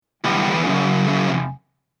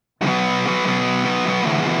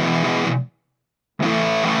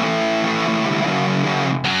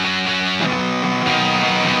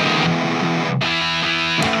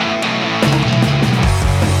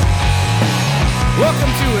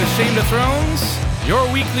Welcome to Ashamed of Thrones, your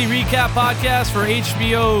weekly recap podcast for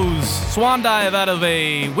HBO's swan dive out of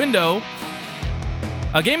a window.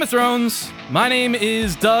 A Game of Thrones. My name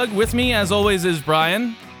is Doug. With me, as always, is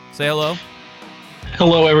Brian. Say hello.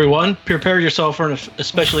 Hello, everyone. Prepare yourself for an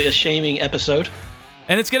especially ashaming episode.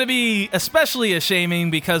 And it's going to be especially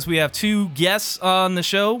ashaming because we have two guests on the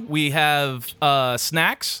show. We have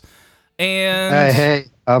Snacks and... Hey,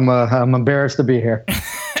 I'm embarrassed to be here.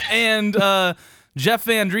 and Jeff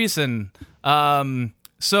Van Driesen.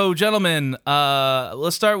 So, gentlemen,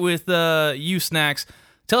 let's start with you, Snacks.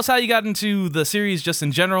 Tell us how you got into the series just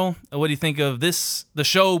in general. What do you think of the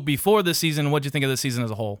show before this season? What do you think of this season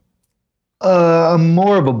as a whole? I'm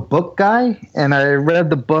more of a book guy, and I read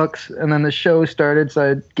the books, and then the show started,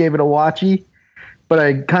 so I gave it a watchy. But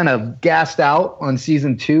I kind of gassed out on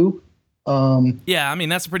season 2. Yeah, I mean,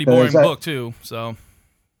 that's a pretty boring book, too, so...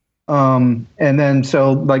 And then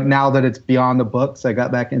like now that it's beyond the books, I got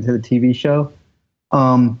back into the TV show.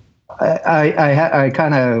 I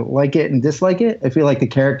kind of like it and dislike it. I feel like the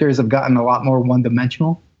characters have gotten a lot more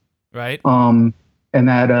one-dimensional. Right. And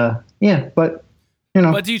that but you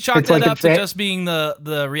know. But do you chalk that up to just being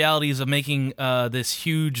the realities of making this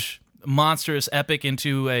huge monstrous epic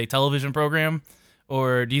into a television program,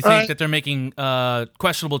 or do you think that they're making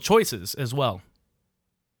questionable choices as well?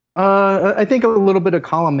 I think a little bit of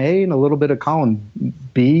column A and a little bit of column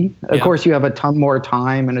B. Of course, you have a ton more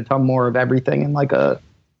time and a ton more of everything in like a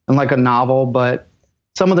novel, but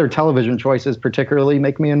some of their television choices particularly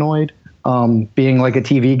make me annoyed. Being like a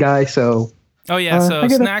TV guy, so. Oh yeah, so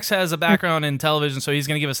Snacks has a background in television, so he's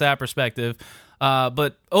going to give us that perspective.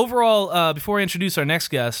 But overall, before we introduce our next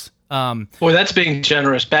guest. Boy, that's being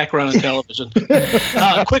generous. Background in television.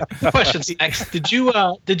 Quick question, Snacks. Did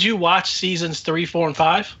you watch seasons 3, 4, and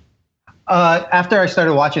 5? After I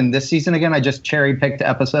started watching this season again, I just cherry picked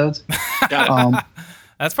episodes.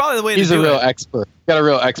 That's probably the way to do it. He's a real expert. Got a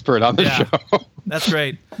real expert on the show. That's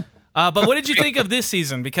great. But what did you think of this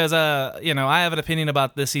season? Because I have an opinion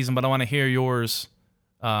about this season, but I want to hear yours.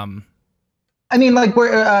 I mean, like,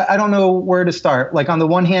 I don't know where to start. Like, on the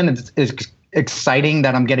one hand, it's exciting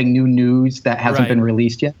that I'm getting new news that hasn't been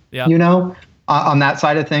released yet. Yeah. You know, on that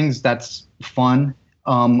side of things, that's fun.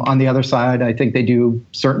 On the other side, I think they do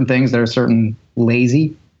certain things that are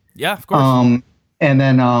lazy. Yeah, of course. And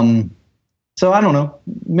then, so I don't know,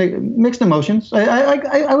 mixed emotions.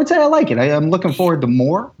 I would say I like it. I'm looking forward to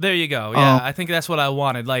more. There you go. Yeah, I think that's what I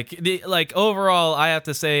wanted. Like overall, I have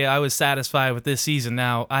to say I was satisfied with this season.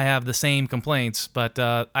 Now I have the same complaints, but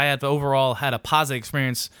I had overall had a positive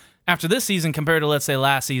experience after this season compared to, let's say,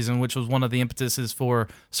 last season, which was one of the impetuses for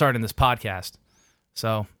starting this podcast.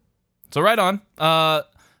 So right on.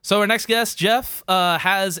 So our next guest, Jeff,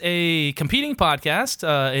 has a competing podcast.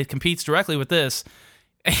 It competes directly with this,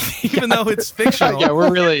 even though it's fictional. Yeah, we're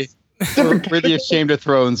the Ashamed of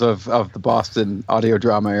Thrones of the Boston audio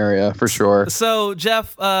drama area, for sure. So,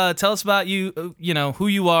 Jeff, tell us about you, who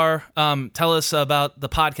you are. Tell us about the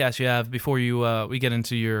podcast you have before we get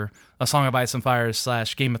into your A Song of Ice and Fire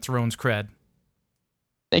 / Game of Thrones cred.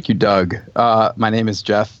 Thank you, Doug. My name is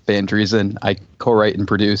Jeff Van Driesen. I co-write and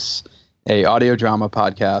produce a audio drama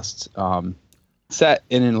podcast set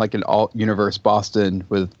in like an alt universe Boston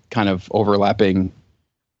with kind of overlapping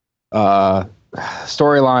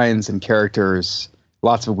storylines and characters.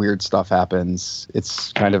 Lots of weird stuff happens.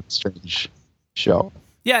 It's kind of a strange show.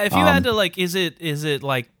 Yeah, if you had to is it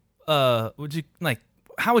like would you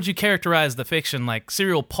how would you characterize the fiction? Like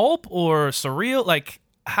serial pulp or surreal? Like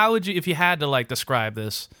how would you, if you had to describe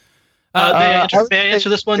this? May I answer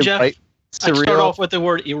this one, Jeff? Right. I'd start off with the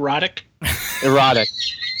word erotic. Erotic.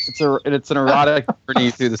 It's an erotic journey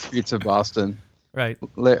through the streets of Boston. Right.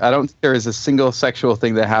 I don't think there is a single sexual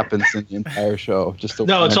thing that happens in the entire show. It's all the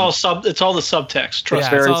subtext. Trust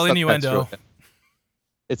me. It's all innuendo.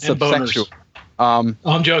 It's subsexual.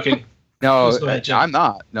 I'm joking. No, I'm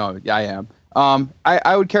not. No, yeah, I am.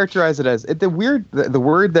 I would characterize it as the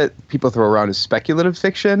word that people throw around is speculative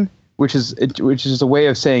fiction, which is a way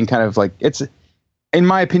of saying kind of like it's. In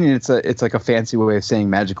my opinion, it's like a fancy way of saying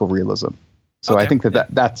magical realism. So I think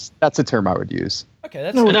that's a term I would use. Okay,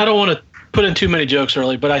 that's. And I don't want to put in too many jokes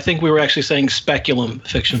early, but I think we were actually saying speculum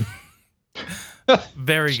fiction.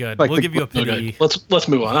 Very good. We'll give you a P. Okay. Let's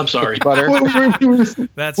move on. I'm sorry.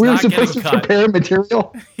 That's we were not supposed to cut. prepare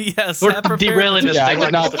material. Yes, we're derailing this. Yeah, I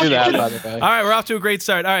did not do that, by the way. All right, we're off to a great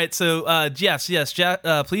start. All right, so yes,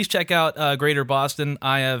 please check out Greater Boston.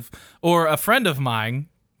 A friend of mine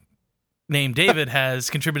named David has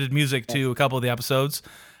contributed music to a couple of the episodes.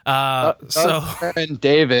 So and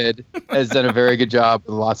David has done a very good job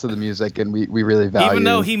with lots of the music, and we really value. Even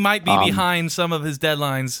though he might be behind some of his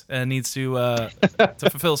deadlines and needs to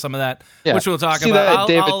fulfill some of that, which we'll talk about.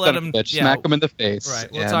 I'll let him smack him in the face.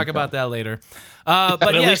 Right, we'll talk about that later. But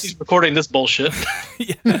at least he's recording this bullshit.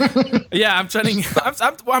 Yeah, I'm trying.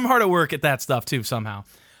 I'm hard at work at that stuff too somehow.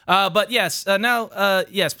 But yes,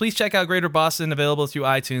 yes, please check out Greater Boston, available through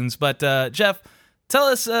iTunes. But Jeff, tell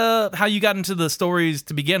us how you got into the stories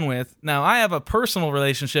to begin with. Now, I have a personal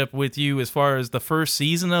relationship with you as far as the first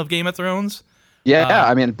season of Game of Thrones. Yeah,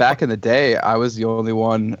 I mean, back in the day, I was the only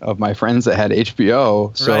one of my friends that had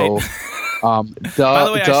HBO. So, right. By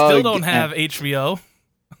the way, I still don't have HBO.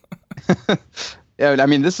 Yeah, I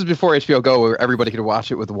mean, this is before HBO Go, where everybody could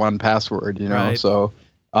watch it with one password, you know. Right. So,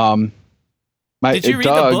 did you read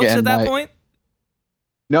the books at that point?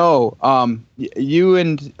 No, you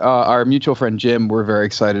and our mutual friend Jim were very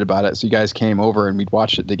excited about it, so you guys came over and we'd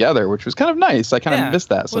watch it together, which was kind of nice. I kind of missed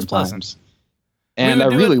that sometimes, and I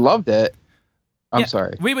really loved it. I'm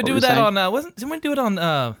sorry. We would do that on didn't we do it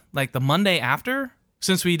on like the Monday after,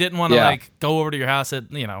 since we didn't want to like go over to your house at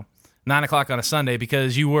 9:00 on a Sunday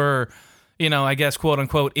because you were, I guess, quote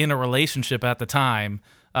unquote, in a relationship at the time.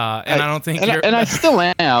 And I don't think you're... And I still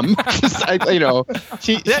am.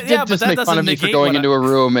 She did just make fun of me for going into a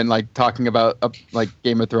room and like talking about like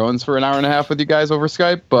Game of Thrones for an hour and a half with you guys over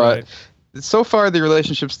Skype. But so far, the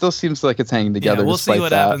relationship still seems like it's hanging together. Yeah, we'll see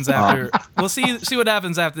what happens after. We'll see what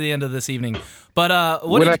happens after the end of this evening. But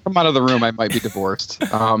when I come out of the room, I might be divorced.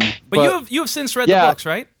 But you have since read the books,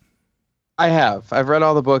 right? I have. I've read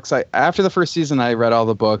all the books. After the first season, I read all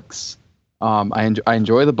the books. I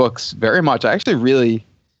enjoy the books very much. I actually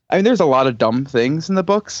there's a lot of dumb things in the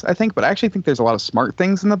books, I think, but I actually think there's a lot of smart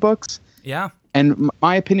things in the books. Yeah. And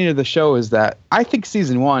my opinion of the show is that I think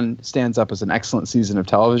season 1 stands up as an excellent season of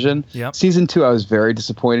television. Yep. Season 2, I was very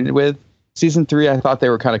disappointed with. Season 3, I thought they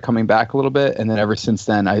were kind of coming back a little bit. And then ever since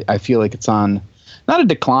then, I feel like it's on, not a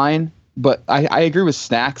decline, but I agree with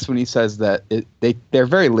Snacks when he says that they're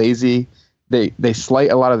very lazy. They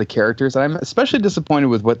slight a lot of the characters. And I'm especially disappointed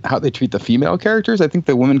with how they treat the female characters. I think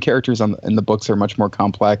the women characters in the books are much more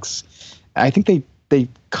complex. I think they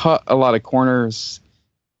cut a lot of corners.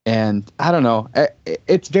 And I don't know.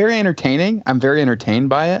 It's very entertaining. I'm very entertained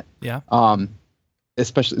by it. Yeah.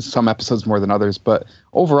 Especially some episodes more than others. But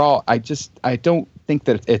overall, I don't think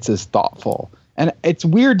that it's as thoughtful. And it's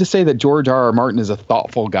weird to say that George R.R. Martin is a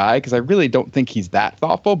thoughtful guy because I really don't think he's that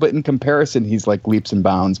thoughtful. But in comparison, he's like leaps and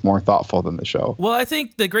bounds more thoughtful than the show. Well, I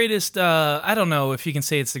think the greatest, I don't know if you can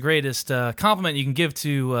say it's the greatest compliment you can give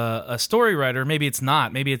to a story writer. Maybe it's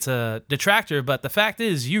not. Maybe it's a detractor. But the fact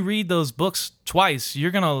is, you read those books twice,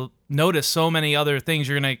 you're going to notice so many other things.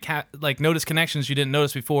 You're going to notice connections you didn't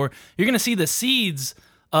notice before. You're going to see the seeds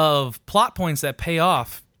of plot points that pay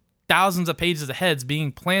off, thousands of pages ahead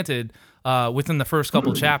being planted within the first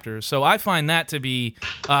couple chapters. So I find that to be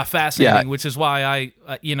fascinating, which is why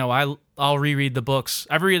I'll reread the books.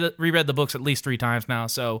 I've reread the books at least 3 times now.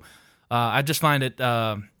 So I just find it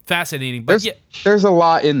fascinating. But there's a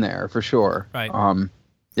lot in there for sure. Right.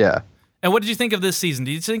 Yeah. And what did you think of this season?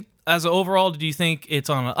 Do you think, as an overall, did you think it's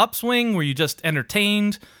on an upswing? Were you just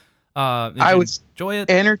entertained? I was enjoy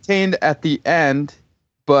it? Entertained at the end,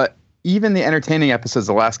 but even the entertaining episodes,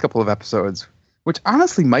 the last couple of episodes, which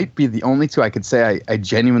honestly might be the only 2 I could say I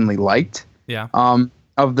genuinely liked. Yeah.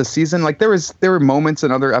 Of the season, like there were moments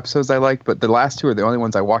in other episodes I liked, but the last 2 are the only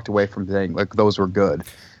ones I walked away from saying like those were good.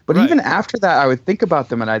 But even after that, I would think about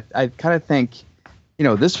them and I kind of think,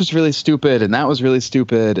 this was really stupid and that was really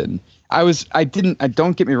stupid, and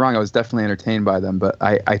don't get me wrong, I was definitely entertained by them, but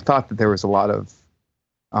I thought that there was a lot of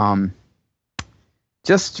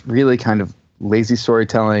just really kind of lazy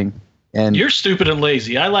storytelling. And you're stupid and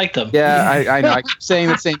lazy. I like them. Yeah, I know. I keep saying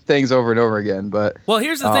the same things over and over again, but well,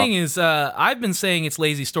 here's the thing: is I've been saying it's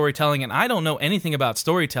lazy storytelling, and I don't know anything about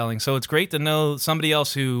storytelling. So it's great to know somebody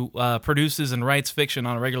else who produces and writes fiction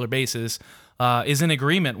on a regular basis is in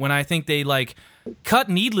agreement. When I think they like cut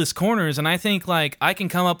needless corners, and I think like I can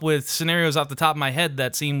come up with scenarios off the top of my head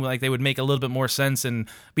that seem like they would make a little bit more sense and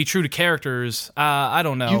be true to characters. I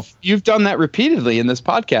don't know. You've done that repeatedly in this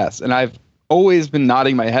podcast, and I've always been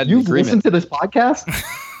nodding my head. You've listened to this podcast?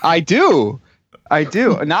 I do.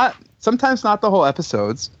 Sometimes not the whole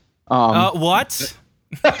episodes. What?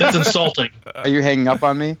 That's insulting. Are you hanging up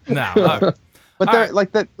on me? No. But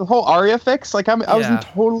like the whole Arya fix, like I was in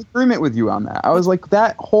total agreement with you on that. I was like,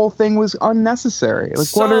 that whole thing was unnecessary. Like,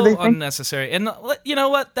 so what are they thinking? Unnecessary. And you know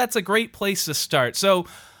what? That's a great place to start. So,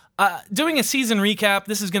 doing a season recap,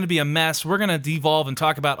 this is going to be a mess. We're going to devolve and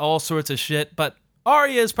talk about all sorts of shit, but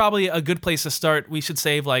Arya is probably a good place to start. We should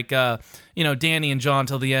save Dany and Jon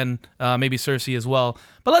till the end, maybe Cersei as well.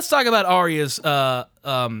 But let's talk about Arya's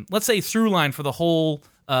let's say through line for the whole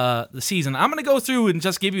the season. I'm going to go through and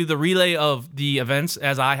just give you the relay of the events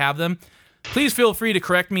as I have them. Please feel free to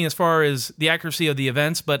correct me as far as the accuracy of the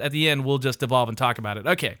events, but at the end we'll just devolve and talk about it.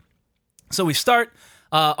 Okay. So we start.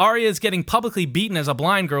 Arya is getting publicly beaten as a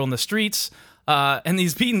blind girl in the streets. And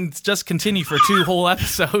these beatings just continue for 2 whole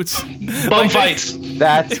episodes. Bum fights.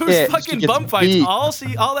 That's it was it. fucking bum fights.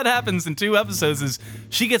 All that happens in 2 episodes is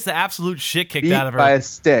she gets the absolute shit kicked beat out of her by a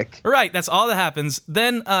stick. Right, that's all that happens.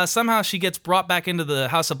 Then somehow she gets brought back into the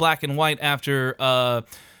House of Black and White after,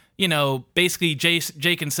 basically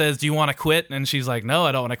Jaqen says, "Do you want to quit?" And she's like, "No,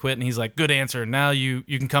 I don't want to quit." And he's like, "Good answer. Now you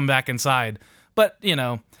can come back inside." But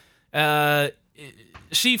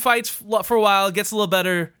she fights for a while, gets a little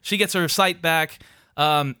better. She gets her sight back.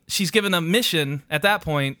 She's given a mission at that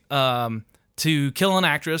point to kill an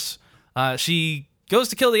actress. She goes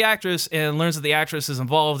to kill the actress and learns that the actress is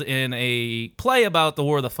involved in a play about the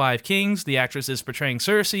War of the Five Kings. The actress is portraying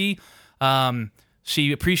Cersei.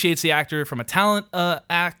 She appreciates the actor from a talent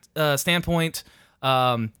standpoint.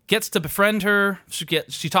 Gets to befriend her.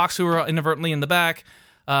 She talks to her inadvertently in the back.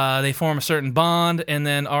 They form a certain bond, and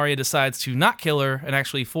then Arya decides to not kill her and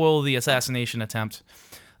actually foil the assassination attempt.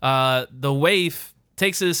 The waif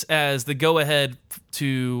takes this as the go-ahead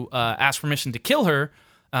to ask permission to kill her.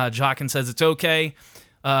 Jaqen says it's okay.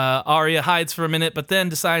 Arya hides for a minute, but then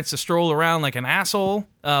decides to stroll around like an asshole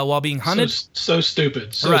while being hunted. So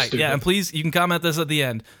stupid. Right, stupid. yeah, and please, you can comment this at the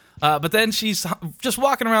end. But then she's just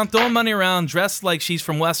walking around, throwing money around, dressed like she's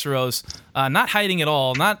from Westeros, not hiding at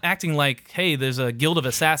all, not acting like, hey, there's a guild of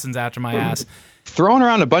assassins after my ass. Throwing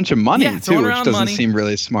around a bunch of money, too, which doesn't money. seem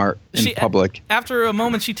really smart in public. After a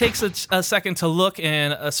moment, she takes a second to look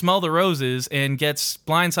and smell the roses and gets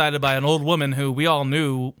blindsided by an old woman who we all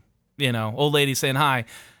knew, old lady saying hi.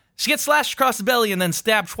 She gets slashed across the belly and then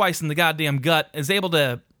stabbed twice in the goddamn gut, is able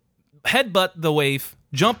to headbutt the waif,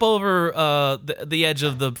 jump over the edge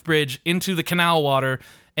of the bridge into the canal water,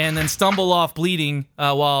 and then stumble off bleeding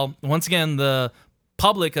while, once again, the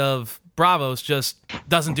public of Braavos just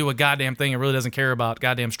doesn't do a goddamn thing. It really doesn't care about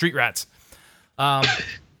goddamn street rats.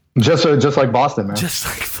 Just like Boston, man. Just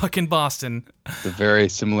like fucking Boston. It's a very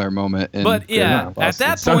similar moment. At that point,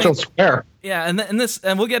 Central Square. Yeah,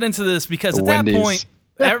 and we'll get into this because at Wendy's. that point,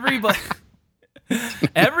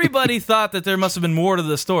 everybody thought that there must have been more to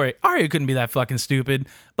the story. Arya couldn't be that fucking stupid.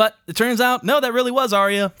 But it turns out, no, that really was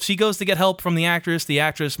Arya. She goes to get help from the actress. The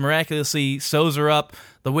actress miraculously sews her up.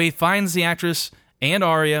 The waif finds the actress and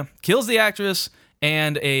Arya, kills the actress,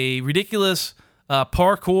 and a ridiculous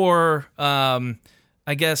parkour,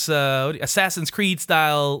 Assassin's Creed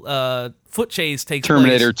style foot chase takes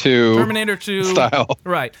Terminator place. 2. Terminator 2 style.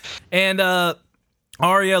 Right. And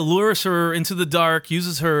Arya lures her into the dark,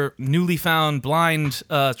 uses her newly found blind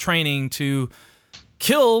training to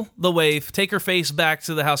kill the waif, take her face back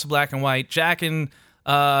to the House of Black and White. Jaqen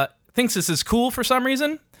thinks this is cool for some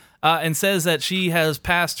reason, and says that she has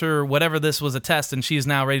passed her whatever this was a test, and she is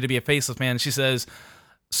now ready to be a faceless man. And she says,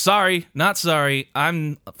 "Sorry, not sorry.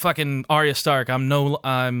 I'm fucking Arya Stark. I'm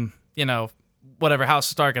whatever House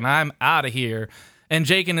Stark, and I'm out of here." And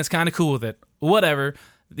Jaqen is kind of cool with it. Whatever.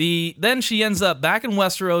 Then she ends up back in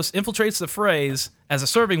Westeros, infiltrates the Freys as a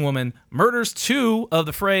serving woman, murders 2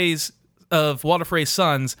 of Walder Frey's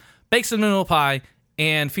sons, bakes them into a pie,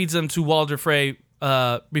 and feeds them to Walder Frey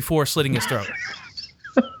before slitting his throat.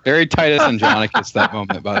 Very Titus Andronicus that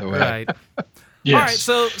moment, by the way. Right. Yes.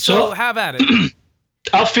 All right, so have at it.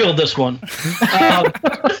 I'll field this one. In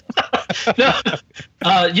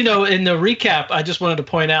the recap, I just wanted to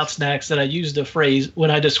point out, Snacks, that I used the phrase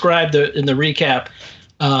when I described in the recap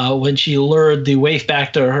when she lured the waif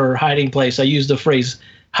back to her hiding place. I used the phrase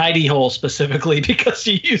hidey hole specifically because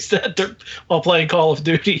she used that while playing Call of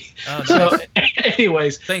Duty. So,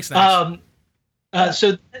 anyways, thanks, Snacks.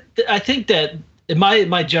 I think that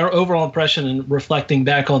my general overall impression and reflecting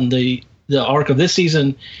back on the arc of this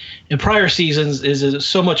season and prior seasons is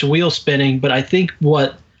so much wheel spinning, but I think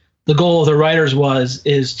what the goal of the writers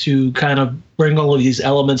is to kind of bring all of these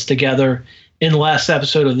elements together in the last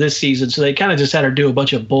episode of this season. So they kind of just had her do a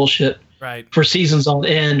bunch of bullshit for seasons on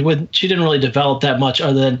end when she didn't really develop that much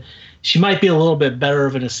other than she might be a little bit better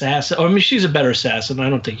of an assassin. I mean, she's a better assassin. I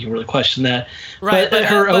don't think you really question that. Right, but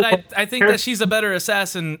I think that she's a better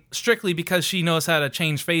assassin strictly because she knows how to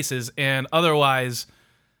change faces, and otherwise,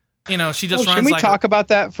 she just runs. Can we talk about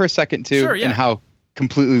that for a second too? Sure, yeah. And how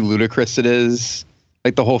completely ludicrous it is,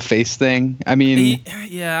 like the whole face thing. I mean,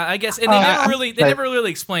 yeah, I guess, and they never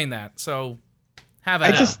really explained that. So have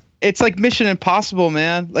at it. it's like Mission Impossible,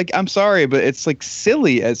 man. Like, I'm sorry, but it's like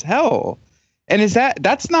silly as hell. And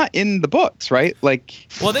that's not in the books, right? Like,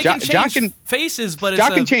 well, they can change faces, but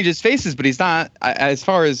Jock can change his faces, but he's not. As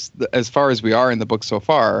far as we are in the book so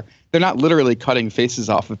far, they're not literally cutting faces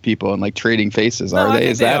off of people and like trading faces, are they?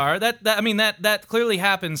 I think they are. That clearly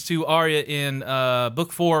happens to Arya in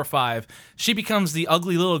book 4 or 5. She becomes the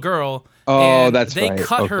ugly little girl. Oh, and that's right. They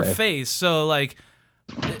cut her face, so like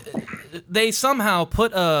they somehow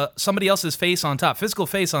put somebody else's face on top, physical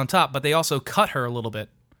face on top, but they also cut her a little bit.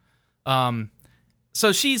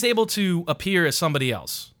 So she's able to appear as somebody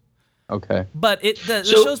else. Okay. But the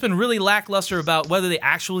show's been really lackluster about whether they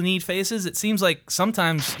actually need faces. It seems like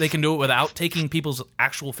sometimes they can do it without taking people's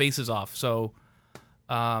actual faces off. So,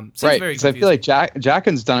 seems right. Very because I feel like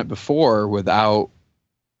Jaqen's done it before without,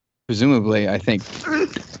 presumably, I think,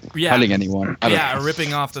 cutting anyone.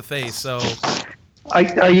 Ripping off the face. So.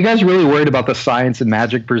 Are you guys really worried about the science and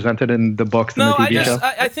magic presented in the books and the TV show?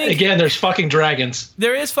 I think again, there's fucking dragons.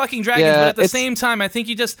 There is fucking dragons, but at the same time, I think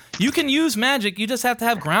you can use magic. You just have to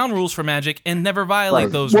have ground rules for magic and never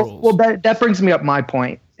violate those rules. Well, that brings me up. My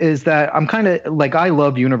point is that I'm kind of like, I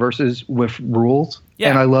love universes with rules,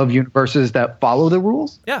 and I love universes that follow the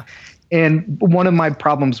rules. Yeah. And one of my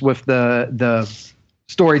problems with the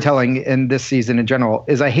storytelling in this season in general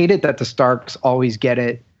is I hate it that the Starks always get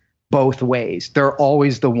it both ways. They're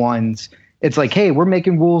always the ones. It's like, hey, we're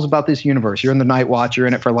making rules about this universe. You're in the Night Watch. You're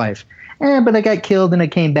in it for life. But I got killed and I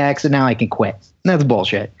came back, so now I can quit. That's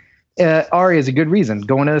bullshit. Arya is a good reason.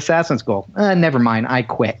 Going to Assassin's School. Never mind. I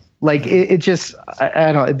quit. Like, it just,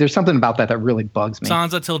 I don't know. There's something about that really bugs me.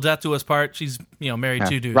 Sansa till death do us part. She's, married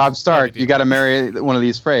 2 dudes. Robb Stark, you got to marry one of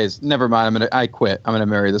these Freys. Never mind. I quit. I'm going to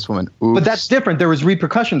marry this woman. Oops. But that's different. There was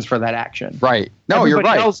repercussions for that action. Right. No, you're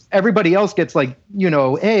right. Everybody else gets like,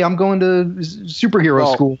 hey, I'm going to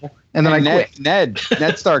superhero school. And then I quit.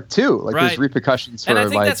 Ned Stark too. Like there's repercussions for and I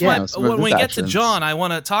think like that's why when we get to Jon, I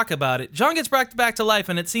want to talk about it. Jon gets brought back to life,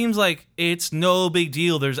 and it seems like it's no big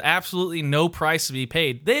deal. There's absolutely no price to be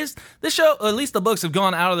paid. This show, at least the books, have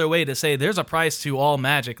gone out of their way to say there's a price to all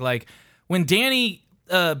magic. Like when Dany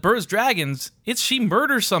births dragons, she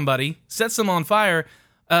murders somebody, sets them on fire,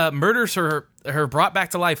 murders her brought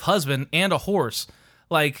back to life husband and a horse.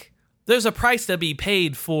 Like there's a price to be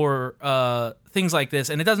paid for things like this,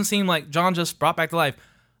 and it doesn't seem like Jon just brought back to life.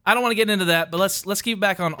 I don't want to get into that, but let's keep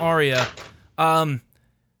back on Arya. So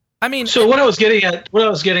what I was getting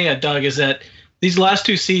at, Doug, is that these last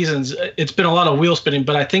 2 seasons, it's been a lot of wheel spinning,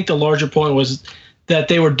 but I think the larger point was that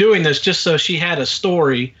they were doing this just so she had a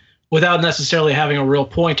story without necessarily having a real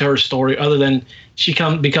point to her story, other than she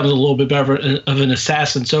becomes a little bit better of an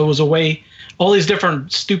assassin. So it was a way, all these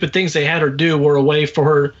different stupid things they had her do were a way for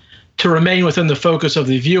her to remain within the focus of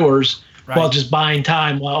the viewers, while just buying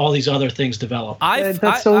time while all these other things develop.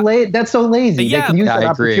 That's so lazy. Yeah, they can use that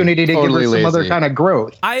opportunity to give her some other kind of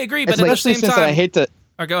growth. I agree, but at the same time, I hate to.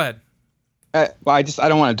 Or go ahead. I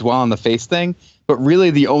don't want to dwell on the face thing, but really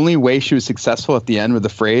the only way she was successful at the end with the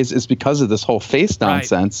phrase is because of this whole face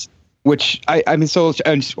nonsense. Right. Which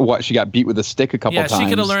she got beat with a stick a couple times. Yeah, she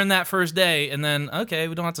could have learned that first day, and then we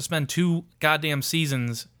don't have to spend 2 goddamn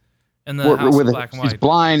seasons in the house of black and white. She's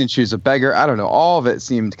blind and she's a beggar. I don't know. All of it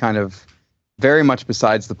seemed kind of very much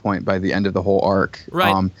besides the point by the end of the whole arc.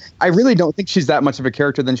 Right. I really don't think she's that much of a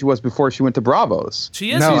character than she was before she went to Braavos.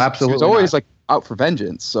 She is. No, absolutely. She's always like out for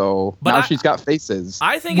vengeance. So now she's got faces.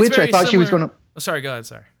 I think it's very similar. She was going to. Sorry, go ahead.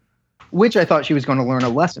 Sorry. Which I thought she was going to learn a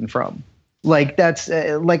lesson from. Like that's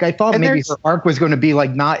like I thought maybe her arc was going to be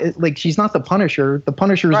like not like she's not the Punisher. The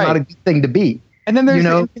Punisher is not a good thing to be. And then there's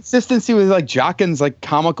the inconsistency with like Jaqen's like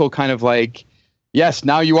comical kind of like, yes,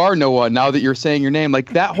 now you are Noah. Now that you're saying your name,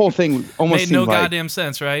 like that whole thing almost made no goddamn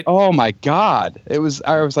sense, right? Oh my god! I was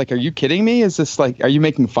like, are you kidding me? Is this like, are you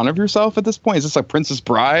making fun of yourself at this point? Is this like Princess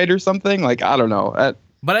Bride or something? Like I don't know.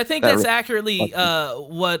 But I think that's accurately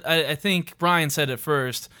what I think Brian said at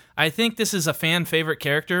first. I think this is a fan favorite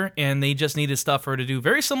character, and they just needed stuff for her to do.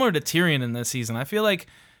 Very similar to Tyrion in this season. I feel like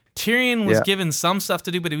Tyrion was given some stuff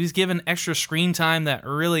to do, but he was given extra screen time that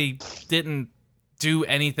really didn't do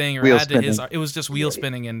anything or add to his. It was just wheel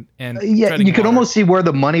spinning and you could almost see where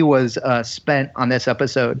the money was spent on this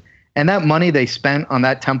episode, and that money they spent on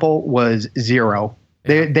that temple was zero.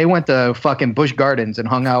 They went to fucking Busch Gardens and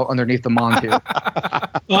hung out underneath the Montu.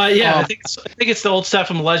 I think it's the old stuff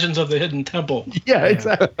from Legends of the Hidden Temple. Yeah,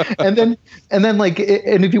 exactly. and then like,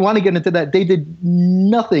 and if you want to get into that, they did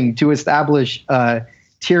nothing to establish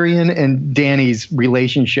Tyrion and Dany's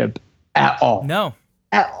relationship at all. No,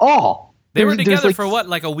 at all. They were together for what,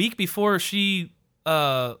 like a week before she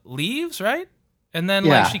leaves, right? And then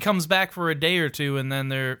Yeah. like she comes back for a day or two, and then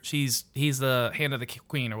he's the hand of the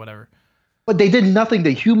queen or whatever. But they did nothing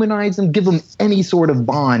to humanize them, give them any sort of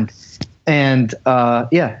bond. And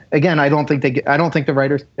again, I don't think the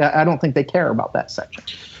writers, I don't think they care about that section.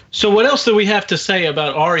 So what else do we have to say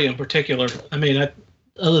about Arya in particular? I mean,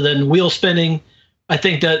 other than wheel spinning, I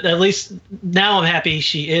think that at least now I'm happy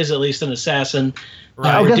she is at least an assassin.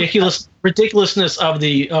 Right. Ridiculousness of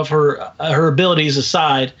her abilities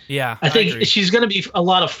aside, Yeah, I think agree. she's going to be a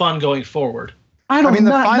lot of fun going forward.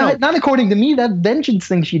 Not according to me. That vengeance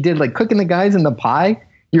thing she did, like cooking the guys in the pie,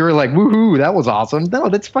 you were like, woohoo, that was awesome. No,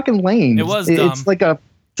 that's fucking lame. It was dumb. It's like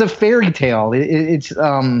it's a fairy tale.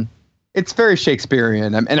 It's very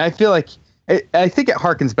Shakespearean, and I feel like I think it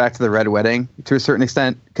harkens back to the Red Wedding to a certain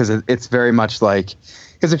extent, because it's very much like,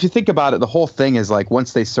 because if you think about it, the whole thing is like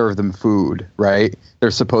once they serve them food, right,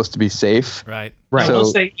 they're supposed to be safe. Right. So,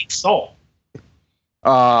 once they eat salt.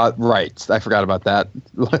 Right. I forgot about that.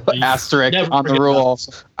 Asterisk on the rule.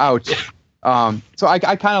 Ouch. So I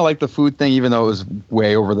kind of like the food thing, even though it was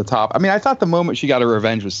way over the top. I mean, I thought the moment she got her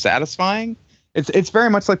revenge was satisfying. It's very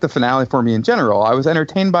much like the finale for me in general. I was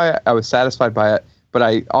entertained by it. I was satisfied by it. But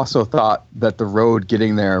I also thought that the road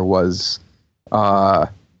getting there was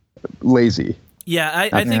lazy. Yeah,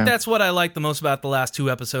 I think that's what I like the most about the last 2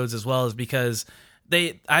 episodes as well, is because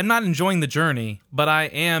I'm not enjoying the journey, but I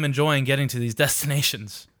am enjoying getting to these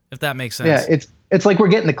destinations, if that makes sense. Yeah, it's like we're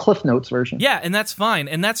getting the Cliff Notes version. Yeah, and that's fine.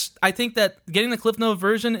 And I think that getting the Cliff Note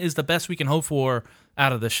version is the best we can hope for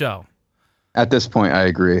out of the show. At this point, I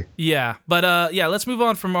agree. Yeah, but let's move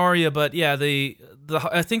on from Arya. But yeah,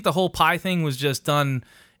 I think the whole pie thing was just done.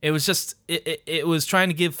 It was just it was trying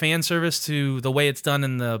to give fan service to the way it's done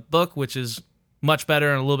in the book, which is much better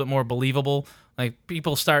and a little bit more believable. Like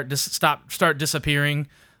people start disappearing,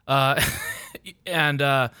 and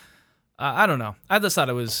I don't know. I just thought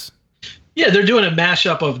it was. Yeah, they're doing a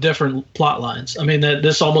mashup of different plot lines. I mean,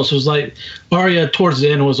 this almost was like Arya towards the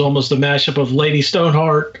end was almost a mashup of Lady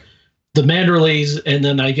Stoneheart, the Manderleys, and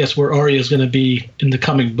then I guess where Arya is going to be in the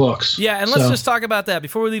coming books. Yeah, and let's just talk about that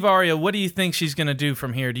before we leave Arya. What do you think she's going to do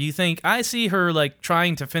from here? Do you think I see her like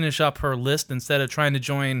trying to finish up her list instead of trying to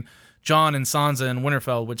join Jon and Sansa in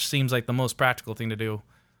Winterfell, which seems like the most practical thing to do?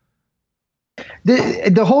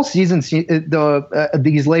 The whole season,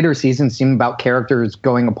 these later seasons seem about characters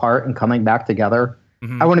going apart and coming back together.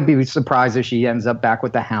 Mm-hmm. I wouldn't be surprised if she ends up back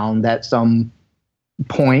with the Hound at some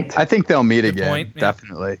point. I think they'll meet again,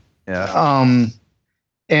 definitely. Yeah.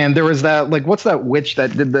 And there was that, like, what's that witch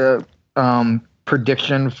that did the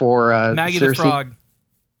prediction for Maggie Cersei? the Frog?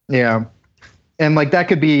 Yeah, and like that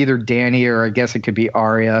could be either Dany or I guess it could be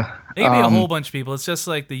Arya. It could be a whole bunch of people. It's just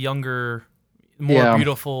like the younger, more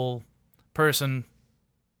beautiful person.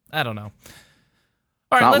 I don't know.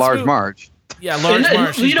 All right, not Large Marge. Yeah, Large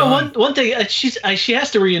Marge. You know, one thing she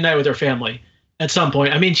has to reunite with her family at some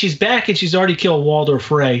point. I mean, she's back and she's already killed Walder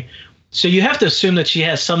Frey, so you have to assume that she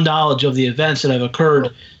has some knowledge of the events that have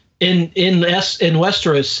occurred in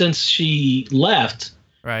Westeros since she left.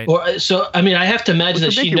 Right. So I mean, I have to imagine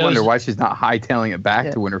that she knows. You wonder why she's not hightailing it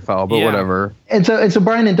back to Winterfell, but whatever. And so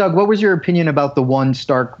Brian and Doug, what was your opinion about the one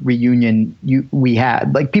Stark reunion we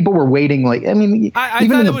had? Like people were waiting. Like I mean, I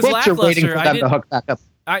even thought in it the was books are waiting for them to hook back up.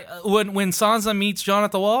 When Sansa meets Jon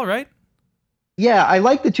at the wall, right? Yeah, I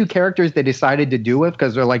like the 2 characters they decided to do it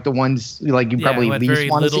because they're like the ones like you probably who had least very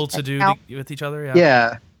want little to to do with each other.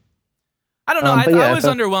 Yeah. I don't know. I was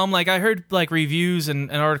underwhelmed. Like I heard like reviews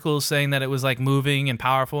and articles saying that it was like moving and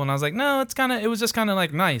powerful, and I was like, no, it was just kind of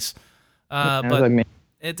like nice, but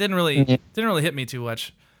it didn't really hit me too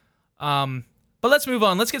much. But let's move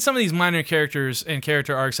on. Let's get some of these minor characters and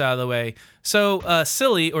character arcs out of the way. So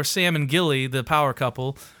Silly, or Sam and Gilly, the power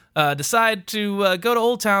couple, decide to go to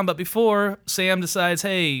Old Town, but before Sam decides,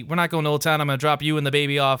 hey, we're not going to Old Town. I'm going to drop you and the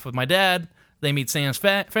baby off with my dad. They meet Sam's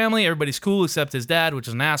family. Everybody's cool except his dad, which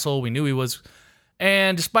is an asshole. We knew he was.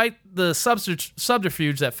 And despite the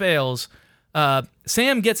subterfuge that fails,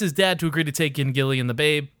 Sam gets his dad to agree to take in Gilly and the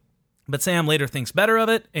babe. But Sam later thinks better of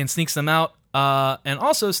it and sneaks them out, and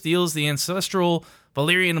also steals the ancestral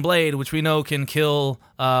Valyrian blade, which we know can kill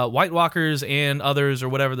White Walkers and others, or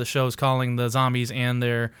whatever the show's calling the zombies and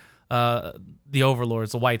their the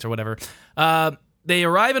overlords, the Whites or whatever. They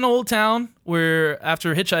arrive in Old Town where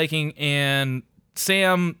after hitchhiking, and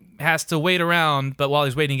Sam has to wait around, but while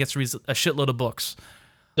he's waiting, he gets to read a shitload of books.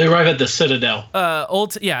 They arrive at the Citadel.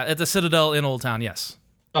 At the Citadel in Old Town, yes.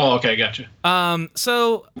 Oh, okay, gotcha.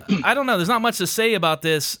 So I don't know. There's not much to say about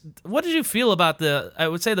this. What did you feel about I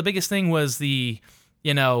would say the biggest thing was the,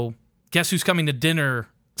 guess who's coming to dinner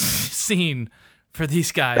scene for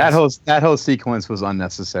these guys. That whole sequence was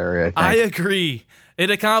unnecessary, I think. I agree. It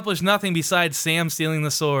accomplished nothing besides Sam stealing the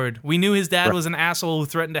sword. We knew his dad was an asshole who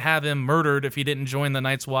threatened to have him murdered if he didn't join the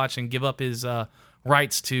Night's Watch and give up his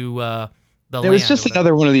rights to the land. It was just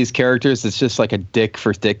another one of these characters that's just like a dick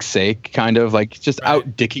for dick's sake, kind of like just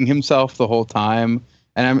out dicking himself the whole time.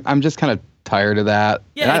 And I'm just kind of tired of that.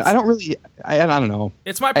 Yeah, I don't really. I don't know.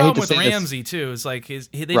 It's my problem with Ramsay too. It's like they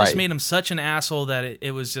just made him such an asshole that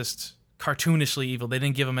it was just cartoonishly evil. They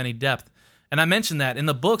didn't give him any depth. And I mentioned that in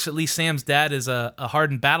the books, at least Sam's dad is a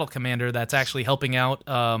hardened battle commander that's actually helping out,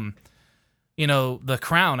 the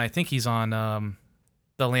Crown. I think he's on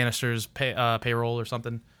the Lannisters' payroll or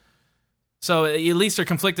something. So at least they're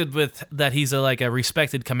conflicted with that he's a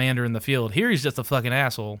respected commander in the field. Here he's just a fucking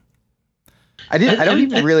asshole. I don't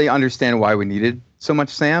even really understand why we needed so much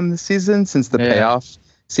Sam this season, since the payoff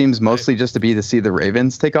seems mostly just to see the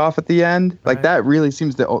Ravens take off at the end. Like that really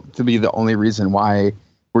seems to be the only reason why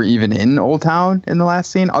we're even in Old Town in the last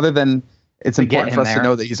scene, other than it's important for us to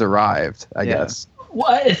know that he's arrived, I guess. Well,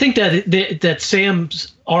 I think that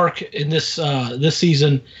Sam's arc in this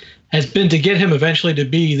season has been to get him eventually to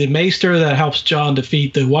be the maester that helps Jon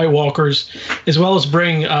defeat the White Walkers, as well as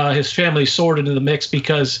bring his family's sword into the mix,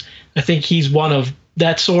 because I think he's one of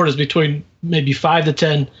that sword is between maybe 5 to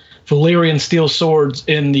 10 Valyrian steel swords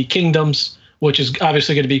in the kingdoms, which is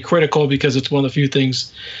obviously going to be critical because it's one of the few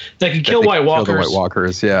things that can kill White Walkers. Kill the White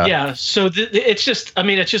Walkers, yeah. Yeah, so it's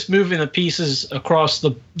just moving the pieces across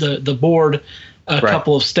the board a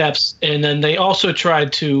couple of steps, and then they also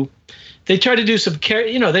tried to do some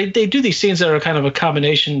they do these scenes that are kind of a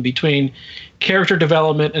combination between character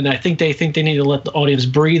development, and I think they need to let the audience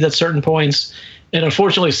breathe at certain points. And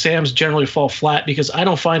unfortunately, Sam's generally fall flat because I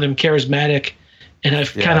don't find him charismatic, and I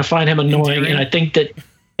kind of find him annoying. And I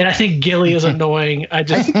think Gilly is annoying. I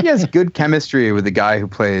think he has good chemistry with the guy who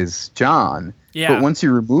plays Jon. Yeah. But once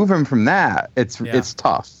you remove him from that, it's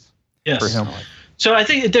tough. Yes. For him. So I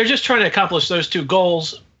think they're just trying to accomplish those two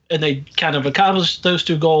goals, and they kind of accomplished those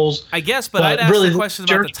two goals. I guess, but I'd ask the question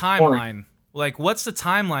about the timeline. Like, what's the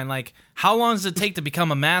timeline? Like, how long does it take to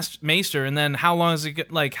become a maester, and then how long is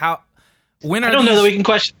it when are I don't know that we can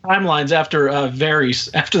question timelines after Varys,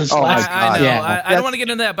 after this last. I know. Yeah. I don't want to get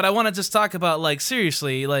into that, but I want to just talk about,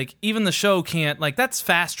 seriously, even the show can't, that's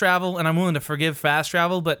fast travel, and I'm willing to forgive fast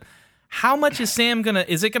travel, but how much is Sam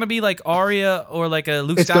is it gonna be like Arya or like a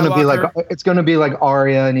Luke Skywalker? It's gonna be like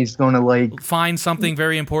Arya, and he's gonna find something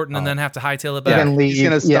very important and then have to hightail it back. Yeah, he's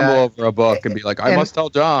gonna stumble over a book and be like, I must tell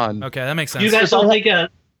Jon. Okay, that makes sense. You guys all think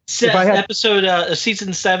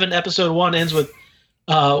season 7, episode 1 ends with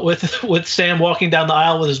Sam walking down the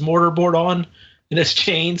aisle with his mortarboard on and his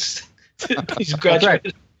chains. He's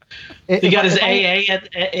graduated. He got his AA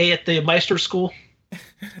at the Meister School.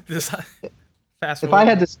 If I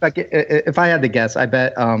had to guess, I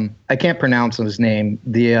bet I can't pronounce his name.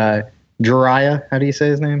 The Jorah, how do you say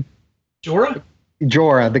his name?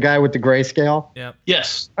 Jorah, the guy with the grayscale. Yeah.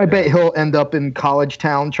 Yes. I bet he'll end up in College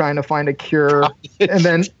Town trying to find a cure, and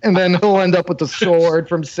then he'll end up with the sword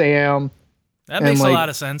from Sam. That makes a lot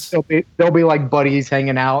of sense. They'll be like buddies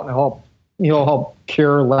hanging out, and he'll help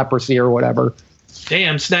cure leprosy or whatever.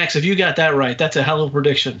 Damn, Snacks, if you got that right, that's a hell of a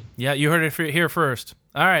prediction. Yeah, you heard it here first.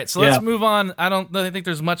 All right, so let's move on. I don't really think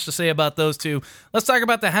there's much to say about those two. Let's talk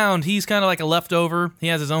about the Hound. He's kind of like a leftover. He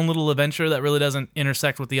has his own little adventure that really doesn't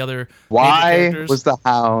intersect with the other Why was the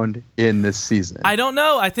Hound in this season? I don't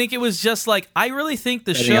know. I think it was just I really think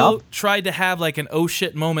the show tried to have an oh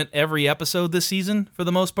shit moment every episode this season for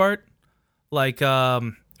the most part.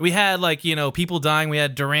 We had people dying. We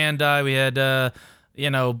had Duran die. We had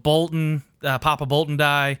Bolton, Papa Bolton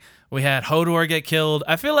die. We had Hodor get killed.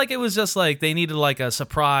 I feel like it was just they needed a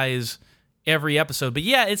surprise every episode. But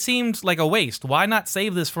yeah, it seemed like a waste. Why not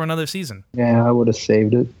save this for another season? Yeah, I would have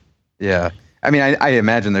saved it. Yeah. I mean, I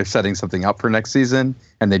imagine they're setting something up for next season,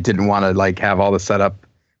 and they didn't want to have all the setup.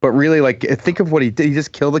 But really, think of what he did. He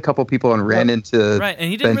just killed a couple people and ran into right, and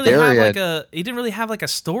he didn't really have a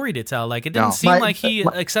story to tell. It didn't seem like he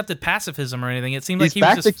accepted pacifism or anything. It seemed like he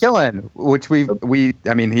was just back to killing, which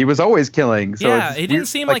he was always killing. So yeah, it didn't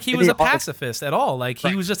seem like he was a pacifist at all.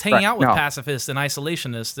 He was just hanging out with pacifists and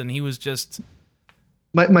isolationists, and he was just.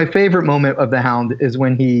 My favorite moment of the Hound is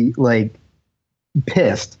when he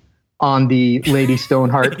pissed on the Lady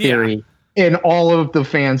Stoneheart theory. In all of the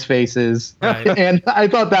fans' faces, right. And I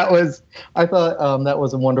thought that was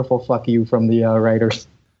a wonderful fuck you from the writers.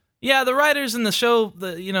 Yeah, the writers in the show,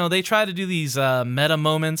 they try to do these meta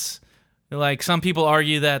moments. Some people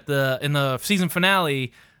argue that in the season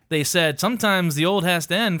finale, they said sometimes the old has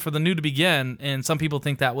to end for the new to begin, and some people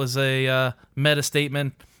think that was a meta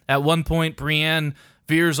statement. At one point, Brienne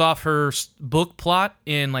veers off her book plot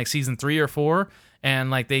in season 3 or 4.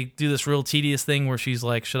 and like they do this real tedious thing where she's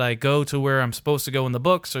like, should I go to where I'm supposed to go in the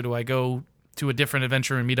books, or do I go to a different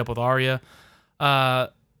adventure and meet up with Arya?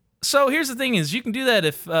 So here's the thing: is you can do that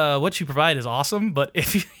if what you provide is awesome, but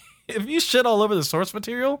if you shit all over the source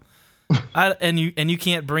material, and you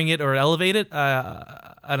can't bring it or elevate it,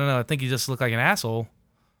 I don't know. I think you just look like an asshole.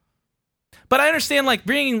 But I understand, like,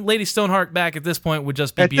 bringing Lady Stoneheart back at this point would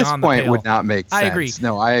just be beyond the pale. At this point, would not make sense. I agree.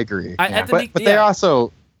 No, I agree. But they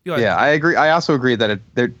also, I agree. I also agree that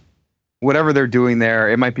they're whatever they're doing there,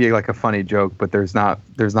 it might be like a funny joke, but there's not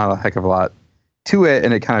a heck of a lot to it,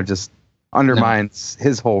 and it kind of just undermines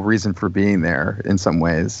his whole reason for being there in some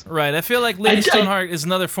ways. Right. I feel like Lady Stoneheart is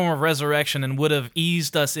another form of resurrection and would have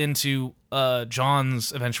eased us into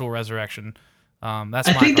Jon's eventual resurrection. That's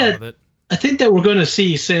my problem with it. I think that we're going to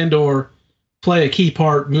see Sandor play a key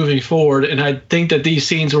part moving forward, and I think that these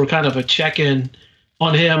scenes were kind of a check-in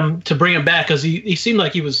on him to bring him back, because he seemed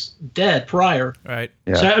like he was dead prior. Right.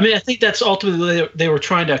 Yeah. So I mean, I think that's ultimately they were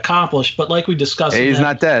trying to accomplish. But like we discussed, he's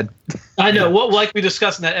not dead. I know. Well, like we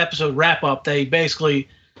discussed in that episode wrap up, they basically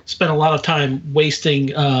spent a lot of time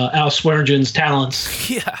wasting Al Swearengen's talents.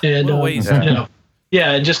 Yeah. And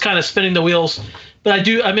and just kind of spinning the wheels. But I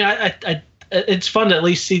do. I mean, I it's fun to at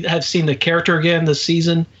least have seen the character again this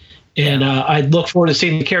season. And I look forward to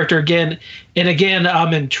seeing the character again. And again,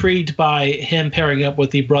 I'm intrigued by him pairing up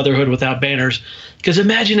with the Brotherhood without banners. Because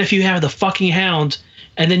imagine if you have the fucking Hounds,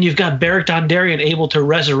 and then you've got Beric Dondarrion able to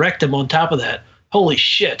resurrect him on top of that. Holy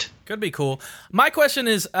shit. Could be cool. My question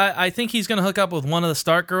is, I think he's going to hook up with one of the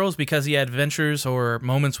Stark girls because he had adventures or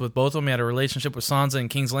moments with both of them. He had a relationship with Sansa in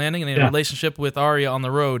King's Landing, and he had a relationship with Arya on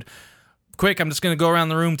the road. Quick, I'm just going to go around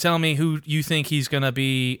the room. Tell me who you think he's going to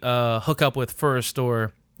be hook up with first,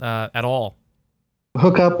 or at all.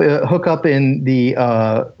 Hook up in the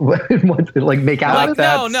like make out.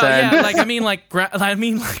 Like, like I mean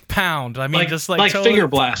like pound. I mean like, just like totally, finger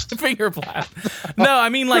blast. Finger blast. No, I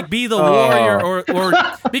mean like be the warrior or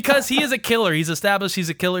because he is a killer. He's established he's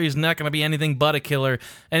a killer. He's not going to be anything but a killer.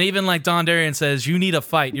 And even like Dondarrion says, you need a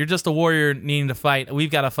fight. You're just a warrior needing to fight. We've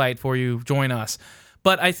got to fight for you. Join us.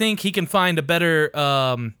 But I think he can find a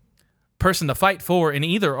better person to fight for in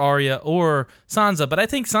either Arya or Sansa, but I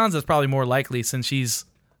think Sansa's probably more likely since she's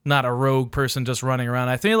not a rogue person just running around.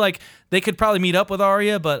 I feel like they could probably meet up with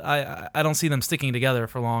Arya, but I don't see them sticking together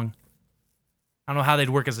for long. I don't know how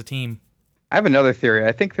they'd work as a team. I have another theory.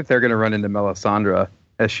 I think that they're going to run into Melisandre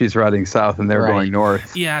as she's riding south and they're going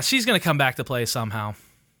north. Yeah, she's going to come back to play somehow.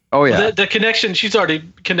 Oh, yeah. The connection, she's already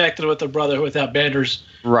connected with the Brotherhood without banners.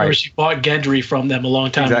 Right. Where she bought Gendry from them a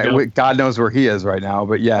long time ago. God knows where he is right now,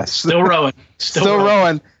 but yes. Still rowing. Still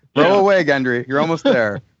rowing. Row away, Gendry. You're almost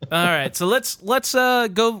there. All right, so let's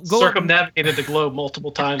go. Circumnavigated the globe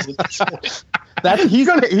multiple times. With this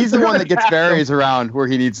he's the one that gets ferries around where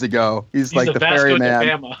he needs to go. He's like the ferry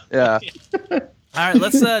man. Yeah. All right,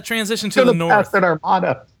 let's transition to the north.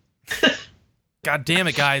 Armada. God damn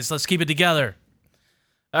it, guys! Let's keep it together.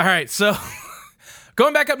 All right, so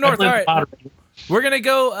going back up north. All right, we're gonna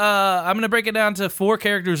go. I'm gonna break it down to 4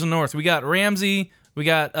 characters in north. We got Ramsay, we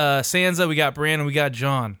got Sansa, we got Bran, and we got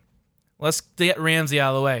Jon. Let's get Ramsay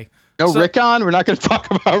out of the way. No, Rickon. We're not gonna talk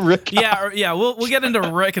about Rickon. Yeah. We'll get into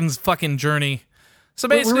Rickon's fucking journey. So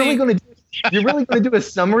basically, you're really gonna do a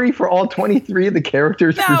summary for all 23 of the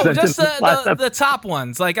characters. No, just the top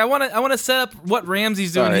ones. Like I want to set up what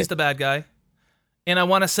Ramsay's doing. Right. He's the bad guy, and I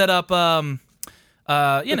want to set up.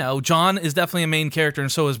 Jon is definitely a main character,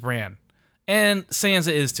 and so is Bran. And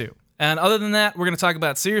Sansa is too. And other than that, we're going to talk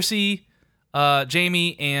about Cersei,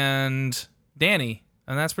 Jaime, and Dany.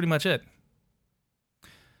 And that's pretty much it.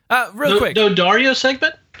 Real quick. No Dario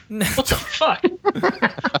segment? What the fuck?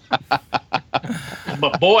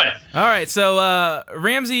 My boy. All right, so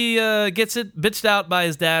Ramsay gets it bitched out by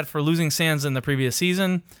his dad for losing Sansa in the previous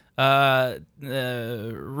season.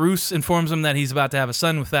 Roose informs him that he's about to have a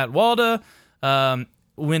son with Fat Walda.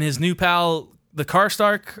 When his new pal, the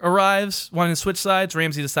Karstark, arrives, wanting to switch sides,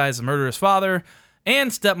 Ramsay decides to murder his father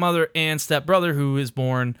and stepmother and stepbrother, who is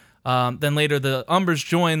born. Then later, the Umbers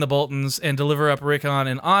join the Boltons and deliver up Rickon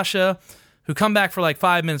and Asha, who come back for like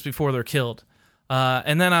 5 minutes before they're killed.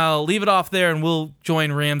 And then I'll leave it off there, and we'll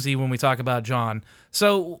join Ramsay when we talk about Jon.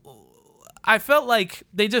 So I felt like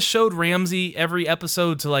they just showed Ramsay every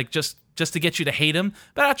episode to like just to get you to hate him.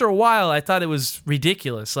 But after a while, I thought it was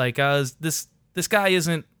ridiculous. Like, this guy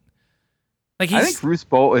isn't like I think Roose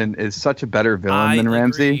Bolton is such a better villain than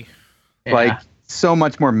Ramsay. Yeah. Like so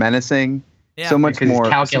much more menacing, so much more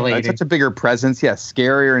calculated, such a bigger presence. Yeah,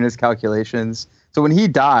 scarier in his calculations. So when he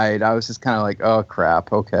died, I was just kind of like, oh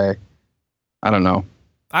crap, okay. I don't know.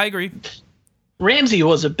 I agree. Ramsay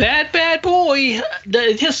was a bad boy.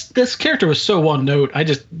 This character was so one note. I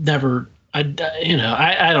just never. I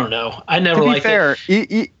don't know. I never liked it. To be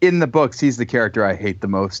fair, in the books, he's the character I hate the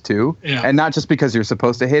most too. Yeah. And not just because you're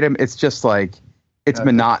supposed to hate him. It's just like it's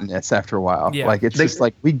monotonous after a while. Yeah. Like it's just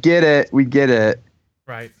like we get it.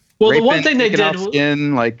 Right. Well, Raping, the one thing they taking did. off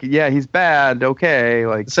skin, like yeah, he's bad. Okay,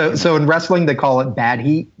 like So in wrestling, they call it bad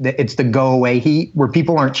heat. It's the go away heat, where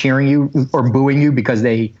people aren't cheering you or booing you because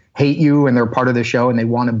they hate you and they're part of the show and they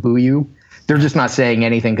want to boo you. They're just not saying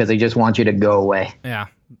anything because they just want you to go away. Yeah.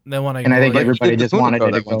 They want to. And I think Like everybody you did just with wanted Hunico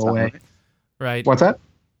it to that one go time, away. right? Right. What's that?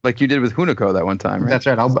 Like you did with Hunico that one time, right? That's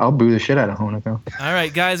right. I'll boo the shit out of Honico. All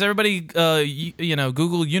right, guys. Everybody,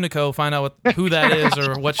 Google Unico, find out who that is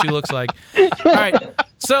or what she looks like. All right.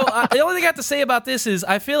 So the only thing I have to say about this is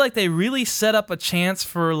I feel like they really set up a chance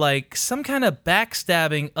for like some kind of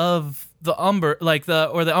backstabbing of the Umber, the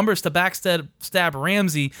Umbers to backstab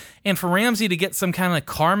Ramsay, and for Ramsay to get some kind of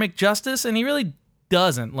karmic justice, and he really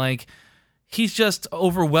doesn't. Like he's just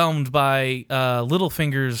overwhelmed by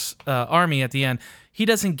Littlefinger's army at the end. He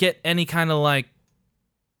doesn't get any kind of like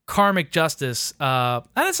karmic justice. I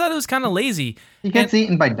just thought it was kind of lazy. He gets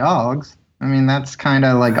eaten by dogs. I mean, that's kind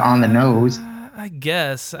of like on the nose. I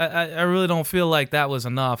guess. I really don't feel like that was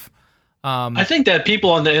enough. I think that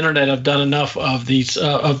people on the internet have done enough of these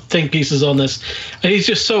of think pieces on this. And he's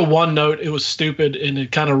just so one note. It was stupid, and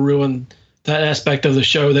it kind of ruined that aspect of the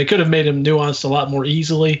show. They could have made him nuanced a lot more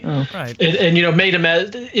easily, Right? and made him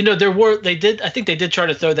as I think they did try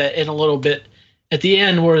to throw that in a little bit at the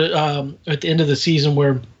end, where at the end of the season,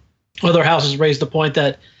 where other houses raised the point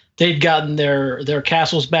that they'd gotten their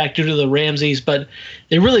castles back due to the Ramsays, but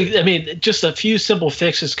they really, I mean, just a few simple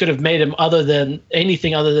fixes could have made him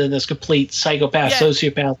anything other than this complete psychopath,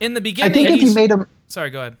 sociopath. In the beginning, I think if you made him, sorry,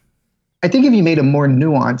 go ahead. I think if you made him more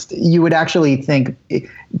nuanced, you would actually think,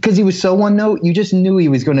 because he was so one note, you just knew he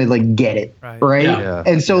was going to like get it, right? Yeah.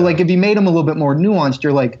 And so like if you made him a little bit more nuanced,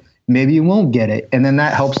 you're like, maybe you won't get it, and then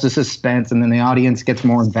that helps the suspense, and then the audience gets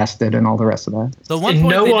more invested and all the rest of that. The one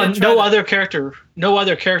point no other character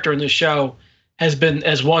in the show has been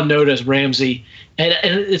as one note as Ramsay, and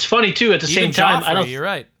it's funny too. At the same time, Joffrey, you're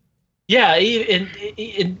right. Yeah,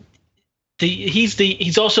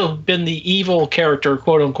 he's also been the evil character,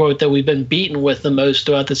 quote unquote, that we've been beaten with the most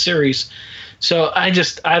throughout the series. So I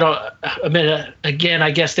guess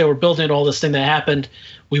they were building all this thing that happened.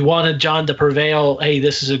 We wanted Jon to prevail. Hey,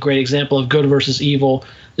 this is a great example of good versus evil.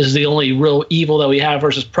 This is the only real evil that we have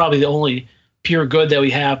versus probably the only pure good that we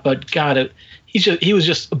have. But God, he was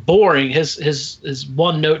just boring. His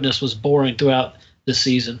one noteness was boring throughout the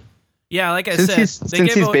season. Yeah, like I Since said,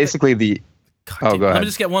 he's basically the. Go ahead. Let me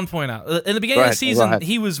just get one point out. In the beginning of the season,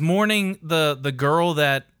 he was mourning the girl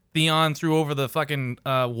that Theon threw over the fucking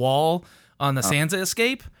wall on the Sansa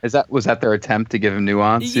escape. Was that their attempt to give him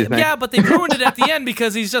nuance? You think? Yeah, but they ruined it at the end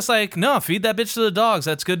because he's just like, no, feed that bitch to the dogs.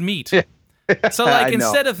 That's good meat. So like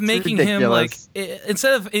instead of making him like,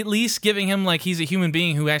 instead of at least giving him like he's a human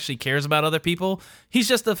being who actually cares about other people, he's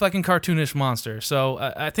just a fucking cartoonish monster. So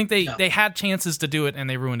I think they had chances to do it and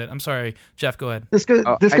they ruined it. I'm sorry, Jeff. Go ahead. This goes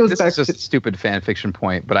back is just a stupid fan fiction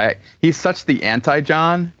point, but he's such the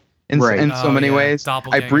anti-Jon in so many ways.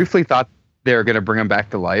 I briefly thought they were going to bring him back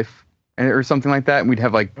to life or something like that, and we'd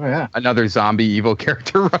have like another zombie evil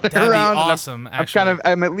character running That'd around. Be awesome.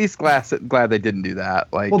 I'm at least glad they didn't do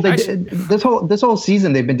that. Like, well, this whole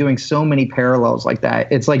season they've been doing so many parallels like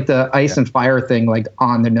that. It's like the ice and fire thing, like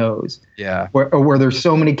on the nose. Yeah, where there's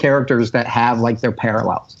so many characters that have like their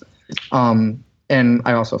parallels. And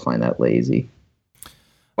I also find that lazy.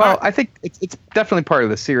 Well, I think it's definitely part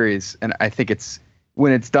of the series, and I think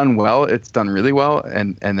when it's done well, it's done really well,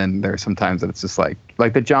 and then there are some times that it's just like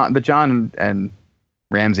the Jon and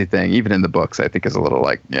Ramsay thing, even in the books, I think is a little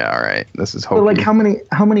like, yeah, all right, this is hokey. But like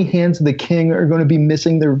how many hands of the king are going to be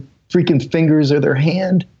missing their freaking fingers or their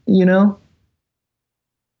hand, you know?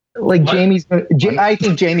 Like I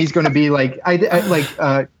think Jaime's going to be like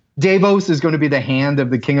Davos is going to be the hand of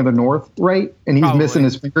the King of the North, right? And he's missing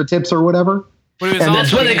his fingertips or whatever. And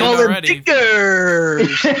that's what they call them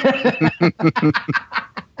fingers.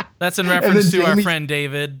 That's in reference to our friend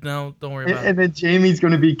David. No, don't worry about it. And then Jaime's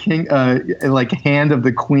going to be king, like hand of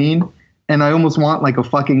the queen. And I almost want like a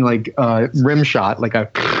fucking like rim shot, like a.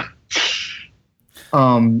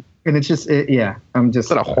 And it's just I'm just.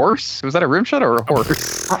 Was that a horse? Was that a rim shot or a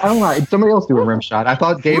horse? I don't know. Somebody else do a rim shot. I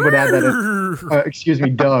thought Dave would add that. Excuse me,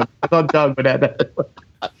 Doug. I thought Doug would add that.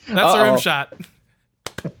 That's a rim shot.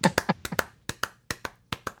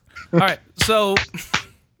 All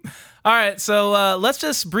right, so let's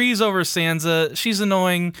just breeze over Sansa. She's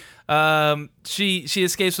annoying. She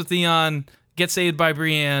escapes with Theon, gets saved by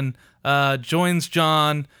Brienne. joins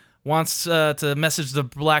John, wants to message the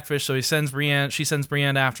Blackfish, so she sends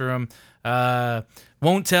Brienne after him.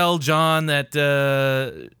 Won't tell John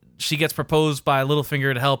that she gets proposed by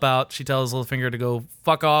Littlefinger to help out. She tells Littlefinger to go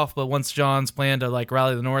fuck off, but once John's plan to like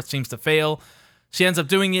rally the North seems to fail, she ends up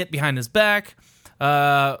doing it behind his back.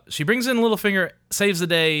 She brings in Littlefinger, saves the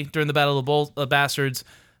day during the Battle of the Bastards,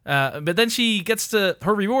 but then she gets her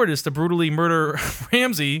reward is to brutally murder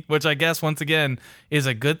Ramsay, which I guess, once again, is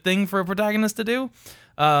a good thing for a protagonist to do.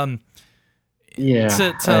 To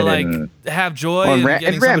have joy. Well,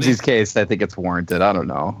 in Ramsay's case, I think it's warranted. I don't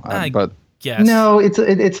know, but yes. No,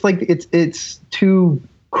 it's like it's too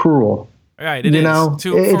cruel. Right, it is.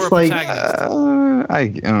 It's like I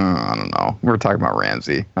don't know. We're talking about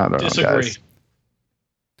Ramsay. I don't know, guys.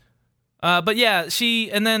 But yeah,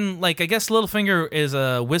 and then I guess Littlefinger is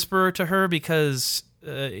a whisperer to her because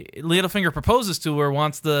Littlefinger proposes to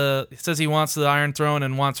her, says he wants the Iron Throne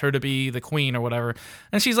and wants her to be the queen or whatever.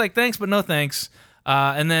 And she's like, thanks, but no thanks.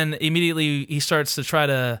 And then immediately he starts to try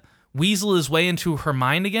to weasel his way into her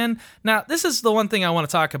mind again. Now, this is the one thing I want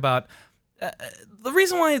to talk about. The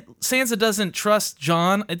reason why Sansa doesn't trust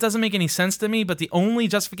Jon, it doesn't make any sense to me, but the only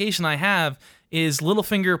justification I have is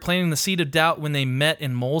Littlefinger planting the seed of doubt when they met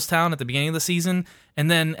in Molestown at the beginning of the season, and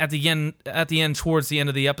then at the end, towards the end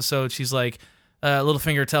of the episode, she's like,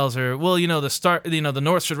 Littlefinger tells her, well, the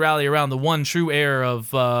North should rally around the one true heir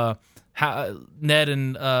of Ned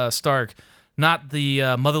and Stark, not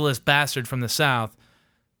the motherless bastard from the South.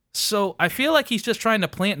 So I feel like he's just trying to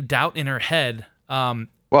plant doubt in her head.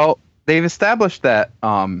 Well, they've established that,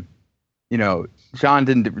 Jon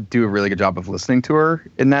didn't do a really good job of listening to her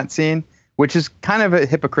in that scene, which is kind of a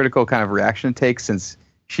hypocritical kind of reaction to take since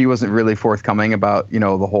she wasn't really forthcoming about, the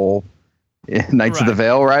whole Knights of the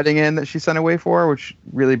Vale riding in that she sent away for, which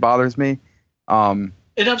really bothers me. And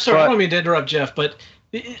I'm sorry, I don't mean to interrupt, Jeff, but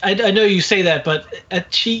I know you say that, but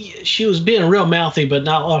she was being real mouthy, but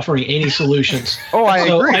not offering any solutions. Oh, I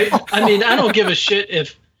agree. I mean, I don't give a shit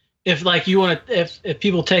if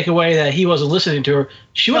people take away that he wasn't listening to her.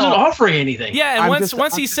 She wasn't offering anything. Yeah, and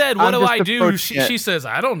once he said, "What do I do?" She says,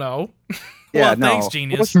 "I don't know." Yeah, thanks,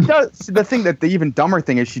 genius. Well, she does. The thing the even dumber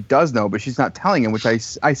thing is she does know, but she's not telling him, which I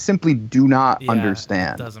simply do not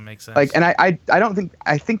understand. It doesn't make sense. And I don't think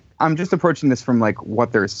I think I'm just approaching this from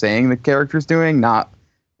what they're saying the character's doing, not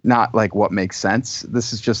what makes sense.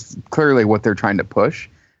 This is just clearly what they're trying to push.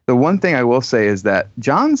 The one thing I will say is that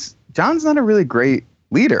Jon's not a really great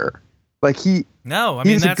leader. That's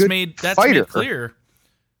made clear.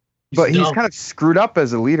 But he's kind of screwed up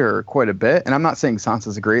as a leader quite a bit. And I'm not saying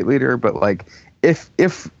Sansa's a great leader, but if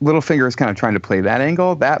Littlefinger is kind of trying to play that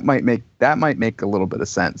angle, that might make a little bit of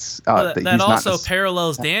sense. That also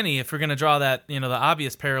parallels Dany. If we're going to draw that, the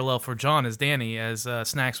obvious parallel for Jon is Dany, as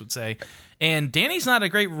Snacks would say. And Dany's not a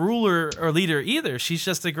great ruler or leader either. She's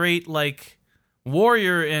just a great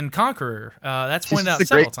warrior and conqueror. That's pointed out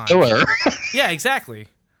several times. Yeah, exactly.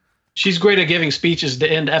 She's great at giving speeches to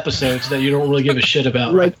end episodes that you don't really give a shit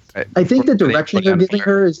about. Right. I think the direction they're giving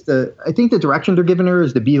her is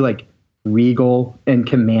to be regal and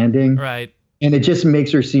commanding. Right. And it just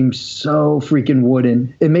makes her seem so freaking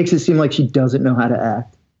wooden. It makes it seem like she doesn't know how to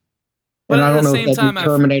act. But and I don't know if that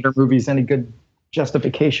Terminator movie is any good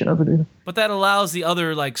justification of it either. But that allows the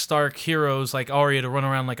other Stark heroes like Arya to run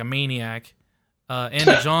around like a maniac, and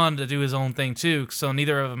Jon to do his own thing too. So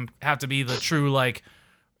neither of them have to be the true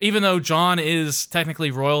even though Jon is technically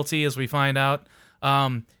royalty, as we find out,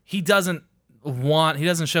 he doesn't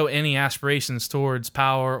show any aspirations towards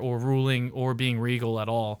power or ruling or being regal at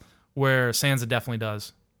all, where Sansa definitely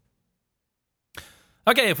does.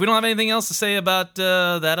 Okay, if we don't have anything else to say about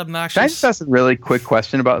that obnoxious... Can I just ask a really quick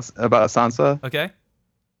question about Sansa? Okay.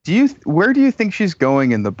 Where do you think she's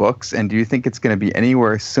going in the books, and do you think it's going to be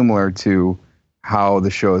anywhere similar to how the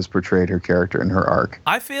show has portrayed her character in her arc?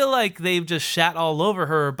 I feel like they've just shat all over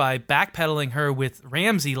her by backpedaling her with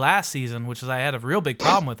Ramsay last season, which is I had a real big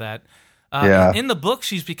problem with that. In the book,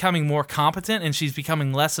 she's becoming more competent and she's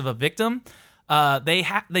becoming less of a victim.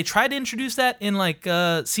 They tried to introduce that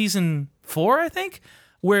in season 4, I think,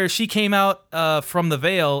 where she came out from the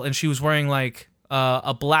Vale and she was wearing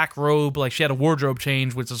a black robe, she had a wardrobe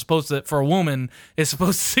change, which is supposed to, for a woman, is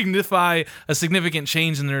supposed to signify a significant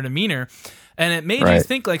change in their demeanor. And it made you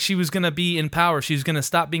think she was going to be in power. She was going to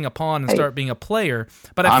stop being a pawn and start being a player.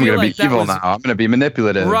 But I'm going to be evil now. I'm going to be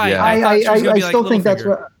manipulative. Right. Yeah. I still think that's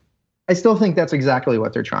what. I still think that's exactly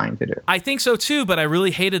what they're trying to do. I think so too, but I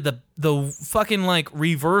really hated the fucking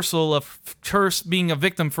reversal of her being a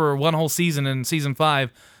victim for one whole season in season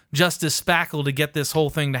 5, just to spackle to get this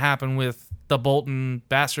whole thing to happen with the Bolton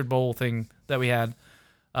Bastard Bowl thing that we had.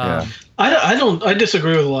 I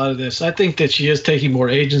disagree with a lot of this. I think that she is taking more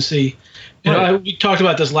agency. We talked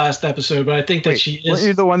about this last episode, but I think that she is. Weren't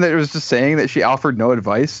you the one that was just saying that she offered no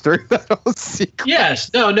advice during that whole sequence?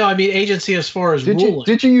 Yes. No. I mean agency as far as ruling.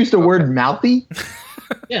 Did you use the word mouthy?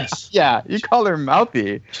 Yes. Yeah, you call her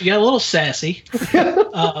mouthy. She got a little sassy.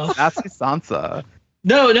 Sassy Sansa.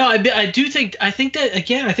 No. I do think. I think that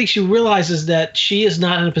again. I think she realizes that she is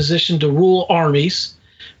not in a position to rule armies.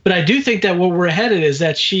 But I do think that what we're headed is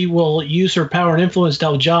that she will use her power and influence to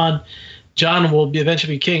help John will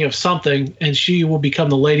eventually be king of something, and she will become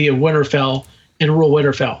the Lady of Winterfell and rule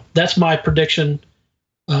Winterfell. That's my prediction.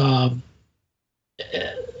 And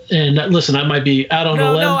listen, I might be out on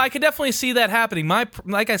a limb. No, I could definitely see that happening.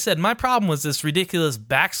 Like I said, my problem was this ridiculous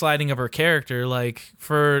backsliding of her character. Like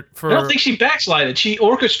for I don't think she backslided. She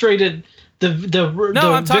orchestrated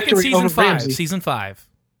I'm talking season 5. Ramsay. Season 5.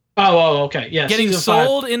 Oh, okay. Yeah. Getting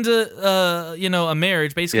sold into a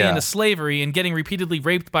marriage, basically into slavery, and getting repeatedly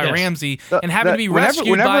raped by Ramsay, and having to be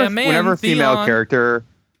rescued by a man. Whenever a female character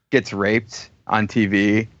gets raped on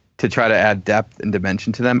TV to try to add depth and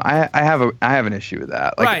dimension to them, I have an issue with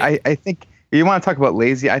that. Like right. I think you want to talk about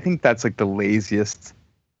lazy. I think that's like the laziest,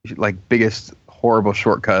 like biggest horrible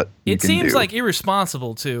shortcut. It seems like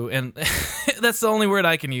irresponsible too, and that's the only word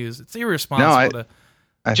I can use. It's irresponsible.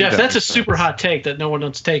 Jeff, that's a super hot take that no one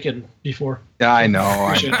else taken before. Yeah, I know.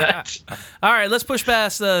 All right, let's push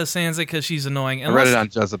past Sansa because she's annoying. And I read it on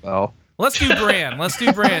Jezebel. Let's do Bran.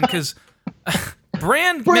 Because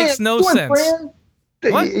Bran makes no sense. Bran.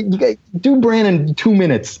 What? You do Bran in 2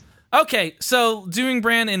 minutes. Okay, so doing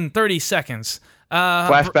Bran in 30 seconds.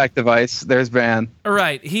 Flashback device. There's Bran.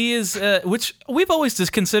 Right. He is, which we've always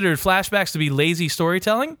just considered flashbacks to be lazy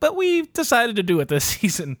storytelling, but we decided to do it this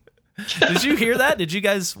season. Did you hear that? Did you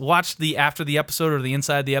guys watch the after the episode or the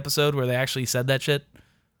inside the episode where they actually said that shit?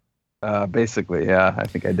 Basically, yeah, I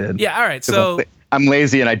think I did. Yeah, all right. So I'm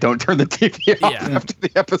lazy and I don't turn the TV off after the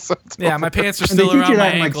episode's over. My pants are still around my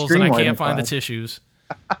ankles and I can't find the tissues.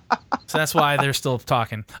 So that's why they're still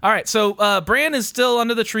talking. All right, so Bran is still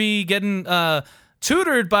under the tree getting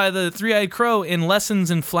tutored by the Three-Eyed Crow in lessons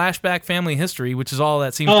in flashback family history, which is all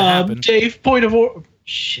that seems to happen. Dave, point of order.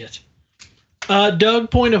 Shit.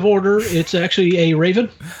 Doug, point of order. It's actually a raven.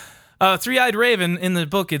 Three-Eyed Raven. In the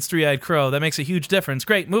book, it's Three-Eyed Crow. That makes a huge difference.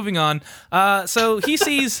 Great, moving on. So he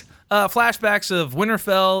sees flashbacks of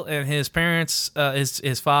Winterfell and his parents,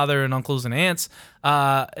 his father and uncles and aunts,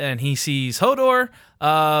 and he sees Hodor.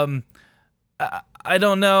 I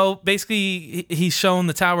don't know. Basically, he's shown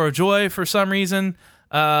the Tower of Joy for some reason.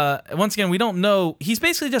 Once again, we don't know. He's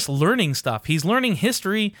basically just learning stuff. He's learning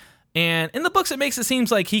history. And in the books, it makes it seem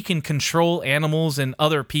like he can control animals and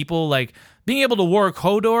other people. Like, being able to work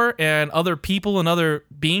Hodor and other people and other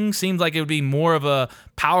beings seems like it would be more of a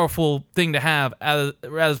powerful thing to have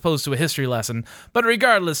as opposed to a history lesson. But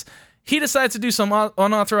regardless, he decides to do some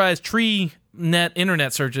unauthorized tree net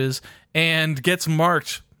internet searches and gets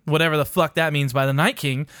marked, whatever the fuck that means, by the Night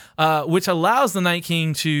King, which allows the Night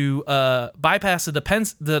King to bypass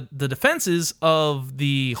the defenses of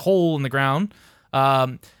the hole in the ground.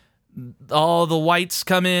 All the whites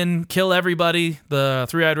come in, kill everybody, the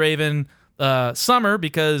Three-Eyed Raven, Summer,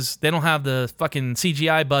 because they don't have the fucking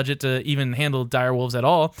CGI budget to even handle direwolves at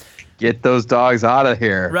all. Get those dogs out of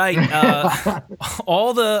here. Right.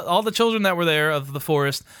 All the children that were there of the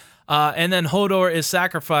forest, and then Hodor is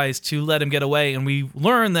sacrificed to let him get away, and we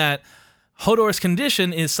learn that Hodor's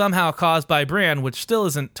condition is somehow caused by Bran, which still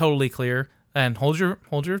isn't totally clear. And hold your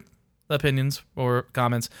opinions or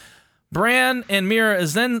comments. Bran and Mira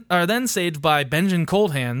are then saved by Benjen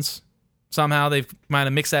Coldhands. Somehow they might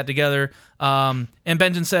have mixed that together. And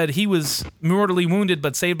Benjen said he was mortally wounded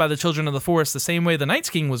but saved by the children of the forest the same way the Night's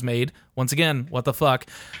King was made. Once again, what the fuck?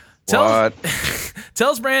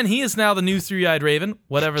 Tells Bran he is now the new Three-Eyed Raven,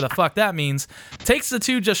 whatever the fuck that means. Takes the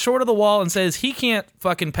two just short of the wall and says he can't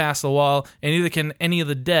fucking pass the wall, and neither can any of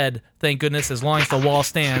the dead, thank goodness, as long as the wall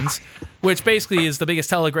stands. Which basically is the biggest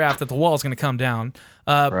telegraph that the wall is going to come down.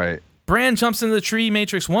 Right. Bran jumps into the tree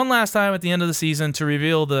matrix one last time at the end of the season to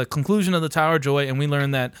reveal the conclusion of the Tower of Joy, and we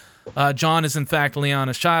learn that Jon is in fact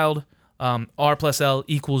Lyanna's child. R+L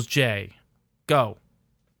 = J. Go.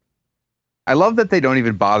 I love that they don't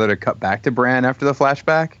even bother to cut back to Bran after the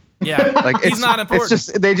flashback. Yeah, like he's not important. It's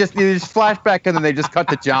just they just flashback and then they just cut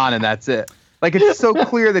to Jon and that's it. Like it's so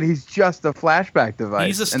clear that he's just a flashback device.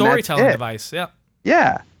 He's a storytelling device. Yeah.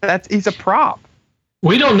 Yeah, he's a prop.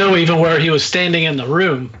 We don't know even where he was standing in the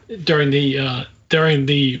room during the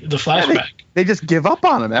flashback. They just give up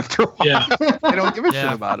on him after a while. Yeah. They don't give a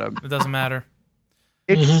shit about him. It doesn't matter.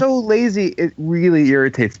 It's so lazy. It really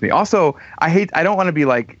irritates me. Also, I don't want to be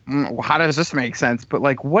like, how does this make sense? But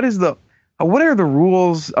like, what are the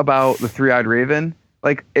rules about the three-eyed raven?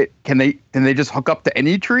 Like, can they just hook up to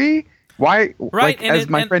any tree? Why? Right. Like, as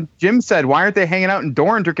my friend Jim said, why aren't they hanging out in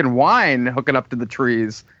Dorne drinking wine, hooking up to the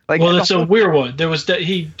trees? Like, well, it's a weirwood. There was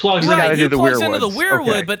he plugs right, into he plugs into the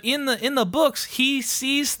weirwood. weirwood, but in the books, he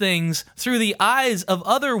sees things through the eyes of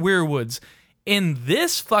other weirwoods. In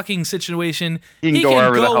this fucking situation, he can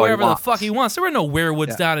go wherever the fuck he wants. There were no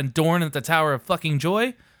weirwoods down in Dorne at the Tower of fucking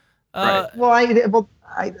Joy. Right.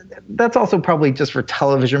 That's also probably just for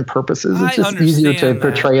television purposes. It's just easier to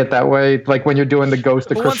portray it that way. Like when you're doing the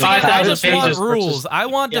Ghost of Christmas Past. I just want rules. I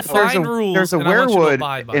want defined rules. There's a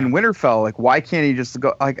weirwood in Winterfell. Like, why can't he just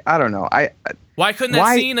go? Like, I don't know. Why couldn't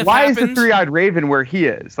that scene have happened? Why is the three-eyed raven where he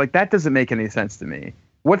is? Like, that doesn't make any sense to me.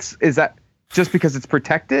 Is that just because it's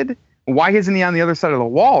protected? Why isn't he on the other side of the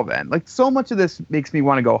wall then? Like, so much of this makes me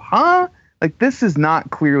want to go, huh? Like, this is not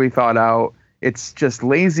clearly thought out. It's just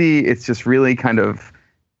lazy. It's just really kind of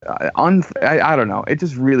I don't know. It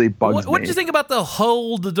just really bugs me. What did you think about the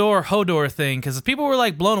hold the door Hodor thing? Because people were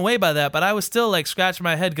like blown away by that, but I was still like scratching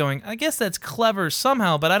my head going, I guess that's clever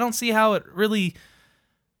somehow, but I don't see how it really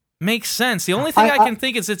makes sense. The only thing I can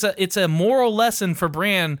think is it's a moral lesson for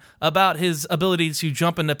Bran about his ability to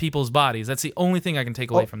jump into people's bodies. That's the only thing I can take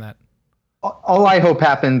away from that. All I hope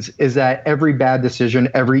happens is that every bad decision,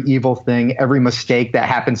 every evil thing, every mistake that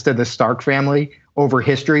happens to the Stark family over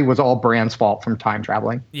history was all Bran's fault from time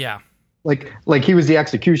traveling. Yeah. Like he was the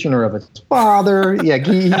executioner of his father. Yeah,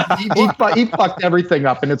 he fucked everything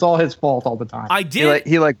up, and it's all his fault all the time. I did.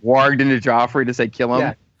 He warged into Joffrey to say kill him.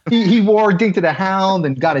 Yeah. He warged into the Hound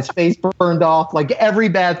and got his face burned off. Like every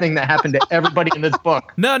bad thing that happened to everybody in this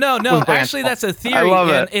book. No. Actually, that's a theory. I love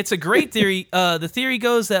it. And it's a great theory. The theory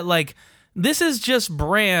goes that like this is just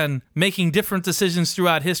Bran making different decisions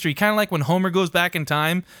throughout history, kind of like when Homer goes back in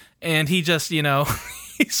time and he just,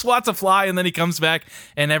 he swats a fly and then he comes back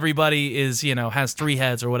and everybody is, has three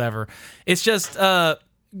heads or whatever. It's just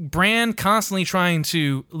Bran constantly trying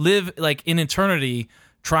to live like in eternity,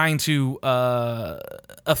 trying to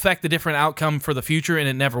affect the different outcome for the future, and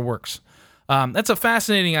it never works. That's a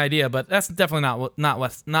fascinating idea, but that's definitely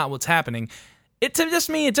not what's happening. It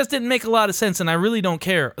just didn't make a lot of sense, and I really don't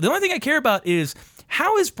care. The only thing I care about is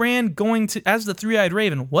how is Bran going to, as the three-eyed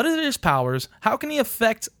raven, what are his powers? How can he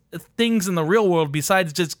affect things in the real world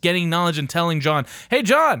besides just getting knowledge and telling Jon, hey,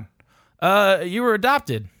 Jon, you were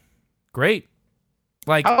adopted. Great.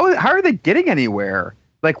 Like, how are they getting anywhere?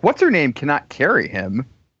 Like, what's her name cannot carry him.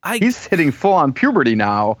 He's hitting full on puberty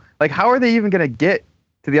now. Like, how are they even going to get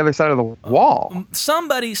to the other side of the wall? Some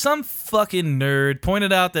fucking nerd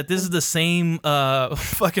pointed out that this is the same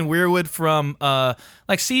fucking weirwood from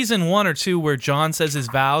like season 1 or 2 where Jon says his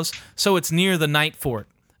vows. So it's near the Night Fort.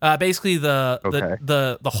 Basically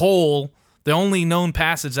the hole, the only known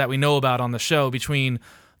passage that we know about on the show between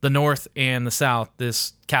the north and the south,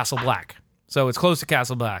 this Castle Black. So it's close to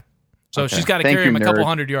Castle Black. So she's got to carry him a couple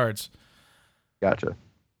hundred yards. Gotcha.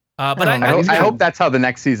 But I hope that's how the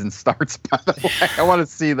next season starts, by the way. I want to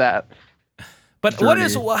see that. But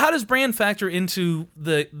how does Bran factor into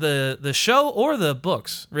the show or the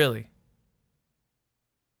books, really?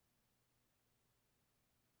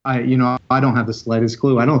 I don't have the slightest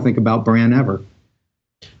clue. I don't think about Bran ever.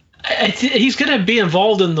 He's going to be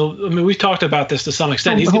involved in we've talked about this to some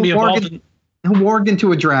extent. He's going to be involved in... He'll warg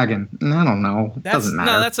into a dragon. I don't know. Doesn't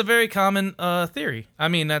matter. No, that's a very common theory. I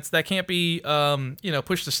mean, that can't be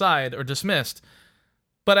pushed aside or dismissed.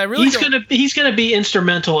 But I really he's gonna be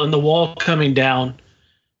instrumental in the wall coming down,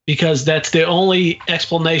 because that's the only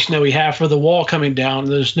explanation that we have for the wall coming down.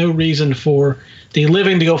 There's no reason for the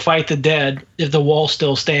living to go fight the dead if the wall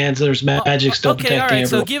still stands. There's magic still protecting everyone. Okay, all right.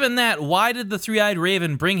 So given that, why did the three-eyed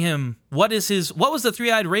raven bring him? What was the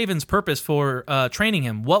three-eyed raven's purpose for training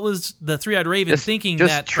him? What was the three-eyed raven thinking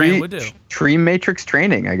that Bran would do? Tree matrix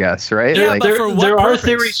training, I guess, right? Yeah, but there are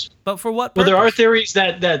theories. But for what purpose? Well, there are theories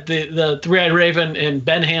that the three-eyed raven and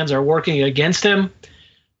Ben Hands are working against him.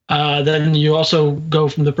 Then you also go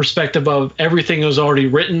from the perspective of everything was already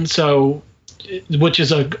written, so which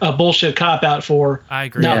is a bullshit cop-out for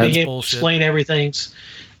not being able to explain everything.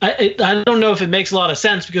 I don't know if it makes a lot of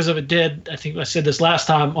sense, because if it did, I think I said this last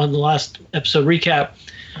time on the last episode recap,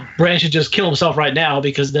 Bran should just kill himself right now,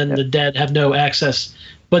 because then the dead have no access.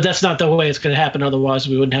 But that's not the way it's going to happen. Otherwise,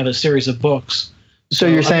 we wouldn't have a series of books. So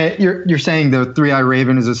you're saying the three-eyed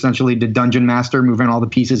raven is essentially the dungeon master, moving all the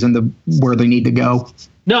pieces into where they need to go?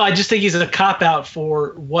 No, I just think he's a cop-out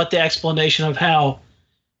for what the explanation of how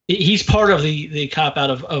he's part of the cop-out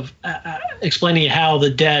of explaining how the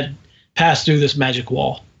dead pass through this magic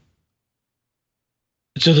wall.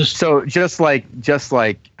 So just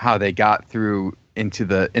like how they got through in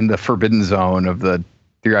the forbidden zone of the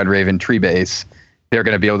Three-Eyed Raven tree base, they're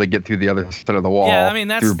going to be able to get through the other side of the wall. Yeah, I mean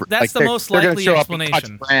that's the most likely explanation. Up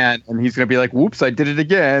and touch Bran, and he's going to be like, "Whoops, I did it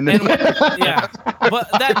again." Yeah, but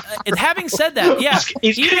having said that, yeah,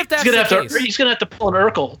 even if that's the case, he's going to have to pull an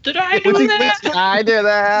Urkel. Did I do that? I did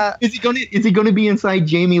that. Is he going to be inside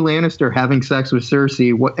Jaime Lannister having sex with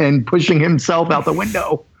Cersei and pushing himself out the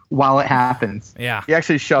window while it happens? Yeah, he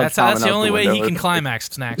actually shoves. That's the only way he can climax.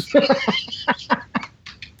 Snacks.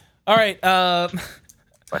 All right.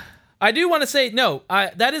 I do want to say no.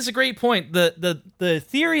 That is a great point. The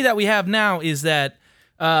theory that we have now is that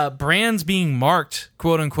Bran's being marked,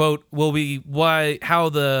 quote unquote, will be how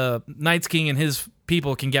the Night's King and his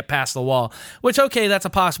people can get past the wall. Which, okay, that's a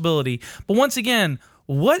possibility. But once again,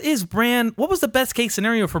 what was the best case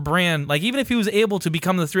scenario for Bran? Like, even if he was able to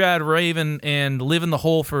become the Three-Eyed Raven and live in the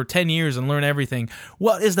hole for 10 years and learn everything,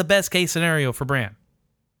 what is the best case scenario for Bran?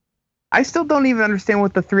 I still don't even understand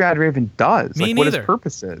what the Three-Eyed Raven does. Me neither. What his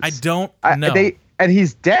purpose is. I don't know. And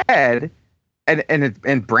he's dead,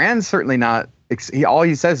 and Bran's certainly not. All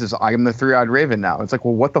he says is, "I am the Three-Eyed Raven now." It's like,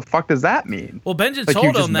 well, what the fuck does that mean? Well, Benjen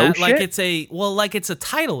told him that it's a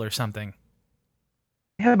title or something.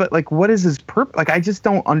 Yeah, but like, what is his purpose? Like, I just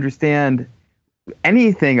don't understand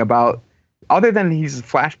anything about other than he's a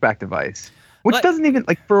flashback device. Which doesn't even,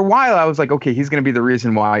 like, for a while I was like, okay, he's going to be the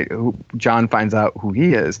reason why Jon finds out who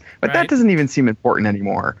he is. But that doesn't even seem important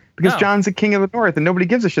anymore. Because Jon's the king of the North and nobody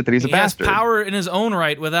gives a shit that he's a bastard. He has power in his own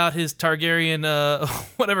right without his Targaryen,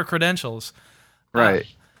 whatever credentials. Right.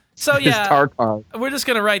 So, yeah, we're just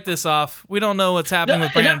going to write this off. We don't know what's happening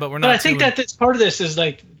with Bran, but we're not. But I think that's part of this is,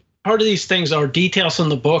 like, part of these things are details in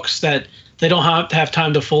the books that they don't have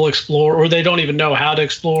time to full explore, or they don't even know how to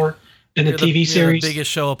explore. In the TV series, the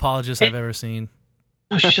biggest show apologist I've ever seen.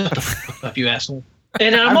 Oh, shut the fuck up, you asshole!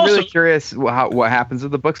 And I'm also really curious what happens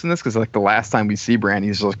with the books in this, because like the last time we see Bran,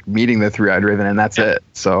 he's like meeting the Three-Eyed Raven, and that's it.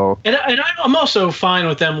 So, and I'm also fine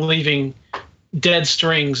with them leaving dead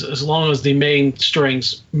strings as long as the main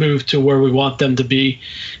strings move to where we want them to be.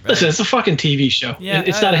 Right. Listen, it's a fucking TV show. Yeah,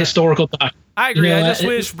 it's not a historical document. I agree. I just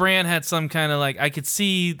wish Bran had some kind of, like, I could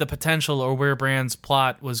see the potential or where Bran's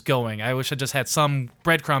plot was going. I wish I just had some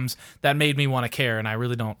breadcrumbs that made me want to care, and I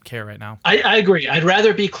really don't care right now. I agree. I'd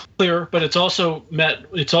rather be clear, but it's also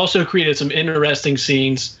created some interesting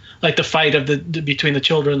scenes, like the fight between the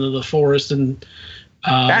children of the forest and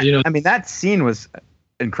I mean, that scene was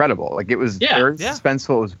incredible. Like, it was very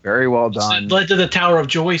suspenseful. It was very well done. It led to the Tower of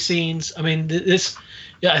Joy scenes. I mean, this.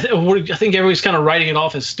 Yeah, I think everybody's kind of writing it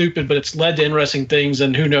off as stupid, but it's led to interesting things,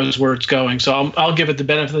 and who knows where it's going. So I'll give it the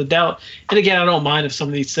benefit of the doubt. And again, I don't mind if some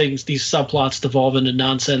of these things, these subplots, devolve into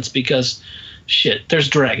nonsense because, shit, there's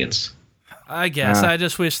dragons. I guess. I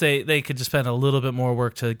just wish they could just spend a little bit more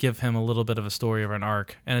work to give him a little bit of a story or an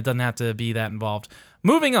arc, and it doesn't have to be that involved.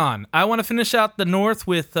 Moving on, I want to finish out the North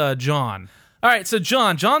with Jon. All right, so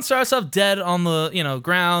Jon starts off dead on the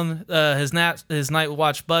ground. His Night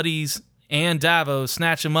Watch buddies and Davos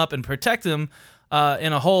snatch him up and protect him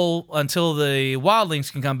in a hole until the wildlings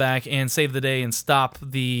can come back and save the day and stop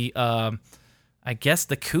the, I guess,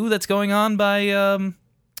 the coup that's going on by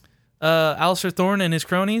Alliser Thorne and his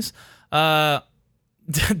cronies.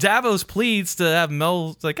 Davos pleads to have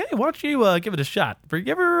Mel, like, hey, why don't you give it a shot? You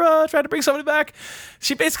ever try to bring somebody back?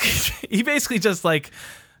 He basically just like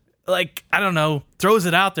I don't know, throws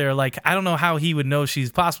it out there. Like, I don't know how he would know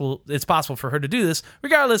it's possible for her to do this.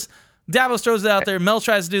 Regardless, Davos throws it out there. Mel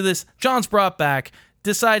tries to do this. Jon's brought back.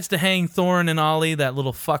 Decides to hang Thorne and Ollie, that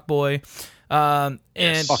little fuckboy. And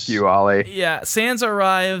fuck you, Ollie. Yeah, Sansa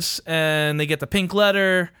arrives and they get the pink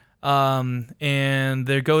letter. And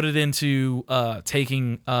they're goaded into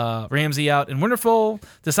taking Ramsay out in Winterfell.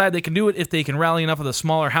 Decide they can do it if they can rally enough of the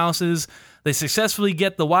smaller houses. They successfully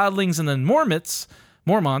get the wildlings and then Mormonts.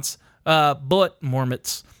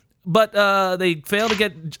 But they fail to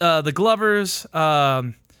get the Glovers.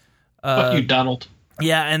 Fuck you, Donald.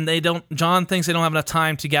 Yeah, and Jon thinks they don't have enough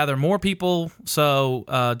time to gather more people.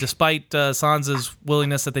 So, despite Sansa's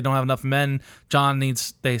willingness that they don't have enough men,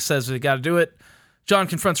 says they got to do it. Jon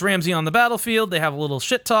confronts Ramsay on the battlefield. They have a little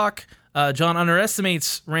shit talk. Jon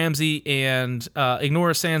underestimates Ramsay and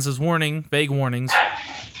ignores Sansa's vague warnings.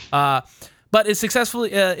 But it's successfully.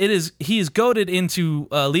 He is goaded into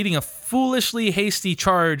leading a foolishly hasty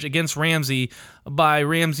charge against Ramsay by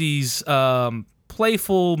Ramsay's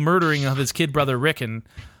playful murdering of his kid brother Rickon.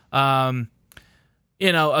 A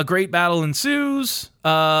great battle ensues,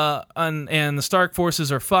 and the Stark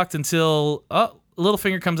forces are fucked until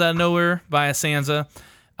Littlefinger comes out of nowhere via Sansa,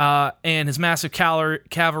 and his massive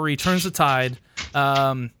cavalry turns the tide.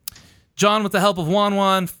 Jon, with the help of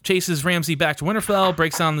Wan, chases Ramsay back to Winterfell,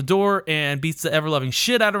 breaks down the door, and beats the ever-loving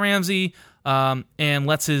shit out of Ramsay, and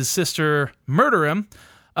lets his sister murder him.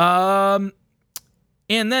 And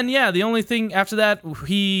then, the only thing after that,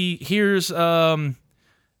 he hears from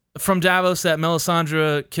Davos that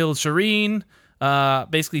Melisandre killed Shireen,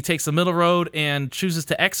 basically takes the middle road and chooses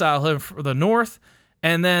to exile him for the North.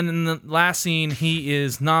 And then in the last scene, he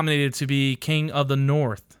is nominated to be King of the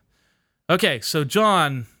North. Okay, so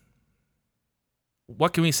Jon,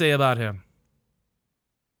 what can we say about him?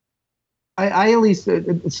 I at least,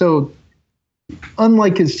 so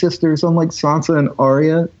unlike his sisters, unlike Sansa and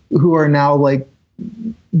Arya, who are now like,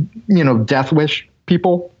 death wish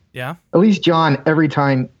people. Yeah. At least Jon, every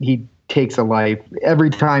time he takes a life, every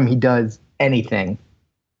time he does anything,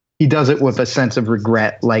 he does it with a sense of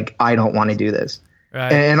regret. Like, I don't want to do this.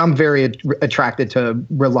 Right. And I'm very attracted to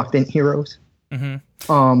reluctant heroes.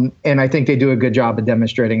 Mm-hmm. And I think they do a good job of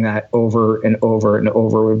demonstrating that over and over and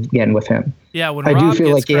over again with him. Yeah, when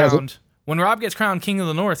Robb gets crowned King of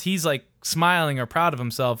the North, he's like smiling or proud of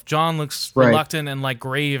himself. Jon looks reluctant and like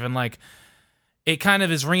grave, and like it kind of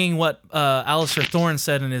is ringing what Alistair Thorne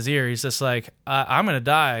said in his ear. He's just like, I'm going to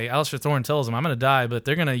die. Alistair Thorne tells him, I'm going to die, but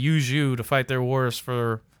they're going to use you to fight their wars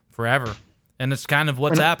for forever. And it's kind of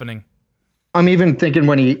what's happening. I'm even thinking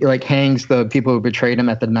when he like hangs the people who betrayed him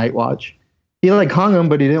at the Night Watch. He like hung him,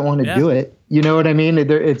 but he didn't want to do it. You know what I mean? It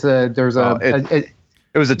was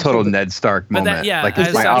a total Ned Stark moment. It's I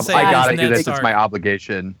gotta do this. It's my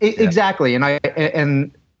obligation. Exactly,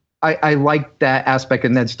 and I like that aspect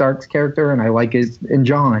of Ned Stark's character, and I like it in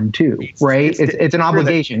Jon too. Right? It's an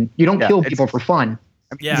obligation. You don't kill people for fun.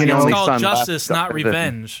 Yeah, it's called justice, not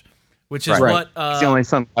revenge, which is what he's the only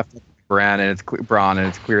son left of Bran, and it's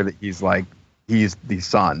clear that he's the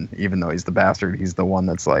son, even though he's the bastard. He's the one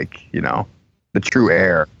that's like, the true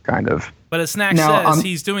heir, kind of. But as Snack says,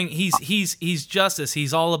 he's justice.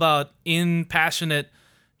 He's all about impassionate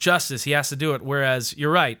justice. He has to do it. Whereas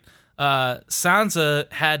you're right, Sansa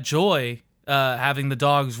had joy having the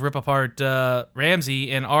dogs rip apart Ramsay,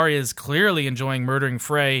 and Arya is clearly enjoying murdering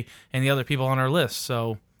Frey and the other people on our list.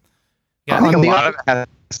 So, yeah, I think a lot of it has.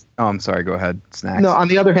 Oh, I'm sorry. Go ahead, Snacks. No, on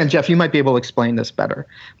the other hand, Jeff, you might be able to explain this better.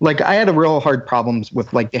 Like, I had a real hard problems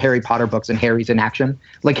with like the Harry Potter books and Harry's inaction.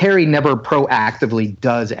 Like, Harry never proactively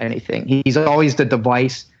does anything. He's always the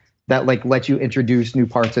device that like lets you introduce new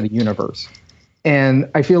parts of the universe. And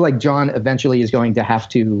I feel like Jon eventually is going to have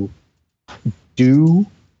to do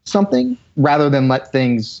something rather than let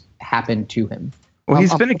things happen to him. Well,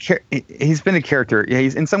 he's been a character. Yeah,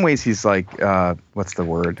 he's in some ways he's like what's the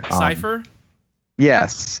word? Cypher.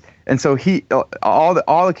 Yes, and so all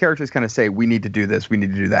the characters kind of say we need to do this, we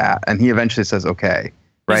need to do that, and he eventually says okay,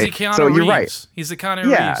 right? He's the Keanu so Reeves. You're right. He's the Keanu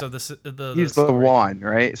Reeves of the he's the one,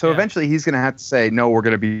 right? So eventually he's going to have to say no, we're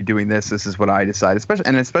going to be doing this. This is what I decide.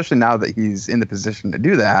 Especially now that he's in the position to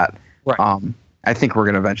do that. Right. I think we're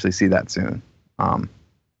going to eventually see that soon. I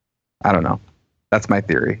don't know. That's my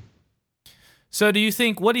theory. So what do you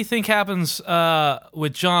think happens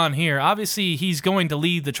with Jon here? Obviously, he's going to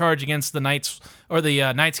lead the charge against the Knights or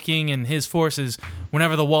the Night's King and his forces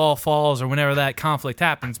whenever the wall falls or whenever that conflict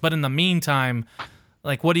happens. But in the meantime,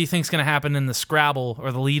 like, what do you think is going to happen in the Scrabble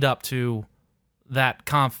or the lead up to that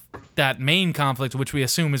main conflict, which we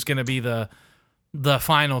assume is going to be the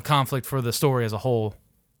final conflict for the story as a whole?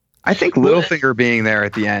 I think Littlefinger being there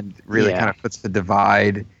at the end really kind of puts the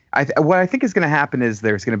divide. What I think is going to happen is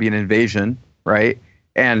there's going to be an invasion. Right,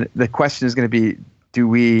 and the question is going to be: Do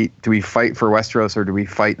we fight for Westeros, or do we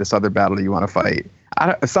fight this other battle you want to fight?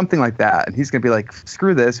 Something like that. And he's going to be like,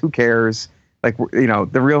 "Screw this! Who cares?" Like,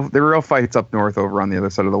 the real fight's up north, over on the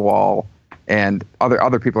other side of the wall, and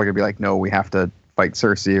other people are going to be like, "No, we have to fight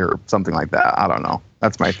Cersei," or something like that. I don't know.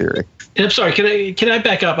 That's my theory. I'm sorry. Can I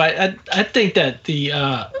back up? I think that the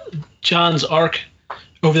Jon's arc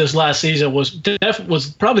over this last season was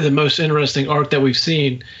probably the most interesting arc that we've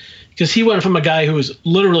seen. Because he went from a guy who was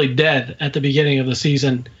literally dead at the beginning of the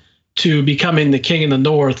season to becoming the king in the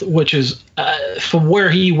North, which is from where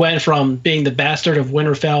he went from being the bastard of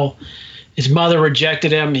Winterfell. His mother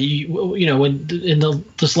rejected him.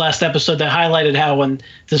 This last episode, they highlighted how when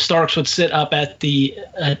the Starks would sit up to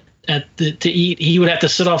eat, he would have to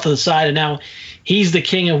sit off to the side, and now he's the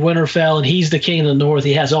king of Winterfell and he's the king of the North.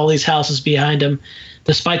 He has all these houses behind him,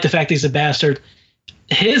 despite the fact he's a bastard.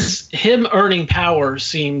 Him earning power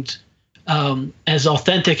seemed as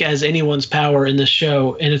authentic as anyone's power in this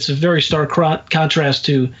show, and it's a very stark contrast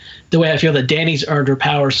to the way I feel that Dany's earned her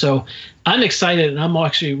power. So I'm excited, and I'm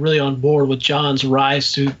actually really on board with Jon's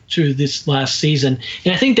rise through this last season.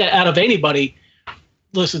 And I think that out of anybody,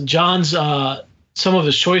 listen, Jon's some of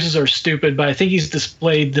his choices are stupid, but I think he's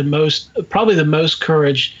displayed probably the most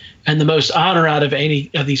courage and the most honor out of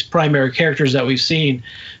any of these primary characters that we've seen.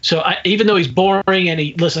 So even though he's boring and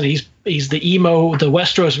he's the emo, the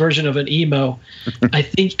Westeros version of an emo, I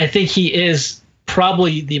think he is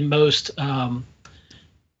probably the most.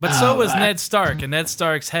 But so was Ned Stark, and Ned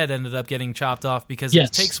Stark's head ended up getting chopped off because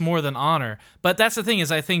it takes more than honor. But that's the thing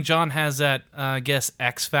is, I think Jon has that, I guess,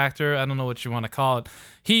 X factor. I don't know what you want to call it.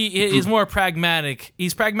 He is more pragmatic.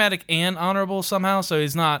 He's pragmatic and honorable somehow. So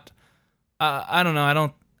he's not. I don't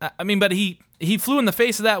know. But he flew in the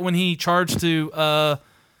face of that when he charged to,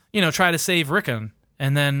 try to save Rickon.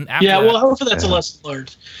 And then after hopefully that's a lesson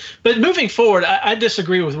learned. But moving forward, I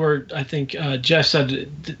disagree with where I think Jeff said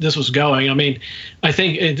this was going. I mean, I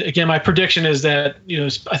think, again, my prediction is that,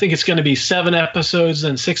 I think it's going to be 7 episodes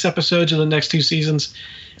and 6 episodes in the next 2 seasons.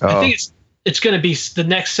 I think it's going to be the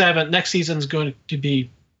next season is going to be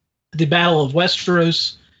the Battle of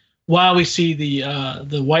Westeros, while we see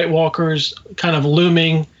the White Walkers kind of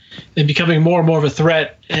looming and becoming more and more of a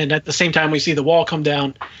threat. And at the same time, we see the wall come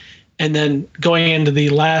down. And then going into the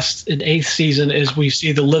last and 8th season is we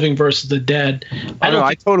see the living versus the dead.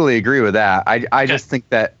 I totally agree with that. I just think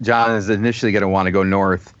that Jon is initially going to want to go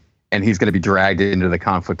north, and he's going to be dragged into the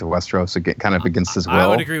conflict of Westeros kind of against his will. I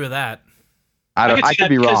would agree with that. I could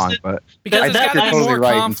be wrong, but because there's got to be more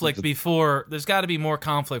conflict before. There's got to be more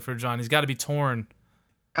conflict for Jon. He's got to be torn.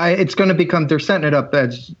 It's going to become. They're setting it up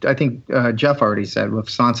as I think Jeff already said with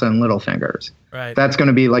Sansa and Littlefingers. Right. That's going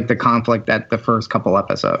to be like the conflict at the first couple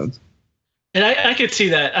episodes. And I could see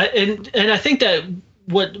that, and I think that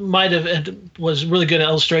what might have was really good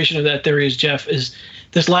illustration of that theory is Jeff is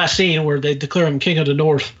this last scene where they declare him king of the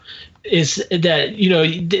North. Is that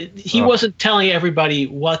he wasn't telling everybody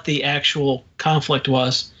what the actual conflict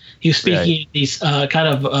was. He was speaking in these kind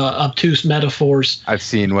of obtuse metaphors. I've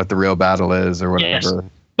seen what the real battle is, or whatever. Yes.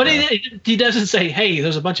 But he doesn't say, "Hey,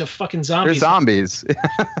 there's a bunch of fucking zombies." There's zombies.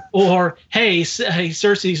 Or, "Hey,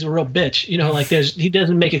 Cersei's a real bitch." He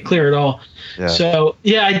doesn't make it clear at all. Yeah. So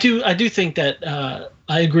yeah, I do think that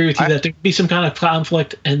I agree with you that there could be some kind of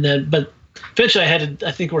conflict, but eventually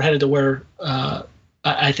I think we're headed to where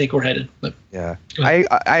I think we're headed. But yeah,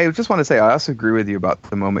 I just want to say I also agree with you about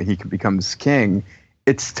the moment he becomes king.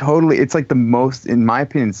 It's like the most, in my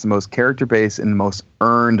opinion, it's the most character based and the most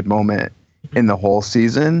earned moment in the whole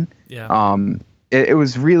season. Yeah. It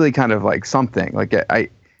was really kind of like something like I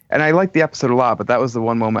liked the episode a lot, but that was the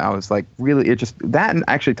one moment I was like, really, and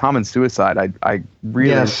actually Tommen's suicide, I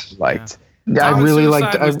really liked. Yeah, I really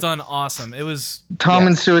liked. It was done awesome. It was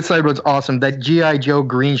Tommen's suicide was awesome. That G.I. Joe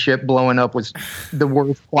green ship blowing up was the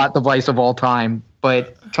worst plot device of all time.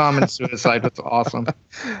 But Tommen's suicide was awesome.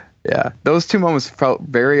 Yeah, those 2 moments felt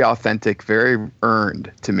very authentic, very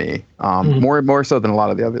earned to me, more so than a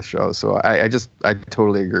lot of the other shows. So I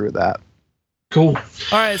totally agree with that. Cool.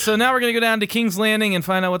 All right, so now we're going to go down to King's Landing and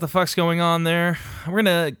find out what the fuck's going on there. We're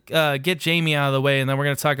going to get Jaime out of the way, and then we're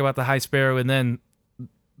going to talk about the High Sparrow and then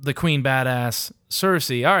the Queen Badass,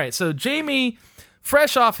 Cersei. All right, so Jaime,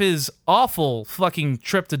 fresh off his awful fucking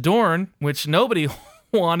trip to Dorne, which nobody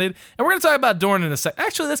wanted, and we're going to talk about Dorne in a sec.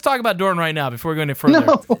 Actually, let's talk about Dorne right now before we go any further.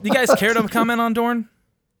 No. Do you guys care to comment on Dorne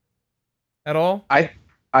at all?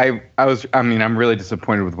 I'm really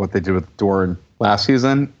disappointed with what they did with Dorne last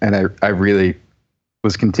season, and I really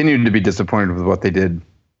was continuing to be disappointed with what they did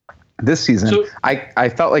this season. So, I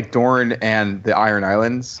felt like Dorne and the Iron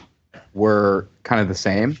Islands were kind of the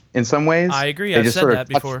same in some ways. I agree. I've said that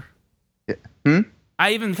before.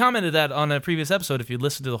 I even commented that on a previous episode if you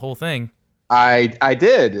listened to the whole thing. I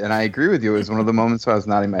did, and I agree with you. It was one of the moments where I was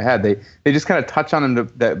nodding my head. They just kind of touch on them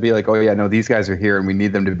to be like, oh yeah, no, these guys are here, and we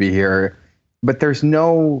need them to be here. But there's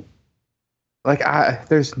no,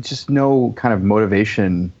 there's just no kind of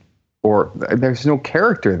motivation, or there's no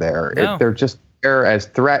character there. No. They're just there as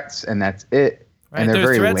threats, and that's it. Right. And they're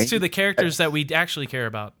There's very threats to the characters that we actually care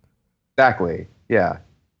about. Exactly. Yeah.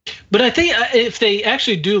 But I think if they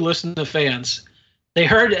actually do listen to fans, they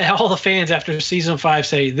heard all the fans after season 5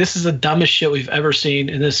 say, this is the dumbest shit we've ever seen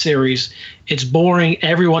in this series. It's boring.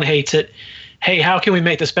 Everyone hates it. Hey, how can we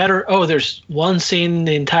make this better? Oh, there's one scene in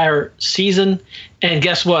the entire season. And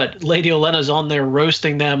guess what? Lady Olenna's on there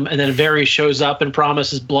roasting them. And then Varys shows up and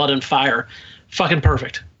promises blood and fire. Fucking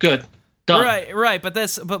perfect. Good. Done. Right.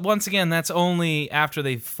 But once again, that's only after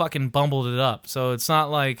they fucking bumbled it up. So it's not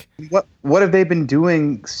like... What have they been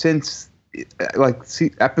doing since...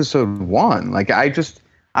 episode 1, I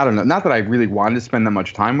don't know. Not that I really wanted to spend that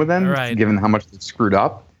much time with them, given how much they screwed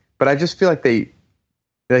up. But I just feel like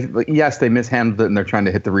yes, they mishandled it and they're trying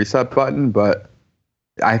to hit the reset button. But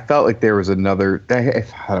I felt like there was another. I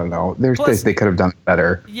don't know. They could have done it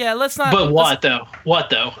better. Yeah, let's not. But what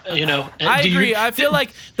though? You know, I agree. I feel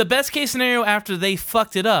like the best case scenario after they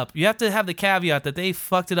fucked it up, you have to have the caveat that they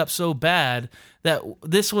fucked it up so bad that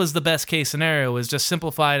this was the best case scenario, was just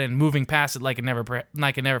simplified and moving past it like it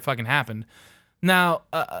never fucking happened. Now,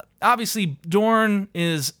 obviously, Dorne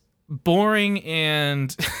is boring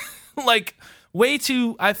and like way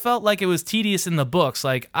too. I felt like it was tedious in the books.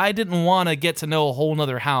 Like I didn't want to get to know a whole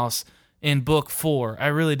nother house in book 4. I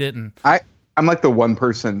really didn't. I'm like the one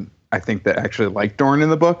person I think that actually liked Dorne in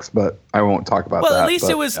the books, but I won't talk about that. Well, at least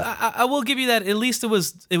it was. Yeah. I will give you that. At least it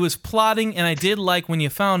was plotting, and I did like when you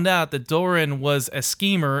found out that Doran was a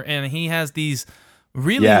schemer and he has these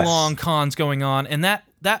really long cons going on, and that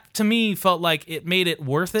to me felt like it made it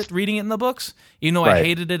worth it reading it in the books, even though I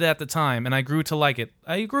hated it at the time, and I grew to like it.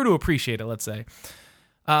 I grew to appreciate it, let's say.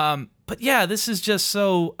 But yeah, this is just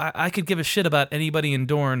so I could give a shit about anybody in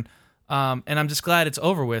Dorne, and I'm just glad it's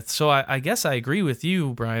over with. So I guess I agree with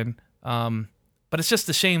you, Brian. But it's just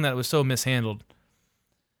a shame that it was so mishandled.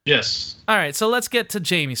 Yes. All right, so let's get to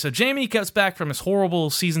Jaime. So Jaime gets back from his horrible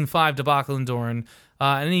Season 5 debacle in Dorne,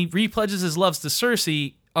 and he repledges his loves to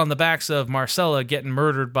Cersei on the backs of Myrcella getting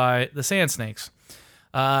murdered by the Sand Snakes.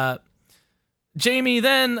 Jaime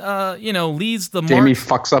then, leads the march. Jaime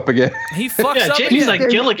fucks up again. He fucks up Jaime's again. like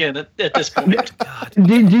Gilligan at this point.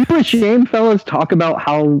 Did you and Shane fellas talk about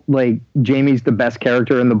how like Jaime's the best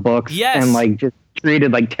character in the books? Yes. And like just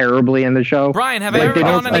treated like terribly in the show? Brian, have I ever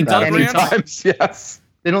gone on any Doug rants? Yes.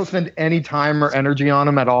 They don't spend any time or energy on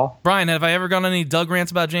him at all. Brian, have I ever gone on any Doug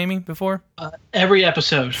rants about Jaime before? Every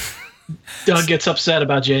episode, Doug gets upset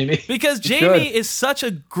about Jaime. Because Jaime is such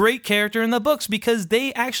a great character in the books because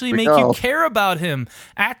they actually make you care about him.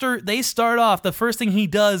 After they start off, the first thing he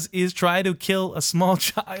does is try to kill a small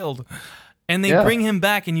child. And they bring him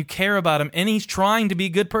back and you care about him. And he's trying to be a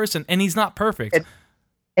good person. And he's not perfect.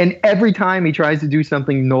 And every time he tries to do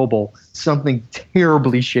something noble, something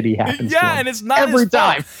terribly shitty happens to him. And it's not every his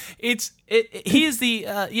time. Fault. He's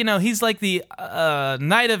the he's like the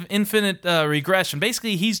knight of infinite regression.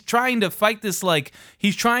 Basically, he's trying to fight this, like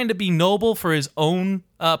he's trying to be noble for his own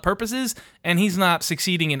purposes, and he's not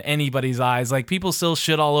succeeding in anybody's eyes. Like people still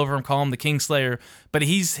shit all over him, call him the Kingslayer, but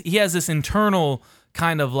he has this internal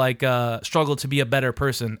kind of like struggle to be a better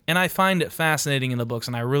person, and I find it fascinating in the books,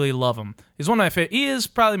 and I really love him. He's one of my favorite. He is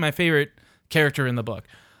probably my favorite character in the book.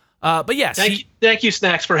 But yes, thank you,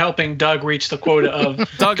 Snacks, for helping Doug reach the quota of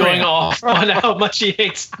Doug going off on how much he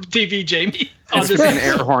hates TV Jaime. It's just an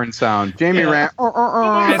air horn sound. Jaime rant.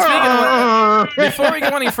 Before we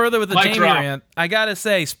go any further with the Mic Jaime drop. rant, I gotta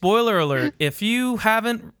say, spoiler alert: if you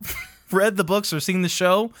haven't read the books or seen the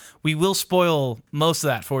show, we will spoil most of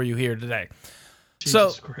that for you here today.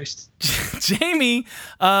 Jesus Christ. Jaime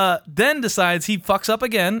then decides he fucks up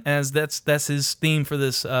again, as that's his theme for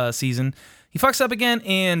this season. He fucks up again,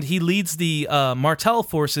 and he leads the Martell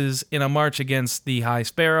forces in a march against the High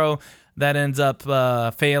Sparrow. That ends up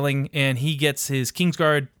failing, and he gets his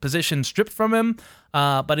Kingsguard position stripped from him.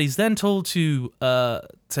 But he's then told to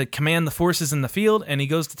command the forces in the field, and he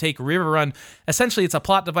goes to take River Run. Essentially, it's a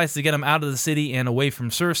plot device to get him out of the city and away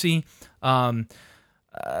from Cersei.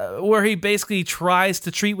 Where he basically tries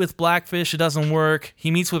to treat with Blackfish. It doesn't work.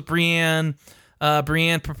 He meets with Brienne.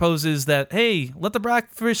 Brienne proposes that, hey, let the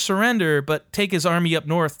Blackfish surrender, but take his army up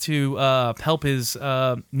north to help his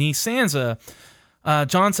niece Sansa.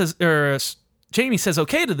 Jaime says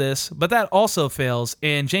okay to this, but that also fails,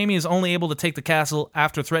 and Jaime is only able to take the castle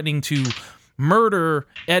after threatening to murder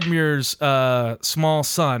Edmure's small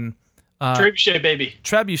son. Trebuchet, baby.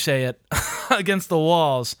 Trebuchet it against the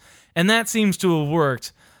walls. And that seems to have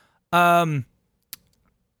worked.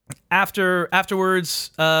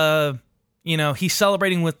 Afterwards, he's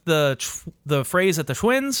celebrating with the Freys at the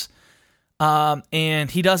Twins, and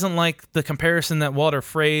he doesn't like the comparison that Walder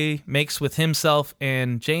Frey makes with himself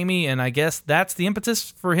and Jaime, and I guess that's the impetus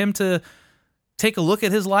for him to take a look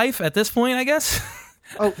at his life at this point, I guess.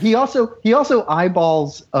 He also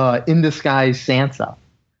eyeballs In Disguise Sansa.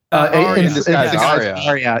 In Disguise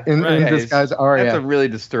Arya. In Disguise Arya. That's a really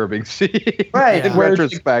disturbing scene. Right. In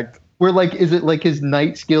retrospect. Where like, is it like his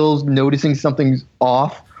night skills noticing something's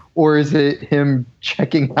off, or is it him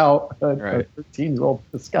checking out a 13-year-old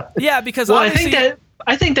disguise? Yeah, because I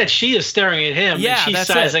think that she is staring at him, and she's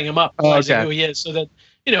sizing him up, realizing who he is, so that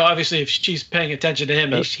obviously if she's paying attention to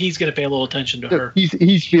him, he's going to pay a little attention to her.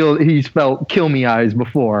 He's felt kill me eyes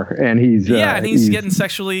before, and he's getting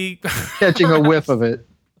sexually catching a whiff of it.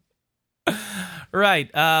 Right.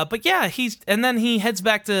 But yeah, then he heads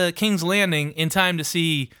back to King's Landing in time to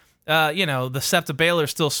see, the Sept of Baelor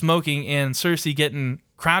still smoking and Cersei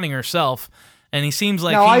crowning herself. and he seems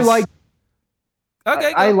like No, he's...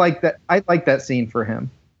 Okay, I like that. I like that scene for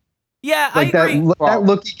him. Yeah, like I agree. That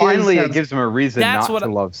look. Finally, it gives him a reason not to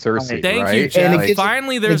love Cersei. Thank right? you, Jeff. And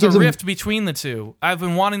Finally, there's a rift between the two. I've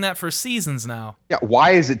been wanting that for seasons now. Yeah,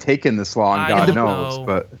 why is it taking this long? God knows.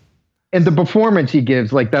 But and the performance he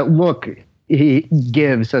gives, like that look he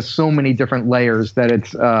gives, has so many different layers that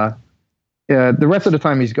it's. The rest of the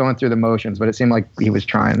time he's going through the motions, but it seemed like he was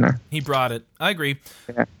trying there. He brought it. I agree.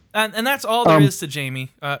 Yeah. And that's all there is to Jaime.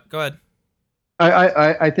 Go ahead.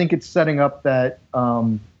 I think it's setting up that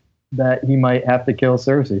that he might have to kill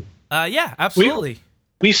Cersei. Yeah, absolutely.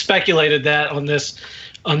 We speculated that on this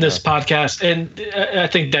podcast, and I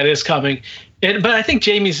think that is coming. But I think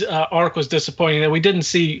Jaime's arc was disappointing that we didn't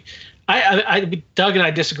see. Doug and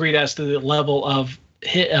I disagreed as to the level of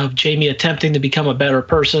Jaime attempting to become a better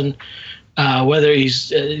person, whether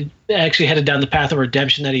he's actually headed down the path of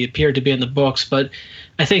redemption that he appeared to be in the books. But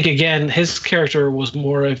I think, again, his character was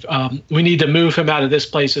more of we need to move him out of this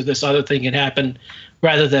place or this other thing can happen,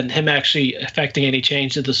 rather than him actually affecting any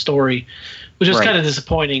change to the story, which was kind of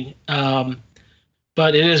disappointing.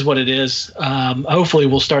 But it is what it is. Hopefully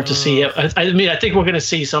we'll start to see it. I mean, I think we're going to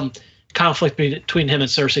see some conflict between him and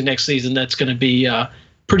Cersei next season that's going to be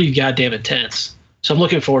pretty goddamn intense. So I'm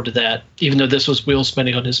looking forward to that, even though this was wheel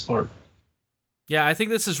spinning on his part. Yeah, I think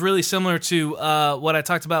this is really similar to what I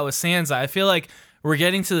talked about with Sansa. I feel like we're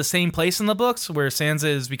getting to the same place in the books where Sansa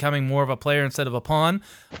is becoming more of a player instead of a pawn.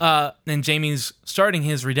 And Jaime's starting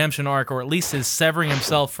his redemption arc, or at least his severing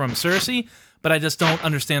himself from Cersei, but I just don't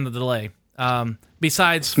understand the delay.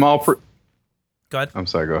 Besides... Go ahead. I'm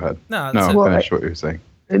sorry, go ahead. No, finish what you were saying.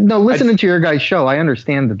 No, listening to your guys' show, I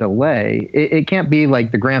understand the delay. It can't be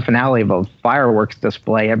like the grand finale of a fireworks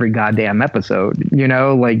display every goddamn episode. You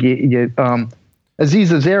know, like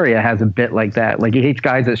Aziz Ansari has a bit like that. Like he hates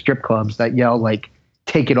guys at strip clubs that yell like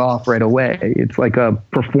 "take it off" right away. It's like a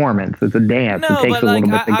performance. It's a dance. No, it takes but a little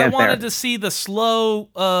bit to get there. I wanted to see the slow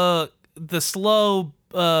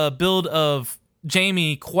build of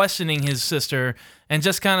Jaime questioning his sister and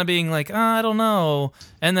just kind of being like, I don't know,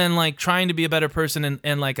 and then like trying to be a better person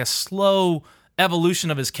and like a slow evolution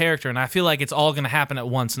of his character. And I feel like it's all going to happen at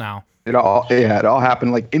once now. It all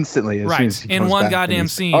happened like instantly. As soon as he in comes one back goddamn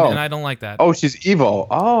scene, and I don't like that. Oh, she's evil.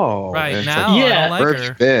 Oh, right now, I don't like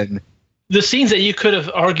her. Been. The scenes that you could have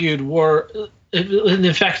argued were,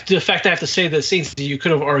 in fact, the fact I have to say the scenes that you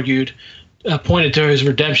could have argued pointed to his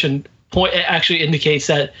redemption point actually indicates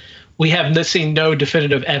that we have seen no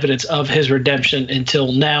definitive evidence of his redemption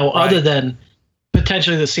until now, other than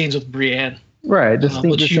potentially the scenes with Brienne. Right, the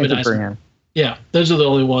scenes with Brienne. Yeah, those are the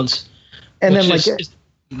only ones. And then,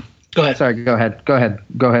 go ahead. Sorry, go ahead.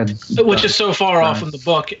 Which is so far off from the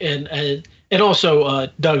book, and also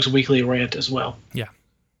Doug's weekly rant as well. Yeah,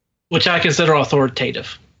 which I consider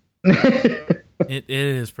authoritative. It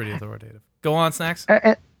is pretty authoritative. Go on, Snacks.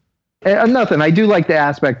 Nothing. I do like the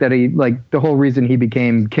aspect that he, like, the whole reason he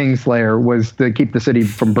became Kingslayer was to keep the city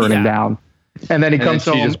from burning down. And then he comes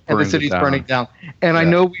home and the city's burning down. And I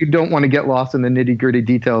know we don't want to get lost in the nitty gritty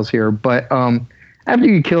details here, but after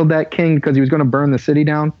you killed that king because he was going to burn the city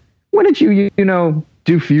down, why didn't you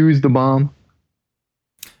defuse the bomb?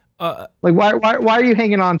 Like, why are you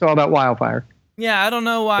hanging on to all that wildfire? Yeah, I don't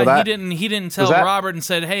know why he didn't tell Robert and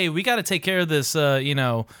said, hey, we got to take care of this,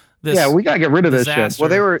 this we gotta get rid of disaster. this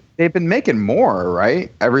shit. Well, they've been making more,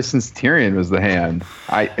 right? Ever since Tyrion was the hand.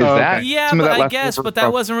 That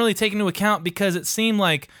wasn't really taken into account because it seemed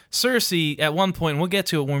like Cersei at one point, and we'll get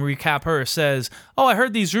to it when we recap her, says, "Oh, I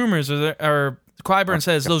heard these rumors," or Qyburn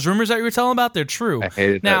says, "Those rumors that you were telling about, they're true." I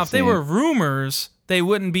hated now, that if they were rumors, they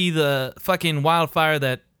wouldn't be the fucking wildfire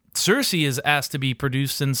that Cersei is asked to be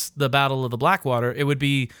produced since the Battle of the Blackwater. It would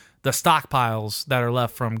be the stockpiles that are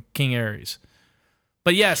left from King Aerys.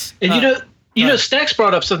 But yes, and Stacks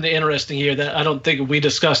brought up something interesting here that I don't think we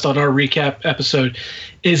discussed on our recap episode,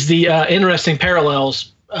 is the interesting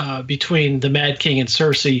parallels between the Mad King and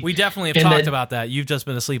Cersei. We definitely have talked about that. You've just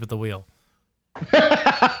been asleep at the wheel.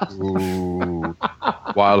 Ooh,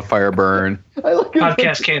 wildfire burn.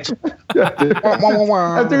 Podcast canceled.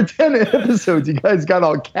 After 10 episodes, you guys got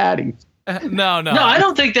all catty. No. I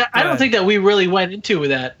don't think that. I don't think that we really went into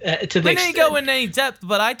that to the. We didn't go in any depth,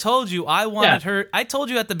 but I told you I wanted her. I told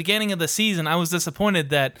you at the beginning of the season I was disappointed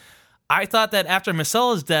that I thought that after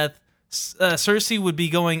Myrcella's death, Cersei would be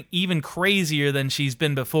going even crazier than she's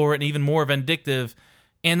been before, and even more vindictive.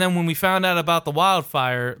 And then when we found out about the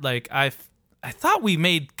wildfire, like I thought we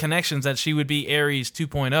made connections that she would be Aerys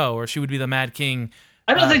 2.0, or she would be the Mad King.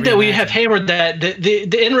 I don't think that we have hammered that.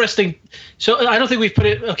 The interesting. So I don't think we've put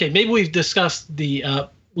it. Okay, maybe we've discussed the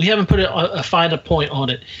we haven't put a fine point on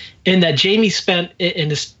it, in that Jamie spent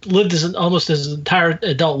and lived almost his entire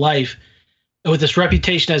adult life with this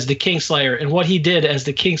reputation as the Kingslayer, and what he did as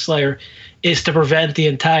the Kingslayer is to prevent the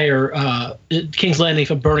entire King's Landing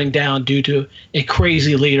from burning down due to a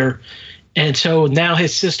crazy leader. And so now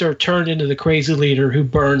his sister turned into the crazy leader who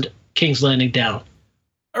burned King's Landing down.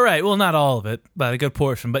 All right, well, not all of it, but a good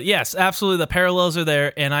portion. But yes, absolutely, the parallels are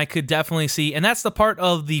there, and I could definitely see, and that's the part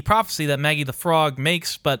of the prophecy that Maggie the Frog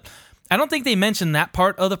makes, but I don't think they mention that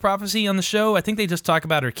part of the prophecy on the show. I think they just talk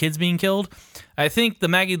about her kids being killed. I think the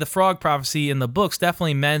Maggie the Frog prophecy in the books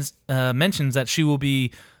definitely mentions that she will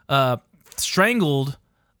be strangled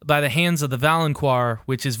by the hands of the Valancourt,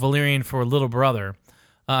 which is Valyrian for little brother.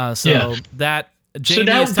 That Jamie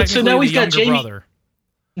is technically the younger brother.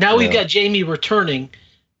 Now we've got Jamie returning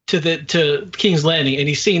to King's Landing, and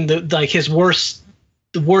he's seen the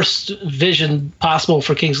worst vision possible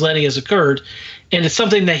for King's Landing has occurred, and it's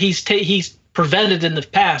something that he's prevented in the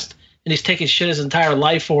past, and he's taken shit his entire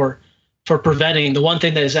life for preventing the one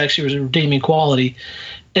thing that is actually a redeeming quality.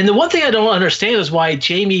 And the one thing I don't understand is why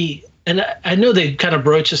Jamie, and I know they kind of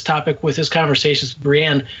broach this topic with his conversations with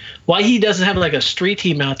Brienne, why he doesn't have like a street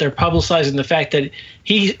team out there publicizing the fact that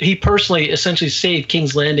he personally essentially saved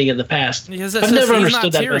King's Landing in the past. I've never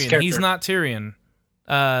understood that as character. He's not Tyrion.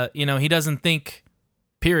 He doesn't think,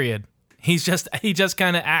 period. He just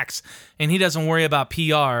kind of acts, and he doesn't worry about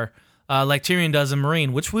PR like Tyrion does in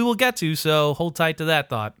Meereen, which we will get to, so hold tight to that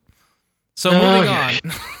thought. So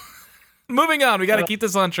moving on, we got to keep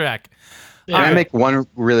this on track. Can I make one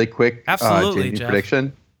really quick Jamie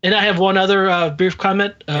prediction? And I have one other brief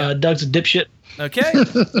comment. Doug's a dipshit. Okay.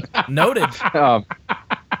 Noted.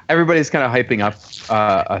 Everybody's kind of hyping up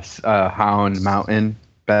a Hound Mountain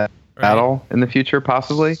battle in the future,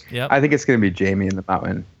 possibly. Yep. I think it's going to be Jamie in the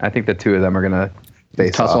Mountain. I think the two of them are going to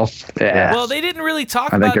face off. Yeah. Well, they didn't really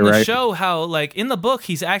talk about in the show how, like, in the book,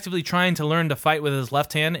 he's actively trying to learn to fight with his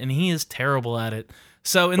left hand, and he is terrible at it.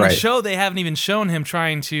 So in the show, they haven't even shown him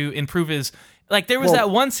trying to improve his... Like, there was that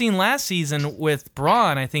one scene last season with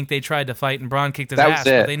Bronn. I think they tried to fight, and Bronn kicked his ass,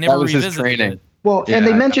 but they never revisited it. Well, and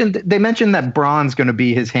they mentioned that Bronn's going to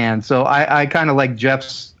be his hand. So I kind of like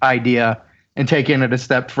Jeff's idea and taking it a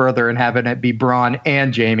step further and having it be Bronn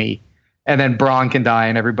and Jamie. And then Bronn can die,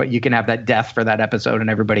 and you can have that death for that episode, and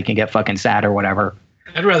everybody can get fucking sad or whatever.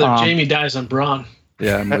 I'd rather Jamie dies than Bronn.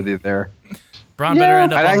 Yeah, I'm with you there. Bronn better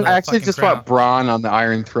end up on the I actually just crown. want Bronn on the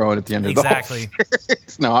Iron Throne at the end of the whole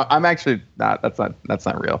series. No, I'm actually not. That's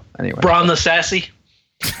not real. Anyway, Bronn the Sassy,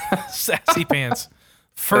 sassy pants.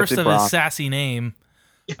 First of his sassy name.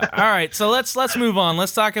 All right, so let's move on.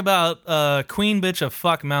 Let's talk about Queen Bitch of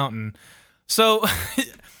Fuck Mountain. So,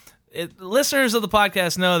 listeners of the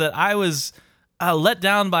podcast know that I was let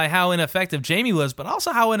down by how ineffective Jamie was, but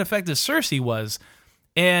also how ineffective Cersei was.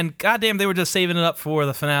 And goddamn, they were just saving it up for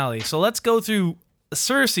the finale. So let's go through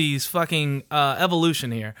Cersei's fucking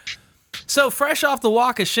evolution here. So fresh off the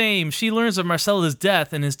walk of shame, she learns of Marcella's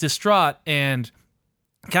death and is distraught and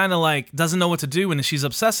kind of like doesn't know what to do, and she's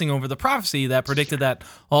obsessing over the prophecy that predicted that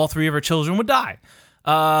all three of her children would die.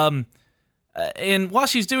 And while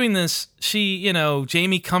she's doing this,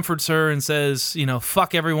 Jamie comforts her and says,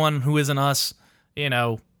 fuck everyone who isn't us,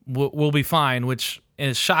 we'll be fine, which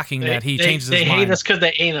is shocking that he changes his mind. They hate us because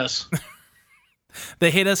they ain't us. They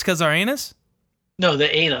hate us because our anus? No, they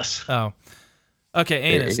ain't us. Oh. Okay,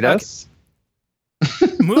 anus. They hate us?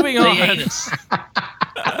 Moving on. They hate us.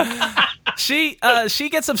 She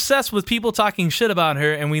gets obsessed with people talking shit about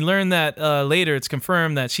her, and we learn that later it's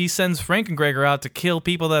confirmed that she sends Frankengregor out to kill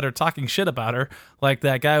people that are talking shit about her, like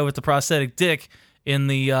that guy with the prosthetic dick in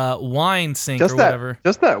the wine sink or whatever.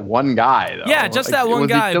 Just that one guy, though. Yeah, just that one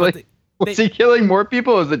guy. Was he killing more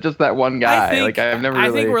people, or is it just that one guy?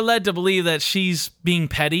 I think we're led to believe that she's being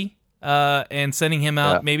petty and sending him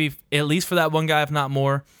out, maybe at least for that one guy, if not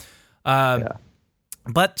more.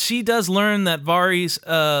 But she does learn that Varys'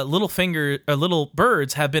 little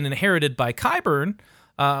birds have been inherited by Qyburn,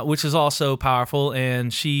 which is also powerful,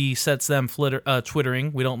 and she sets them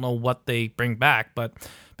twittering. We don't know what they bring back, but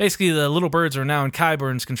basically the little birds are now in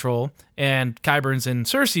Qyburn's control, and Qyburn's in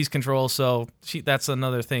Cersei's control, so that's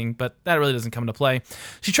another thing, but that really doesn't come into play.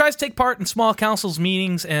 She tries to take part in small council's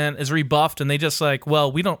meetings and is rebuffed, and they just like,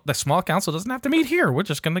 well, the small council doesn't have to meet here. We're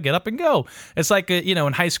just going to get up and go. It's like,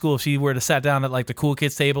 in high school, if she were to sat down at like the cool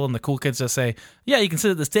kids table, and the cool kids just say, yeah, you can sit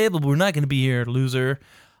at this table, but we're not going to be here, loser.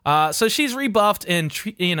 So she's rebuffed and,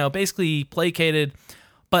 basically placated.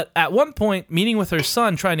 But at one point, meeting with her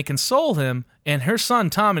son, trying to console him, and her son,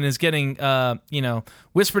 Tommen, is getting,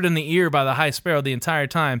 whispered in the ear by the High Sparrow the entire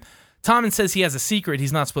time. Tommen says he has a secret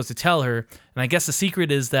he's not supposed to tell her, and I guess the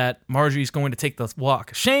secret is that Marjorie's going to take the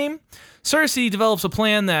walk of shame. Cersei develops a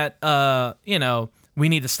plan that, we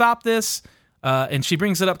need to stop this, and she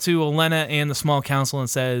brings it up to Olenna and the Small Council and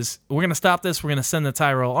says, we're going to stop this, we're going to send the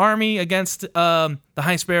Tyrell army against the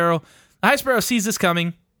High Sparrow. The High Sparrow sees this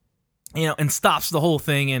coming, and stops the whole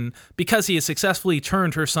thing, and because he has successfully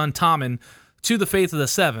turned her son Tommen to the faith of the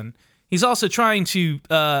Seven, he's also trying to,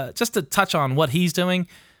 just to touch on what he's doing,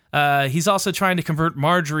 he's also trying to convert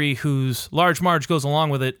Marjorie, whose Large Marge goes along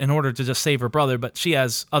with it in order to just save her brother, but she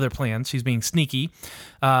has other plans. She's being sneaky.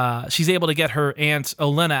 She's able to get her aunt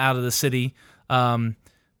Olenna out of the city,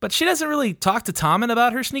 but she doesn't really talk to Tommen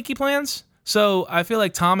about her sneaky plans, so I feel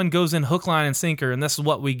like Tommen goes in hook, line, and sinker, and this is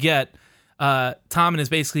what we get. Tommen is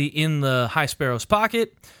basically in the High Sparrow's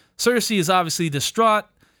pocket. Cersei is obviously distraught,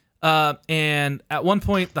 and at one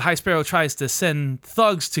point, the High Sparrow tries to send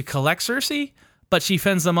thugs to collect Cersei, but she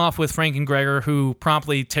fends them off with Frank and Gregor, who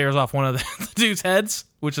promptly tears off one of the dude's heads,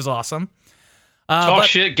 which is awesome. Talk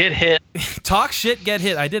shit, get hit. Talk shit, get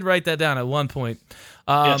hit. I did write that down at one point.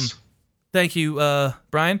 Yes. Thank you,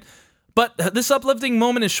 Brian. But this uplifting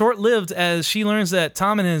moment is short-lived as she learns that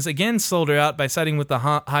Tommen has again sold her out by siding with the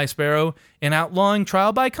High Sparrow and outlawing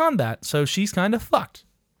trial by combat, so she's kind of fucked.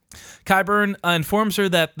 Qyburn informs her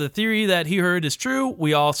that the theory that he heard is true.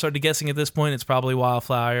 We all started guessing at this point it's probably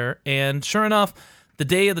Wildfire, and sure enough, the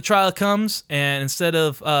day of the trial comes, and instead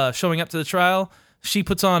of showing up to the trial, she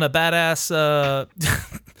puts on a badass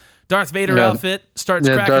Darth Vader outfit, starts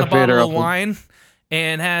cracking a bottle of wine,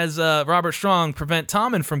 and has Robert Strong prevent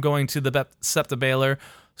Tommen from going to the Septa Baelor.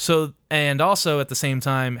 And also at the same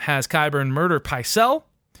time has Qyburn murder Pycelle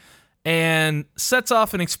and sets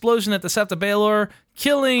off an explosion at the Septa Baelor,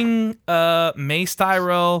 killing Mace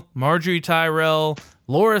Tyrell, Marjorie Tyrell,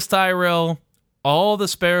 Loras Tyrell, all the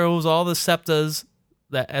Sparrows, all the Septas,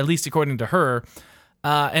 that at least according to her,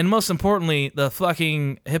 and most importantly, the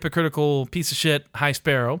fucking hypocritical piece of shit High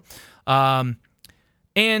Sparrow.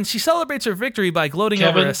 And she celebrates her victory by gloating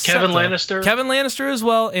over a Septa. Kevin Lannister. Kevin Lannister as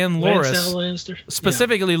well, and Loras. Lannister.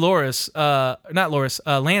 Specifically Loras, not Loras,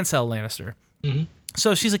 Lancel Lannister. Mm-hmm.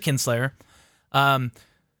 So she's a kinslayer.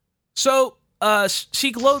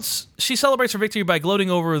 She celebrates her victory by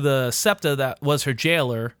gloating over the Septa that was her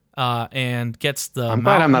jailer, and gets the I'm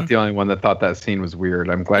glad I'm not the only one that thought that scene was weird.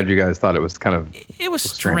 I'm glad you guys thought it was kind of... It was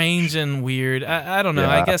strange and weird. I don't know.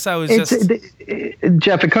 Yeah. I guess I was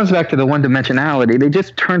Jeff, it comes back to the one-dimensionality. They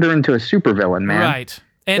just turned her into a supervillain, man. Right.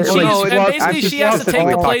 And basically she has to take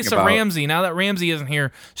the place of Ramsay. Now that Ramsay isn't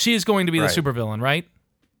here, she is going to be the supervillain, right?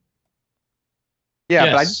 Yeah,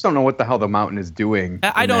 yes. But I just don't know what the hell the Mountain is doing.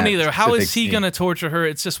 I don't either. How is he going to torture her?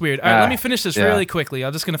 It's just weird. All right, let me finish this really quickly.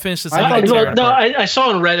 I'm just going to finish this. I saw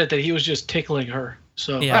on Reddit that he was just tickling her.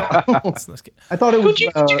 So yeah, I thought it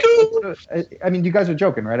was. I mean, you guys are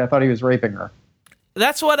joking, right? I thought he was raping her.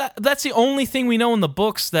 That's the only thing we know in the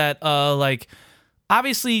books that,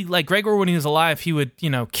 obviously, like Gregor when he was alive, he would,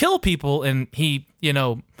 kill people, and he,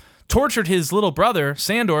 tortured his little brother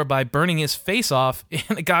Sandor by burning his face off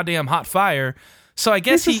in a goddamn hot fire. So I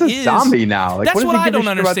guess he is a zombie now. Like, that's what I don't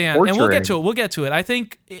understand. And we'll get to it. I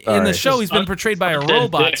think in the show he's been portrayed by a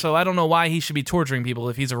robot, so I don't know why he should be torturing people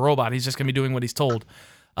if he's a robot. He's just going to be doing what he's told.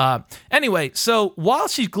 Anyway, so while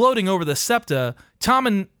she's gloating over the Septa,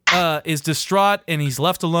 Tommen is distraught and he's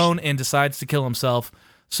left alone and decides to kill himself.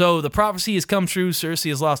 So the prophecy has come true. Cersei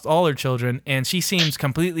has lost all her children, and she seems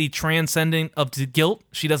completely transcendent of the guilt.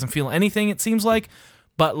 She doesn't feel anything, it seems like,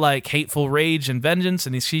 but like hateful rage and vengeance,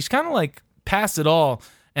 and she's kind of like past it all.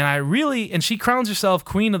 And she crowns herself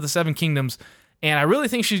Queen of the Seven Kingdoms, and I really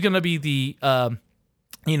think she's going to be the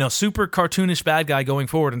super cartoonish bad guy going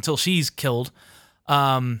forward until she's killed.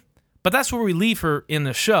 But that's where we leave her in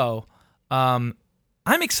the show.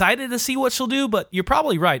 I'm excited to see what she'll do, but you're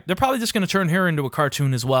probably right. They're probably just going to turn her into a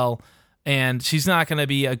cartoon as well, and she's not going to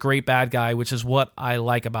be a great bad guy, which is what I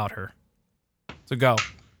like about her. So go.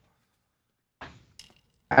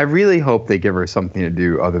 I really hope they give her something to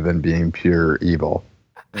do other than being pure evil.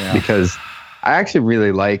 Yeah. Because I actually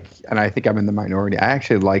really like, and I think I'm in the minority, I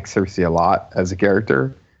actually like Cersei a lot as a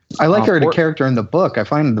character. I like her as a character in the book. I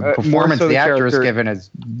find the performance the actress given as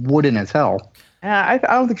wooden as hell. Yeah,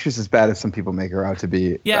 I don't think she's as bad as some people make her out to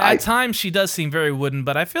be. Yeah, at times she does seem very wooden,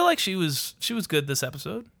 but I feel like she was good this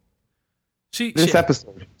episode. This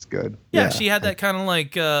episode is good. Yeah, she had that kind of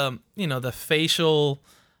like the facial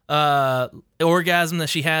orgasm that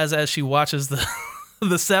she has as she watches the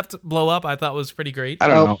Sept blow up. I thought was pretty great. I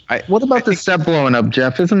don't know. What about the Sept blowing up,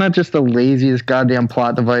 Jeff? Isn't that just the laziest goddamn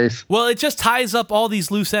plot device? Well, it just ties up all these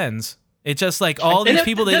loose ends. It's just like all these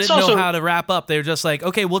people they didn't know how to wrap up. They're just like,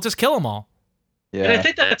 okay, we'll just kill them all. Yeah. And I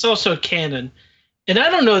think that's also canon. And I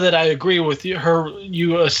don't know that I agree with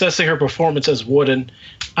you assessing her performance as wooden.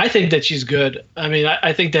 I think that she's good. I mean,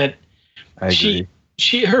 I think that I agree.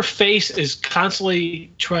 her face is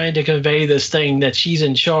constantly trying to convey this thing that she's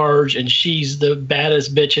in charge and she's the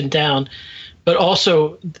baddest bitch in town. But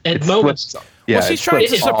also at moments, well, she's trying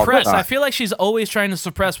to suppress. I feel like she's always trying to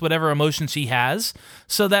suppress whatever emotion she has.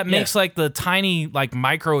 So that makes like the tiny like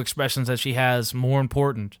micro expressions that she has more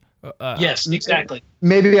important. Yes, exactly.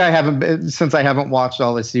 Maybe I haven't watched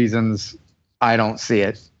all the seasons. I don't see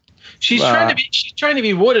it. She's trying to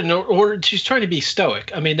be wooden, or she's trying to be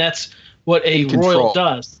stoic. I mean, that's what a royal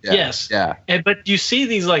does. Yeah. Yes. Yeah. But you see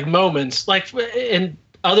these like moments, like, and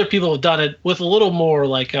other people have done it with a little more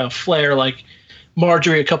like a flair, like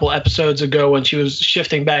Marjorie a couple episodes ago when she was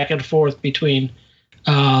shifting back and forth between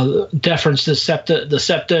deference to the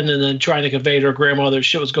Septon and then trying to convey to her grandmother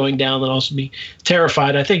shit was going down and also be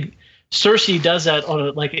terrified. I think Cersei does that on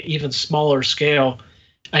an even smaller scale.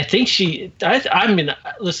 I think I mean,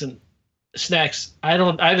 listen, Snacks, I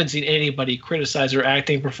haven't seen anybody criticize her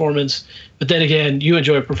acting performance, but then again, you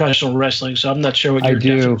enjoy professional wrestling, so I'm not sure what your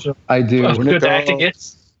definition I do. of good acting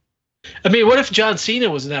is. I mean, what if John Cena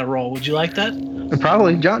was in that role? Would you like that?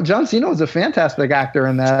 Probably. John Cena was a fantastic actor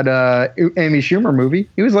in that Amy Schumer movie.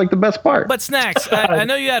 He was like the best part. But Snacks, I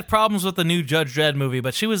know you had problems with the new Judge Dredd movie,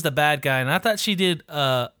 but she was the bad guy, and I thought she did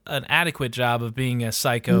an adequate job of being a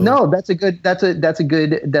psycho. No, that's a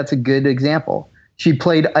good example. She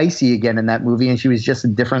played Icy again in that movie, and she was just a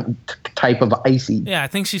different type of Icy. Yeah, I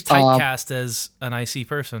think she's typecast as an icy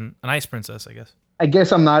person, an ice princess, I guess. I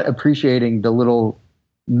guess I'm not appreciating the little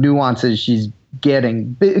nuances she's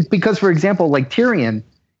getting because, for example, like Tyrion,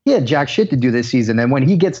 he had jack shit to do this season, and when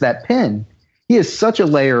he gets that pin, he has such a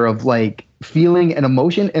layer of like feeling and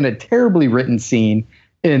emotion in a terribly written scene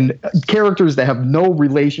in characters that have no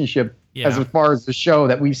relationship as far as the show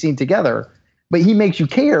that we've seen together, but he makes you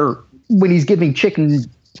care when he's giving chicken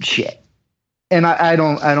shit, and I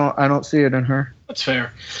don't see it in her. That's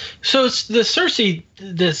fair. So it's the Cersei.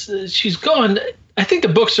 She's gone. I think the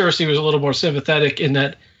book Cersei was a little more sympathetic in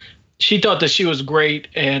that she thought that she was great,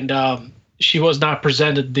 and she was not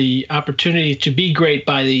presented the opportunity to be great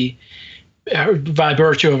by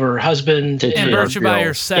virtue of her husband and virtue by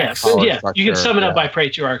her sex. Yeah, you can sum it up by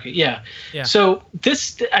patriarchy. Yeah. So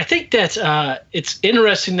I think that it's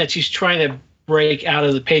interesting that she's trying to break out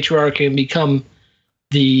of the patriarchy and become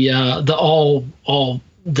the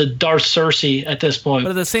Darth Cersei at this point.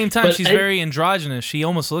 But at the same time, she's very androgynous. She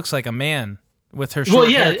almost looks like a man with her short Well,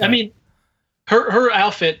 yeah, haircut. I mean, her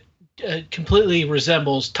outfit completely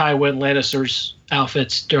resembles Tywin Lannister's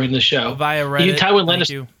outfits during the show. Via Reddit, Tywin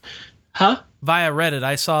Lannister, Via Reddit,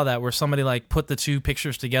 I saw that where somebody like put the two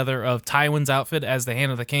pictures together of Tywin's outfit as the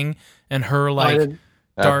Hand of the King and her dark.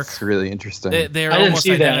 That's really interesting. They're almost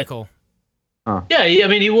identical. Huh. Yeah, I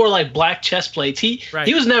mean, he wore like black chest plates. He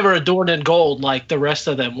was never adorned in gold like the rest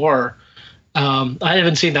of them were. I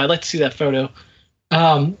haven't seen that. I'd like to see that photo.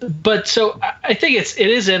 But so I think it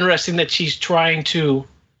is interesting that she's trying to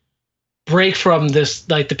break from this,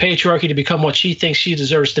 like the patriarchy, to become what she thinks she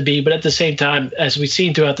deserves to be. But at the same time, as we've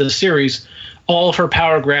seen throughout the series, all of her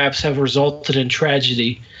power grabs have resulted in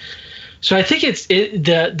tragedy. So I think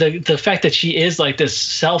the fact that she is like this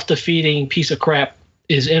self-defeating piece of crap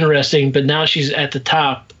is interesting, but now she's at the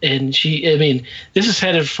top, and this is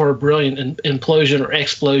headed for a brilliant implosion or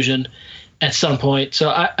explosion at some point. So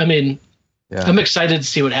I'm excited to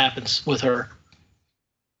see what happens with her.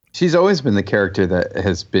 She's always been the character that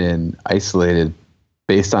has been isolated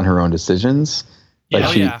based on her own decisions.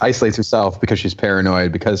 Like she isolates herself because she's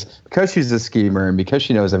paranoid, because she's a schemer, and because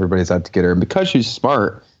she knows everybody's out to get her, and because she's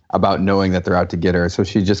smart about knowing that they're out to get her. So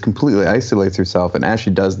she just completely isolates herself. And as she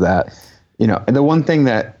does that, and the one thing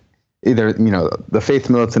that either, the Faith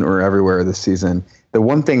Militant or everywhere this season, the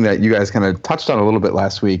one thing that you guys kind of touched on a little bit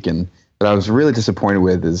last week and that I was really disappointed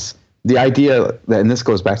with is the idea that, and this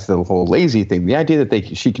goes back to the whole lazy thing, the idea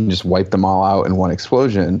that she can just wipe them all out in one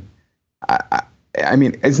explosion. I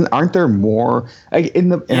mean, aren't there more I hate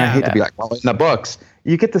to be like, well, in the books,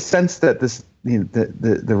 you get the sense that this,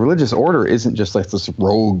 the religious order isn't just like this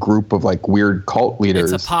rogue group of like weird cult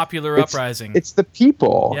leaders. It's a popular uprising. It's the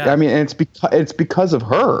people. Yeah. I mean, and it's because of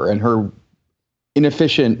her and her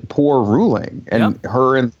inefficient, poor ruling, and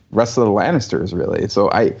her and the rest of the Lannisters, really.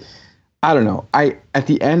 So I don't know. At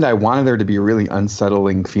the end, I wanted there to be a really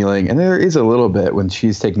unsettling feeling, and there is a little bit when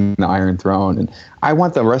she's taking the Iron Throne, and I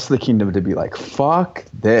want the rest of the kingdom to be like, "Fuck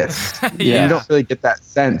this." You don't really get that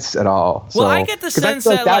sense at all. Well, I get the sense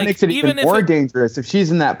that makes it even more dangerous if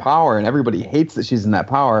she's in that power, and everybody hates that she's in that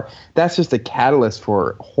power. That's just a catalyst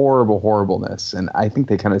for horrible horribleness, and I think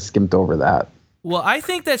they kind of skimped over that. Well, I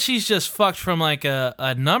think that she's just fucked from like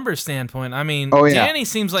a number standpoint. I mean, Oh, yeah. Dany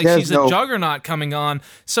seems like she's a juggernaut coming on,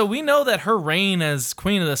 so we know that her reign as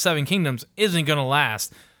Queen of the Seven Kingdoms isn't going to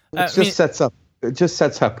last. It just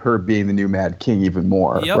sets up her being the new Mad King even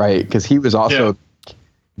more, Yep. right? Because he was also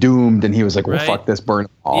doomed, and he was like, "Well, Right. fuck this, burn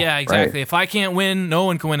it all." Yeah, exactly. Right? If I can't win, no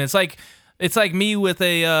one can win. It's like me with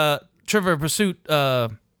a Trivial Pursuit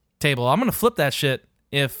table. I'm going to flip that shit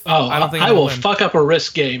if I don't think I I'm will win. fuck up a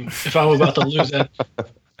risk game if I'm about to lose that.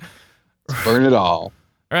 Burn it all.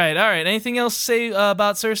 All right. Anything else to say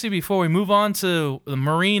about Cersei before we move on to the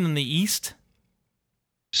Marine in the East?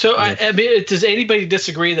 So, I mean, does anybody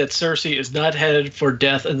disagree that Cersei is not headed for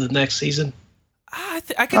death in the next season?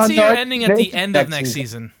 I can see her ending at the end of next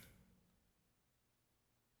season.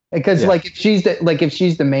 Because if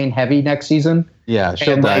she's the main heavy next season, Yeah,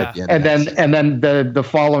 she'll and, die like, at the end. and then the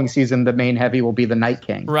following season, the main heavy will be the Night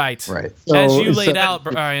King. Right. Right. As you So- laid out,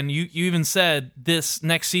 Brian, you even said this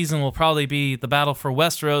next season will probably be the battle for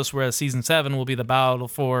Westeros, whereas season 7 will be the battle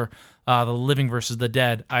for the living versus the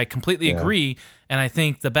dead. I completely agree, and I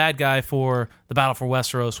think the bad guy for the battle for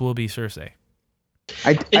Westeros will be Cersei.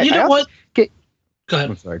 What? Go ahead.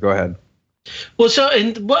 I'm sorry. Go ahead. Well,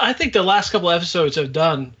 and what I think the last couple episodes have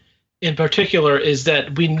done in particular is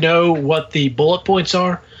that we know what the bullet points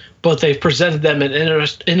are, but they've presented them in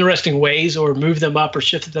interesting ways or moved them up or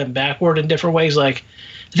shifted them backward in different ways. Like,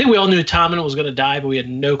 I think we all knew Tommen was going to die, but we had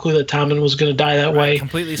no clue that Tommen was going to die that way.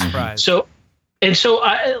 Completely surprised. So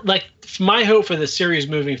my hope for the series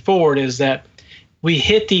moving forward is that we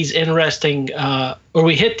hit these interesting, or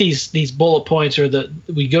we hit these bullet points, or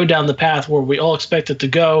we go down the path where we all expect it to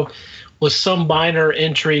go, with some minor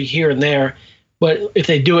intrigue here and there. But if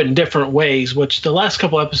they do it in different ways, which the last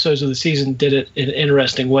couple episodes of the season did it in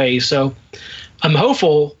interesting ways, so I'm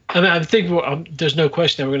hopeful. I mean, I think there's no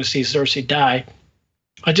question that we're going to see Cersei die.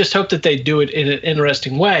 I just hope that they do it in an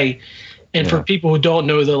interesting way. And for people who don't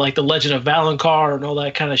know the Legend of Valonqar and all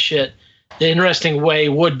that kind of shit, the interesting way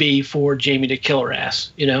would be for Jaime to kill her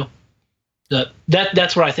ass. You know,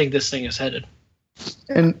 that's where I think this thing is headed.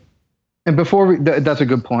 And before that's a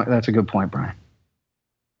good point. That's a good point, Brian.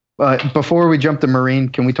 But before we jump to Marine,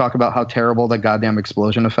 can we talk about how terrible the goddamn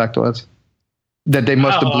explosion effect was? That they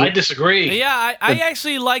must have. I disagree. Yeah, I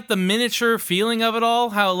actually like the miniature feeling of it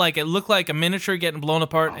all. How it looked like a miniature getting blown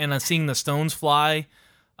apart and seeing the stones fly.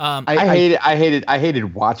 I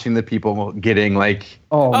hated watching the people getting like.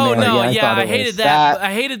 Oh man, no, I hated that.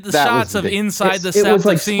 I hated the shots of inside the set,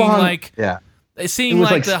 like seeing Spawn. seeing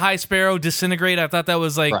the High Sparrow disintegrate. I thought that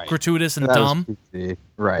was gratuitous and dumb.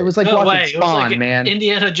 Right. It was like watching Spawn, man.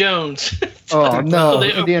 Indiana Jones. Oh no,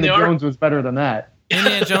 They Indiana Jones was better than that.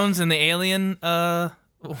 Indiana Jones and the Alien,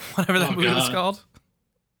 whatever that movie was called.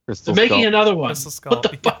 They're making another one. Skull. What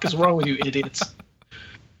the fuck is wrong with you idiots?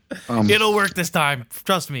 It'll work this time.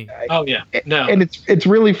 Trust me. Oh yeah, no. And it's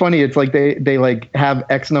really funny. It's like they like have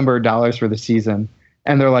X number of dollars for the season,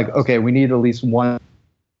 and they're like, okay, we need at least one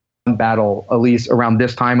battle at least around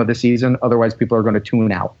this time of the season. Otherwise, people are going to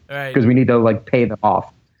tune out because we need to like pay them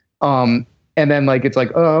off. And then like it's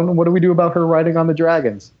like, what do we do about her riding on the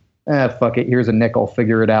dragons? Fuck it. Here's a nickel.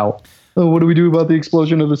 Figure it out. Oh, what do we do about the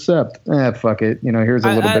explosion of the Sept? Fuck it. Here's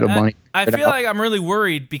a little bit of money. I feel like I'm really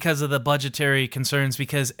worried because of the budgetary concerns,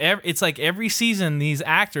 because it's like every season these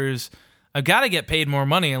actors have got to get paid more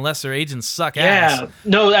money unless their agents suck ass. Yeah.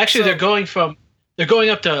 No, actually, they're going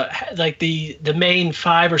up to like the main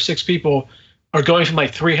 5 or 6 people are going from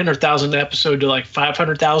like 300,000 an episode to like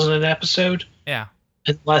 500,000 an episode. Yeah.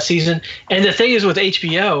 In last season. And the thing is with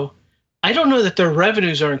HBO, I don't know that their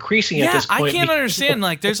revenues are increasing at this point. I can't understand.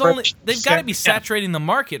 Like, they've got to be saturating the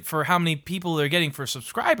market for how many people they're getting for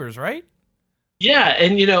subscribers, right? Yeah,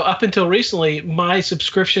 and up until recently, my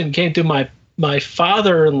subscription came through my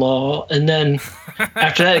father-in-law, and then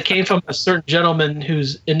after that, it came from a certain gentleman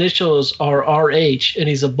whose initials are RH, and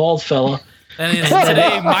he's a bald fella. And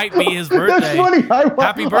today might be his birthday. That's funny.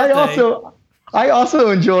 Happy birthday! I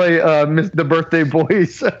also enjoy the Birthday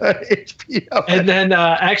Boys HBO. And then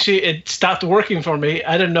actually it stopped working for me.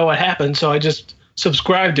 I didn't know what happened, so I just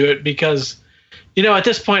subscribed to it because, at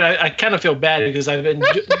this point I kind of feel bad because I've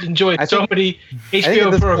enjoyed so many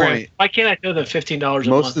HBO programs. Why can't I throw the $15 a month?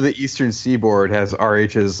 Most of the Eastern Seaboard has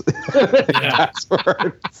RH's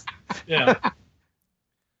passwords. Yeah.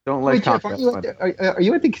 Don't like Jeff, are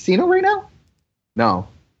you at the casino right now? No.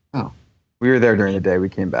 Oh. We were there during the day. We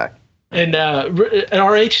came back. And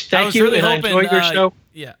RH, thank you. And I enjoy your show.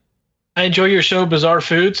 Yeah. I enjoy your show, Bizarre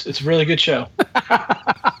Foods. It's a really good show.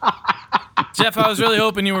 Jeff, I was really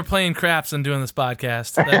hoping you were playing craps and doing this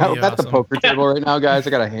podcast. That'd I'm be at the awesome. poker table right now, guys. I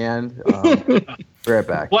got a hand. Be right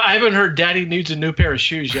back. Well, I haven't heard Daddy needs a new pair of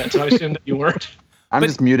shoes yet, so I assume that you weren't. I'm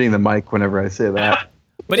just muting the mic whenever I say that.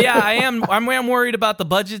 But yeah, I'm worried about the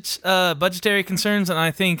budgetary concerns, and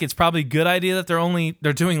I think it's probably a good idea that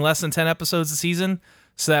they're doing less than 10 episodes a season,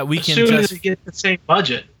 so that we can Assuming just they get the same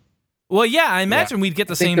budget. Well, yeah, I imagine we'd get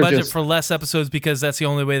the same they're budget just- for less episodes because that's the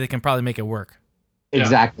only way they can probably make it work.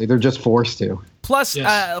 Exactly. They're just forced to. Plus,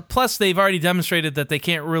 Yes. plus they've already demonstrated that they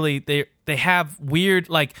can't really they have weird,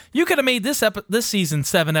 like, you could have made this season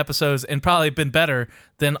 7 episodes and probably been better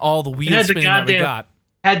than all the wheel had the spinning that we goddamn- got.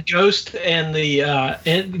 Had Ghost and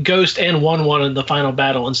Ghost and 1-1 in the final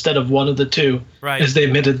battle instead of one of the two, Right. as they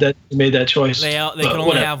admitted that they made that choice. They But could only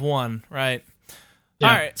whatever. have one, right? Yeah.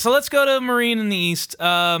 All right, so let's go to Marine in the East.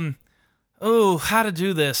 How to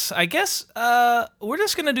do this? I guess we're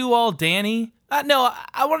just gonna do all Danny. No,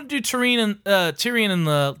 I want to do Tyrion and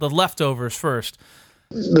the leftovers first.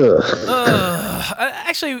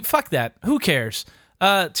 Actually, fuck that. Who cares?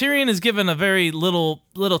 Tyrion is given a very little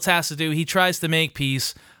task to do. He tries to make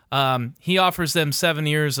peace. He offers them 7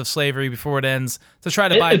 years of slavery before it ends to try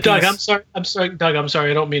to buy Doug, peace. I'm sorry, Doug. I'm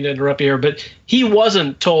sorry. I don't mean to interrupt you here, but he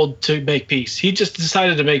wasn't told to make peace. He just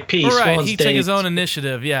decided to make peace. Right, on he stage. took his own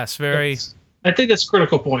initiative. Yes, very. I think that's a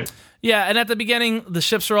critical point. Yeah, and at the beginning, the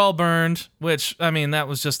ships are all burned, which, I mean, that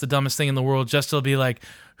was just the dumbest thing in the world, just to be like,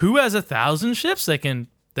 who has 1,000 ships that can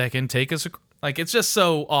take us? Like, it's just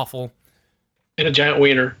so awful. And a giant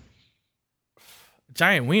wiener.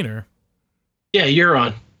 Giant wiener. Yeah, you're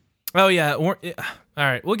on. Oh, yeah. All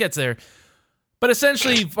right, we'll get there. But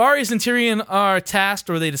essentially, Varys and Tyrion are tasked,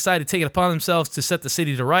 or they decide to take it upon themselves to set the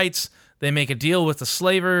city to rights. They make a deal with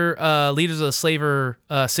the leaders of the slaver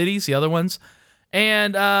cities, the other ones.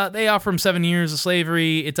 And they offer him 7 years of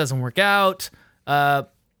slavery. It doesn't work out.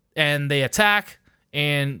 And they attack,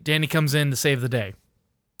 and Dany comes in to save the day.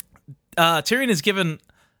 Tyrion is given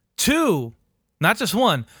 2, not just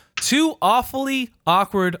 1, 2 awfully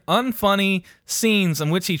awkward, unfunny scenes in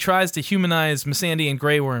which he tries to humanize Missandei and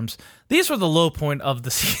Grey Worms. These were the low point of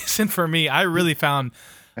the season for me. I really found...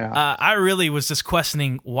 I really was just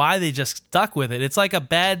questioning why they just stuck with it. It's like a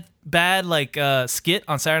bad like skit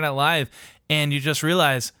on Saturday Night Live, and you just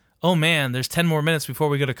realize, oh man, there's 10 more minutes before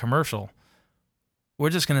we go to commercial. We're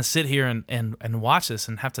just gonna sit here and watch this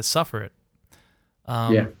and have to suffer it.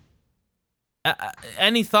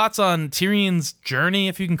 Any thoughts on Tyrion's journey,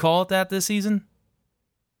 if you can call it that, this season?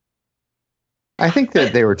 I think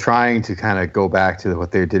that they were trying to kind of go back to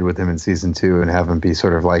what they did with him in season 2 and have him be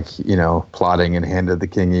sort of like, plotting and Hand of the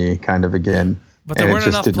Kingy kind of again. But there weren't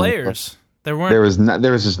enough players. There was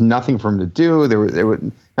just nothing for him to do. There was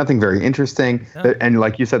nothing very interesting. Yeah. And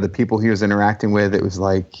like you said, the people he was interacting with, it was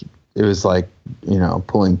like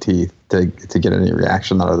pulling teeth to get any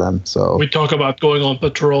reaction out of them. So We talk about going on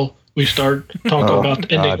patrol. We start talking about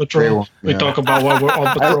ending patrol. We talk about why we're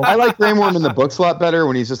on patrol. I like Grey Worm in the books a lot better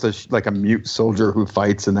when he's just like a mute soldier who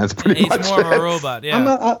fights, and that's pretty He's much more of it. a robot,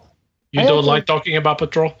 yeah. You don't like talking about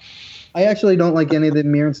patrol? I actually don't like any of the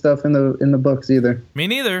Mirren stuff in the books either. Me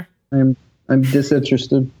neither. I'm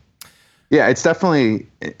disinterested. Yeah, it's definitely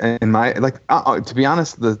in my to be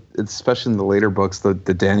honest, especially in the later books, the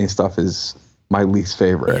Dany stuff is my least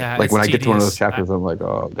favorite. Yeah, like when it's I get to one of tedious. those chapters, I'm like,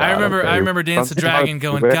 oh God. I remember okay. Dance the Something Dragon else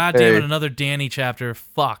going, to it. God damn it, another Dany chapter.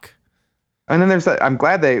 Fuck. And then there's that. I'm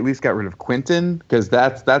glad they at least got rid of Quentin, because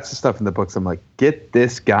that's the stuff in the books. I'm like, get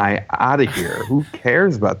this guy out of here. Who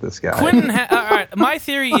cares about this guy? Quentin, all right, my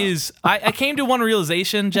theory is, I came to one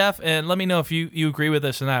realization, Jeff, and let me know if you agree with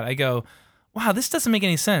this or not. I go, wow, this doesn't make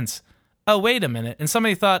any sense. Oh, wait a minute. And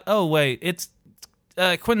somebody thought, oh, wait, it's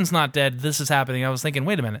Quentin's not dead. This is happening. I was thinking,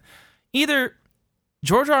 wait a minute. Either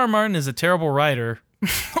George R.R. Martin is a terrible writer,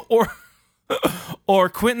 or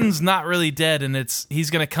Quentin's not really dead, and he's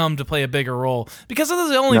going to come to play a bigger role. Because those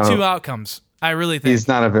are the only 2 outcomes, I really think. He's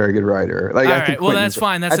not a very good writer. Like, All I right, think well, that's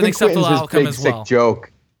fine. That's I an think acceptable Quentin's outcome this as big, well. sick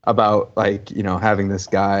joke about having this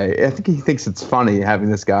guy. I think he thinks it's funny having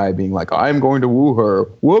this guy being like, I'm going to woo her.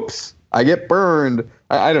 Whoops, I get burned.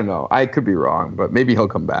 I don't know. I could be wrong, but maybe he'll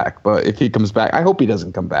come back. But if he comes back, I hope he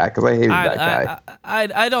doesn't come back, because I hated that guy.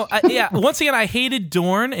 I don't. Yeah. Once again, I hated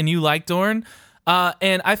Dorne, and you like Dorne,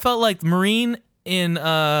 and I felt like Marine in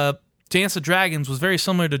Dance of Dragons was very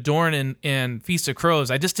similar to Dorne in Feast of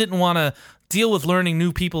Crows. I just didn't want to deal with learning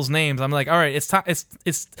new people's names. I'm like, all right, it's time. It's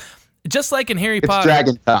just like in Harry Potter.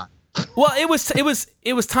 Dragon time. Well,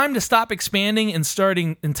 it was time to stop expanding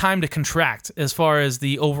and time to contract as far as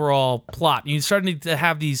the overall plot. You starting to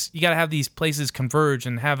have these. You got to have these places converge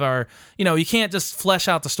and have our. You can't just flesh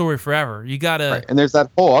out the story forever. You got to. Right. And there's that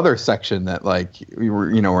whole other section that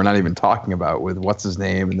we're not even talking about with what's his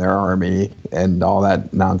name and their army and all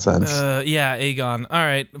that nonsense. Yeah, Aegon. All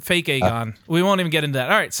right, fake Aegon. We won't even get into that.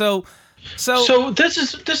 All right, so this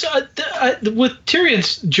with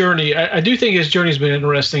Tyrion's journey. I do think his journey's been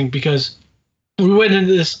interesting because we went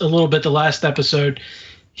into this a little bit the last episode.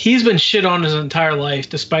 He's been shit on his entire life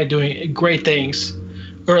despite doing great things,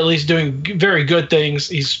 or at least doing very good things.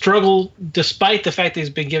 He's struggled despite the fact that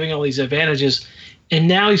he's been giving all these advantages, and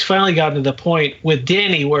now he's finally gotten to the point with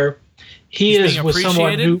Dany where he's is with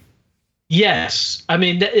someone who. Yes, I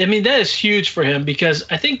mean that is huge for him because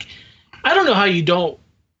I don't know how you don't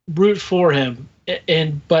root for him,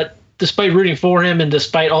 but despite rooting for him and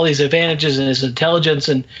despite all these advantages and his intelligence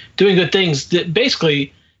and doing good things,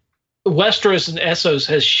 basically Westeros and Essos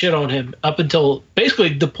has shit on him up until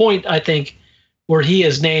basically the point I think where he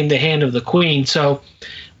is named the Hand of the Queen. So,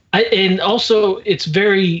 and also it's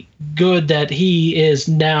very good that he is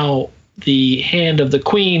now the Hand of the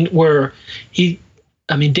Queen, where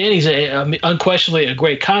Dany's unquestionably a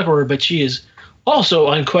great conqueror, but she is also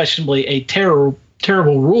unquestionably a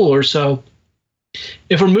terrible ruler. So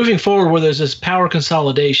if we're moving forward where there's this power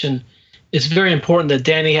consolidation, it's very important that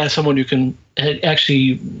Dany has someone who can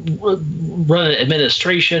actually run an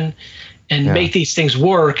administration and make these things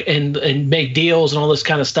work and make deals and all this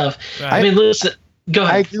kind of stuff. Right. Listen, go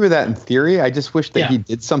ahead. I agree with that in theory. I just wish that he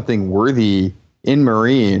did something worthy in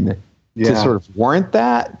Meereen to sort of warrant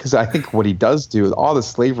that, because I think what he does do with all the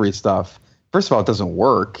slavery stuff, first of all, it doesn't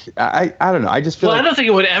work. I don't know. I just feel I don't think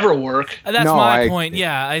it would ever work. That's my point.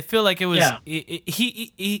 Yeah, I feel like it was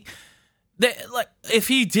if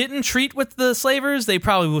he didn't treat with the slavers, they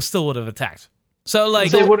probably still would have attacked. So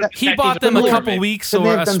he bought them a couple weeks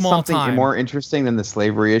or a small time. More interesting than the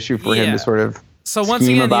slavery issue for him to sort of. So once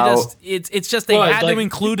again, it's just they had to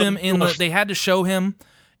include him in they had to show him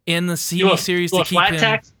in the TV series to keep him.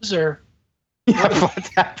 Taxes or flat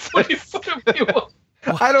taxes.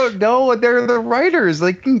 I don't know. They're the writers.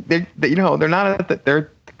 They're not.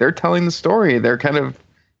 They're telling the story. They're kind of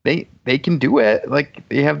they can do it. Like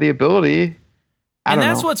they have the ability. And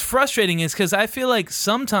that's what's frustrating is because I feel like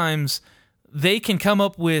sometimes they can come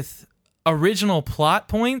up with original plot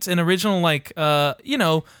points and original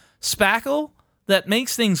spackle that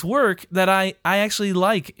makes things work that I actually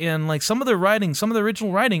like. And like some of the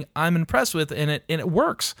original writing, I'm impressed with, and it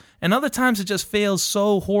works. And other times it just fails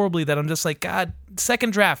so horribly that I'm just like, God,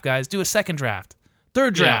 second draft, guys, do a second draft,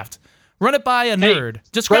 third draft, run it by a nerd.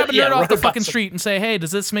 Just grab a nerd off the fucking street and say, hey,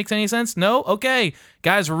 does this make any sense? No, okay,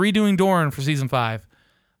 guys, we're redoing Doran for season 5.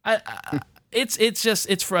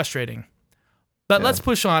 It's frustrating. But let's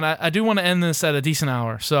push on. I do want to end this at a decent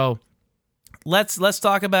hour, so let's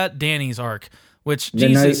talk about Dany's arc. Which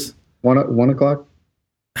midnight, Jesus, 1 o'clock.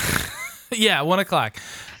 Yeah, 1 o'clock.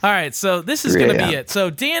 All right, so this is going to be it. So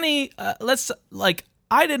Dany,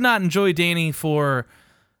 I did not enjoy Dany for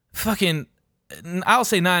fucking, I'll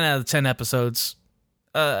say 9 out of 10 episodes.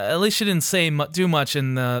 At least she didn't do much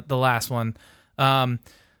in the last one.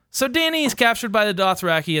 So Dany is captured by the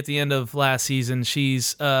Dothraki at the end of last season.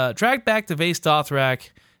 She's dragged back to Vaes Dothrak,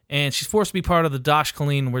 and she's forced to be part of the Dosh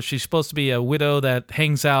Khaleen, where she's supposed to be a widow that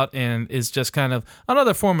hangs out and is just kind of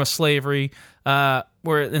another form of slavery.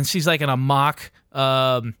 And she's like in a mock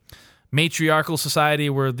matriarchal society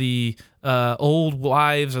where the old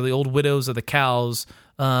wives or the old widows of the cows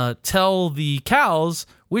tell the cows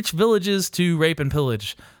which villages to rape and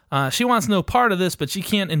pillage. She wants no part of this, but she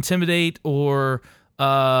can't intimidate or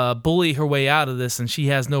bully her way out of this, and she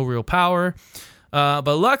has no real power.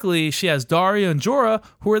 But luckily, she has Daria and Jorah,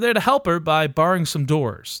 who are there to help her by barring some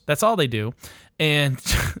doors. That's all they do. And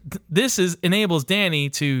this enables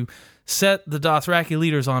Dany to set the Dothraki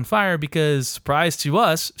leaders on fire because, surprise to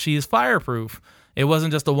us, she is fireproof. It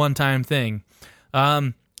wasn't just a one-time thing.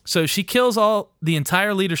 So she kills the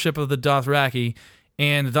entire leadership of the Dothraki,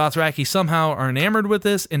 and the Dothraki somehow are enamored with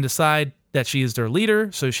this and decide that she is their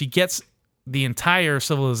leader. So she gets the entire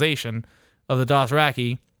civilization of the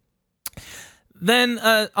Dothraki. Then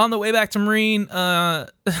on the way back to Meereen,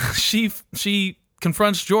 she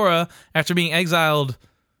confronts Jorah after being exiled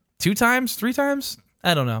 3 times?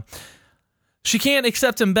 I don't know. She can't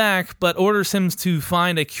accept him back, but orders him to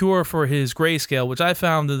find a cure for his grayscale, which I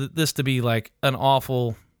found this to be like an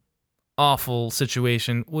awful, awful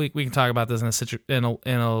situation. We can talk about this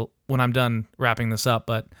when I'm done wrapping this up,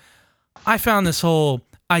 but I found this whole,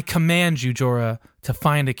 I command you, Jorah, to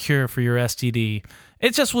find a cure for your STD.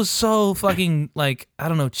 It just was so fucking like, I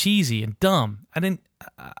don't know, cheesy and dumb. I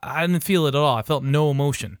didn't feel it at all. I felt no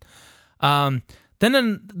emotion.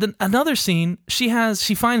 Then another scene, she finds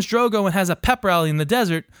Drogo and has a pep rally in the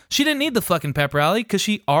desert. She didn't need the fucking pep rally because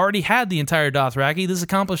she already had the entire Dothraki. This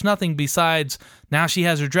accomplished nothing besides now she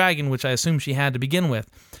has her dragon, which I assume she had to begin with.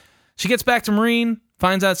 She gets back to Meereen,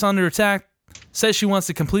 finds out it's under attack, says she wants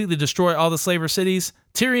to completely destroy all the slaver cities.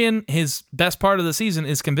 Tyrion, his best part of the season,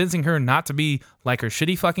 is convincing her not to be like her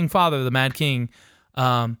shitty fucking father, the Mad King.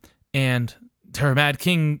 And her Mad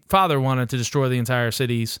King father wanted to destroy the entire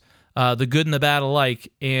cities. The good and the bad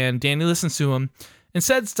alike, and Dany listens to him.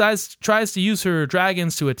 Instead, tries to use her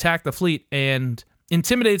dragons to attack the fleet and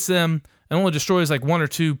intimidates them, and only destroys like 1 or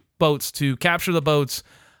 2 boats to capture the boats.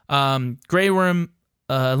 Grey Worm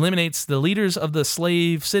eliminates the leaders of the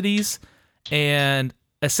slave cities, and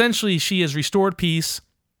essentially she has restored peace.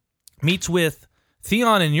 Meets with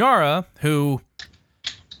Theon and Yara, who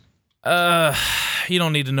you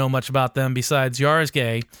don't need to know much about them besides Yara's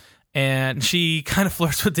gay. And she kind of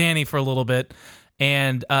flirts with Dany for a little bit.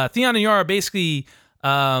 And Theon and Yara basically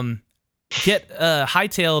get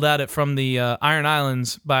hightailed at it from the Iron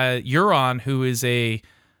Islands by Euron, who is a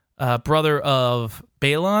brother of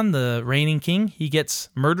Balon, the reigning king. He gets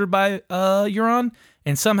murdered by Euron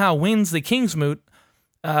and somehow wins the Kingsmoot.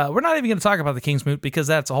 We're not even going to talk about the Kingsmoot because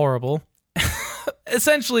that's horrible.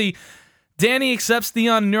 Essentially, Dany accepts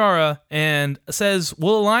Theon and Yara and says,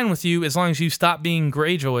 we'll align with you as long as you stop being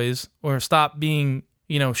Greyjoys or stop being,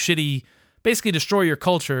 shitty, basically destroy your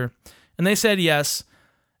culture. And they said yes.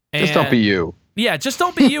 And just don't be you. Yeah, just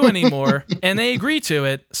don't be you anymore. And they agree to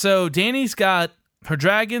it. So Dany's got her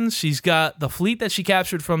dragons. She's got the fleet that she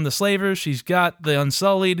captured from the slavers. She's got the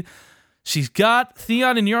Unsullied. She's got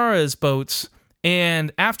Theon and Yara's boats.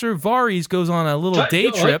 And after Varys goes on a little day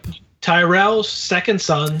trip... Tyrell's second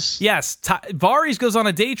sons. Yes, Varys goes on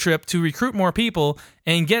a day trip to recruit more people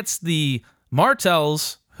and gets the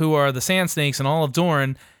Martells, who are the Sand Snakes and all of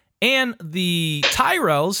Dorne, and the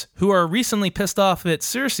Tyrells, who are recently pissed off at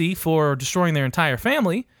Cersei for destroying their entire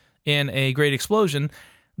family in a great explosion.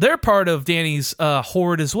 They're part of Dany's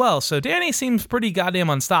horde as well. So Dany seems pretty goddamn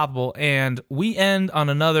unstoppable, and we end on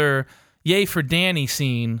another yay for Dany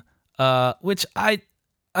scene, which I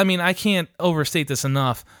can't overstate this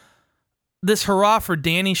enough. This hurrah for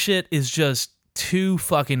Dany shit is just too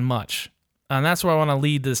fucking much. And that's where I want to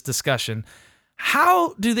lead this discussion.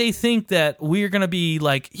 How do they think that we're going to be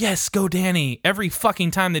like, yes, go Dany, every fucking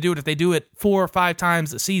time they do it, if they do it 4 or 5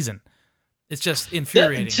 times a season? It's just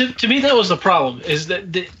infuriating. To me, that was the problem, is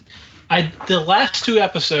that the last 2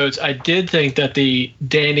 episodes, I did think that the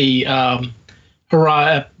Dany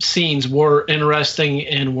hurrah scenes were interesting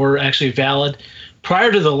and were actually valid.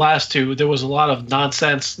 Prior to the last 2, there was a lot of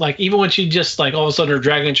nonsense. Like, even when she just, like, all of a sudden her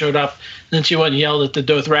dragon showed up, and then she went and yelled at the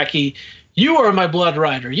Dothraki, you are my blood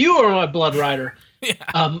rider. You are my blood rider.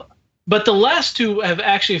 Yeah. But the last 2 have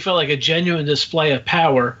actually felt like a genuine display of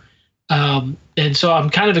power. And so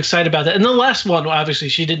I'm kind of excited about that. And the last one, obviously,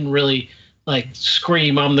 she didn't really, like,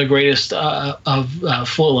 scream, I'm the greatest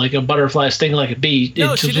full, like a butterfly sting like a bee.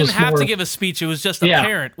 No, she didn't have to give a speech. It was just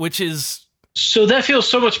apparent, which is... So that feels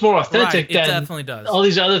so much more authentic than definitely does. All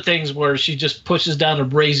these other things where she just pushes down a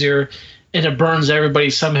brazier and it burns everybody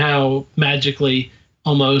somehow magically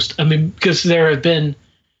almost. I mean, because there have been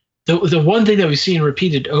the one thing that we've seen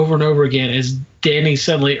repeated over and over again is Dany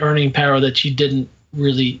suddenly earning power that she didn't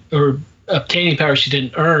really, or obtaining power she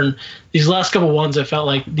didn't earn. These last couple ones, I felt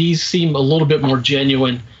like these seem a little bit more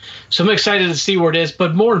genuine. So I'm excited to see where it is,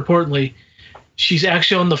 but more importantly, she's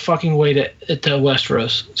actually on the fucking way to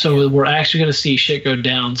Westeros. So we're actually going to see shit go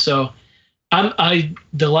down. So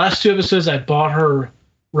the last 2 episodes, I bought her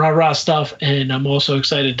rah-rah stuff, and I'm also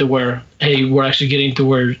excited to where, hey, we're actually getting to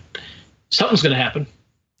where something's going to happen.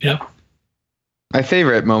 Yeah. My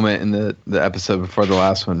favorite moment in the episode before the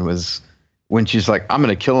last one was when she's like, I'm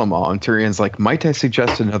going to kill them all. And Tyrion's like, might I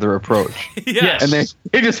suggest another approach? Yes. And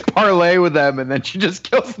they just parlay with them, and then she just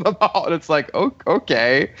kills them all. And it's like, oh,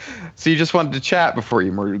 okay. So you just wanted to chat before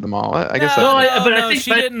you murdered them all. I guess I think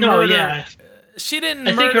she didn't murder. Yeah. She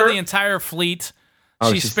didn't murder the entire fleet.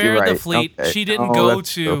 Oh, she spared the fleet. Okay. She didn't go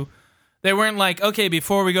to... Cool. They weren't like, okay,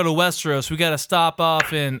 before we go to Westeros, we got to stop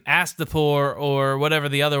off in Astapor or whatever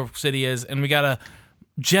the other city is, and we got to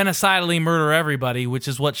genocidally murder everybody, which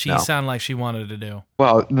is what she sounded like she wanted to do.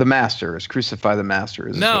 Well, the Masters, crucify the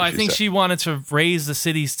Masters. No, I think she wanted to raise the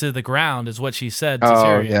cities to the ground, is what she said to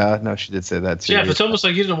Tyrion. Oh, yeah. No, she did say that too. Yeah, it's almost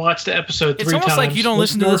like you didn't watch the episode 3 times. It's almost like you don't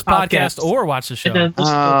listen to this podcast or watch the show. And then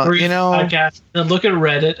listen to 3 podcasts, and then look at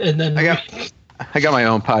Reddit, and then... I got my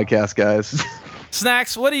own podcast, guys.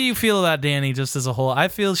 Snacks, what do you feel about Dany just as a whole? I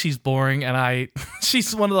feel she's boring, and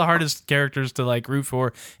she's one of the hardest characters to like root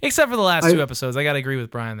for, except for the last two episodes. I got to agree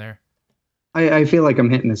with Brian there. I feel like I'm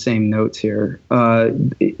hitting the same notes here.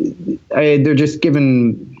 They're just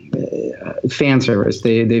giving fan service.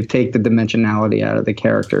 They've taken the dimensionality out of the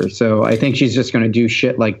character. So I think she's just going to do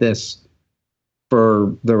shit like this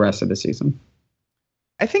for the rest of the season.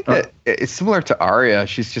 I think that it's similar to Arya.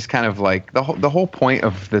 She's just kind of like the whole point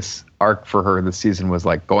of this arc for her this season was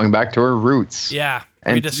like going back to her roots. Yeah,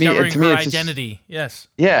 and rediscovering her identity. Yes.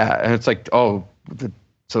 Yeah, and it's like, so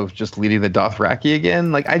just leading the Dothraki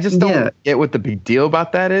again? Like, I just don't get what the big deal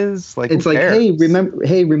about that is. Like, it's like, hey,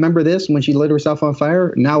 remember this when she lit herself on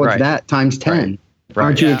fire? Now it's that times 10. Right.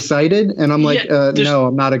 Aren't you excited? And I'm like, no,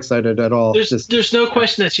 I'm not excited at all. There's no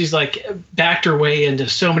question that she's like backed her way into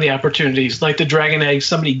so many opportunities. Like the dragon eggs,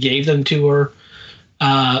 somebody gave them to her.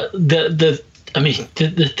 The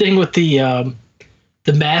thing with the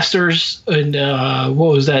Masters and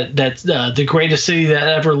what was that? That's the greatest city that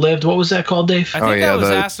ever lived. What was that called, Dave? I think that was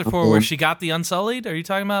asked for where she got the Unsullied. Are you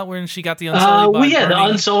talking about when she got the Unsullied? The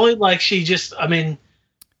Unsullied. Like she just,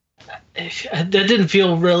 that didn't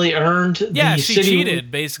feel really earned. Yeah, she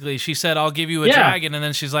cheated. Basically, she said, "I'll give you a dragon," and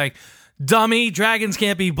then she's like, "Dummy, dragons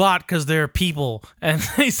can't be bought because they're people." And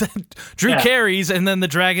they said, "Drew carries," and then the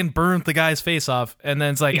dragon burnt the guy's face off, and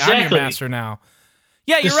then it's like, "I'm your master now."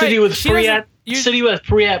 Yeah, you're right. City with Pre.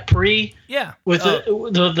 Yeah. With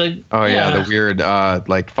the weird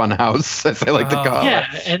like fun house, as I like to call it.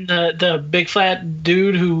 Yeah, and the big fat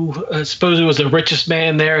dude who supposedly was the richest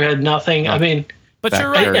man there had nothing. But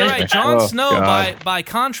you're right. Jon Snow, by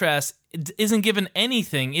contrast, isn't given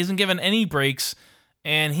anything, isn't given any breaks,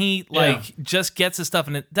 and he just gets his stuff,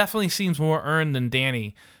 and it definitely seems more earned than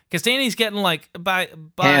Dany, because Dany's getting like by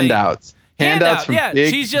handouts from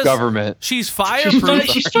big government. She's fireproof.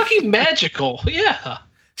 She's fucking magical. Yeah.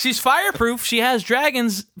 She's fireproof. She has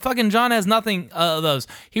dragons. Fucking Jon has nothing of those.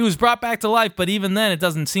 He was brought back to life, but even then, it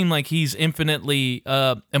doesn't seem like he's infinitely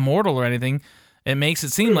immortal or anything. It makes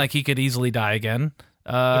it seem like he could easily die again.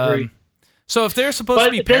 Agreed. So if they're supposed to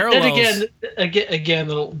be parallels, again,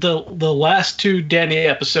 the last two Dany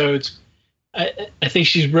episodes, I think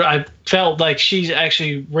I felt like she's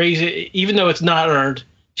actually raising, even though it's not earned.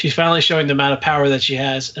 She's finally showing the amount of power that she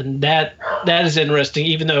has, and that is interesting.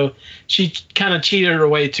 Even though she kind of cheated her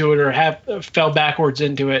way to it or fell backwards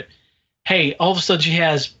into it, hey, all of a sudden she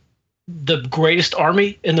has the greatest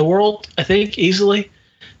army in the world. I think easily.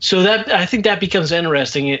 So I think that becomes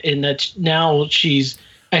interesting in that now she's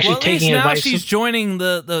actually taking advice. Now she's joining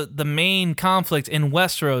the main conflict in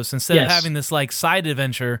Westeros instead of having this like side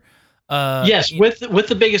adventure. Yes, with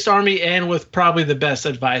the biggest army and with probably the best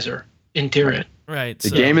advisor in Tyrion. Right. The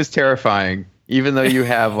game is terrifying, even though you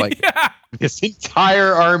have like this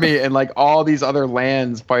entire army and like all these other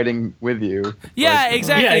lands fighting with you. Yeah,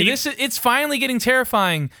 exactly. It's finally getting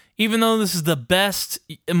terrifying, even though this is the best,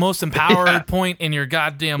 most empowered point in your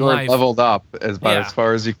goddamn life. Leveled up as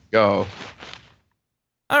far as you can go.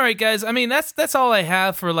 All right, guys. That's all I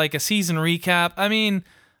have for like a season recap.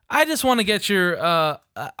 I just want to get your.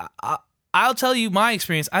 I'll tell you my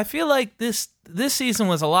experience. I feel like this season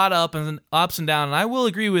was a lot of ups and downs, and I will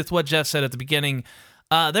agree with what Jeff said at the beginning.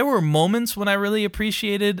 There were moments when I really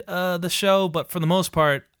appreciated the show, but for the most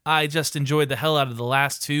part, I just enjoyed the hell out of the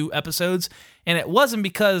last two episodes. And it wasn't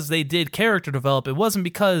because they did character develop. It wasn't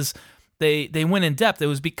because they went in depth. It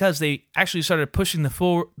was because they actually started pushing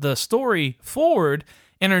the story forward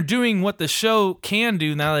and are doing what the show can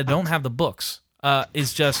do now they don't have the books.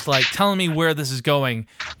 Is just like telling me where this is going,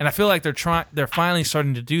 and I feel like they're finally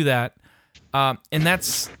starting to do that, and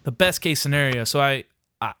that's the best case scenario. So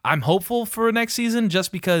I'm hopeful for next season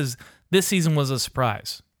just because this season was a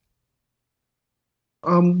surprise.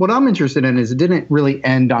 What I'm interested in is it didn't really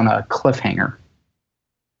end on a cliffhanger.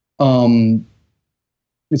 So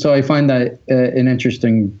I find that an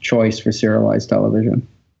interesting choice for serialized television.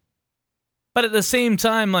 But at the same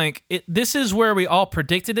time, like this is where we all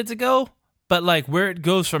predicted it to go. But like where it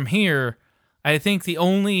goes from here, I think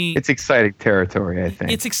it's exciting territory. I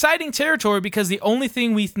think it's exciting territory because the only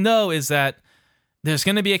thing we know is that there's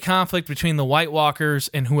going to be a conflict between the White Walkers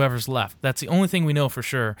and whoever's left. That's the only thing we know for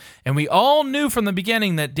sure. And we all knew from the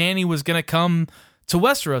beginning that Dany was going to come to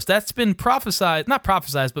Westeros. That's been not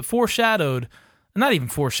prophesized, but foreshadowed. Not even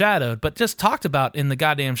foreshadowed, but just talked about in the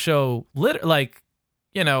goddamn show. We've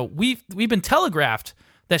been telegraphed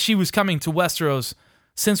that she was coming to Westeros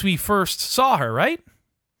since we first saw her, right?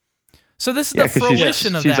 So this is the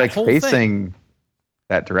fruition of that whole thing. She's like facing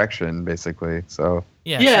that direction, basically. So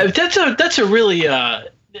that's a really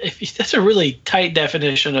tight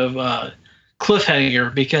definition of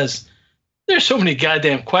cliffhanger because there's so many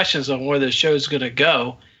goddamn questions on where the show's going to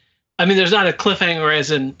go. I mean, there's not a cliffhanger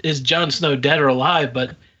as in is Jon Snow dead or alive,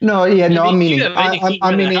 but no, yeah, no, I'm meaning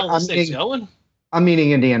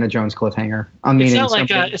Indiana Jones cliffhanger. It's not like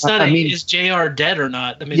is JR dead or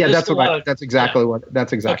not? I mean, yeah, that's exactly what.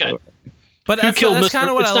 But that's kind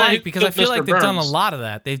of what I like, because I feel like they've done a lot of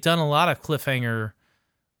that. They've done a lot of cliffhanger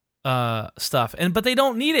stuff, but they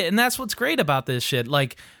don't need it, and that's what's great about this shit.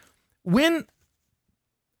 Like when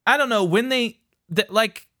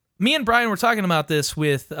like me and Brian were talking about this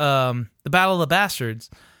with the Battle of the Bastards.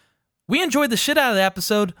 We enjoyed the shit out of the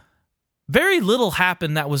episode. Very little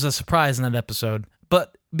happened that was a surprise in that episode,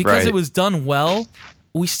 but because it was done well,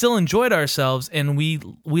 we still enjoyed ourselves and we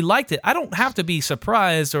liked it. I don't have to be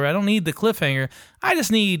surprised, or I don't need the cliffhanger. I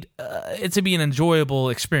just need it to be an enjoyable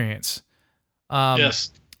experience.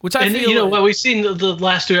 Yes. Which I feel, you know, what we've seen the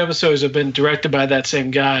last 2 episodes have been directed by that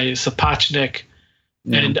same guy, Sapochnik.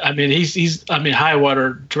 And I mean, he's high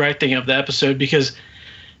water directing of the episode, because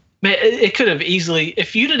man, it could have easily,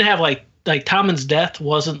 if you didn't have like Tommen's death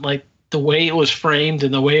wasn't like the way it was framed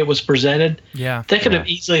and the way it was presented, that could have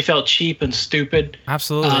easily felt cheap and stupid.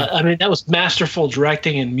 Absolutely. I mean, that was masterful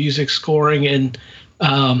directing and music scoring, and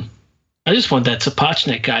I just want that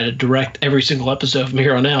Sapochnik guy to direct every single episode from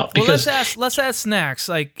here on out. Because let's ask Snacks.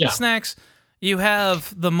 Snacks, you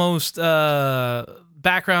have the most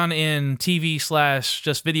background in TV /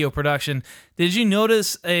 just video production. Did you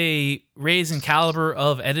notice a raise in caliber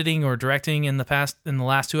of editing or directing in the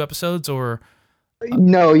last 2 episodes, or?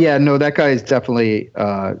 No, that guy is definitely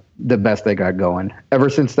the best they got going. Ever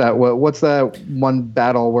since that, what's that one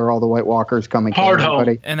battle where all the White Walkers come and kill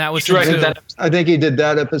everybody? And that was I think he did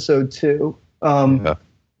that episode too. That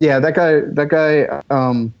guy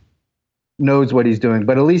knows what he's doing.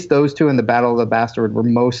 But at least those 2 in the Battle of the Bastard were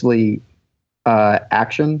mostly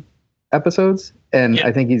action episodes, and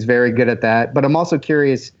I think he's very good at that. But I'm also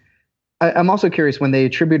curious when they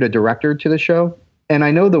attribute a director to the show. And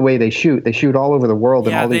I know the way they shoot all over the world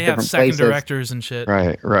in all these different places. Yeah, they have second directors and shit.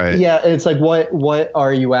 Right. Yeah, it's like, what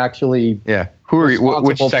are you actually? Yeah, who are you?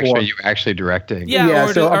 Which section are you actually directing? Yeah,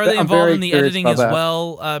 or are they involved in the editing as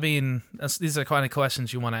well? I mean, these are kind of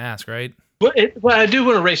questions you want to ask, right? What I do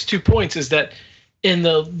want to raise 2 points is that in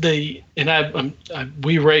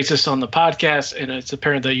we raised this on the podcast, and it's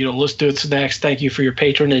apparent that you don't listen to it. Snacks, thank you for your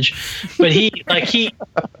patronage. But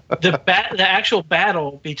the actual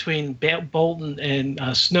battle between Bolton and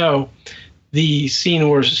Snow, the scene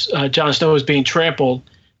where Jon Snow was being trampled,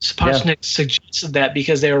 Sapochnik suggested that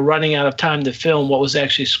because they were running out of time to film what was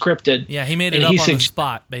actually scripted. Yeah, he made it up on the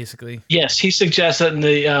spot, basically. Yes, he suggested in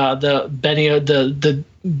the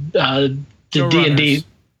D&D.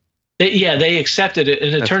 They accepted it,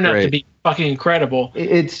 and it turned out to be fucking incredible.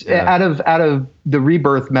 It's out of the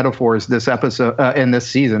rebirth metaphors this episode in this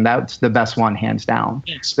season, that's the best one, hands down.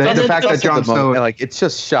 Yes. The fact that Jon Snow, it's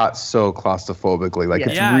just shot so claustrophobically,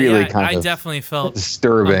 it's really kind of. I definitely felt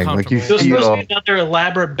disturbing. Like you feel. It was supposed to be another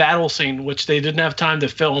elaborate battle scene, which they didn't have time to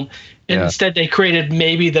film, and instead they created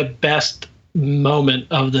maybe the best moment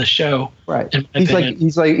of the show. Right.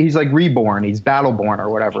 He's like reborn. He's Battleborn or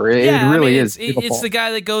whatever. It really is. It's the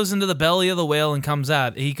guy that goes into the belly of the whale and comes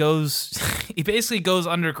out. He basically goes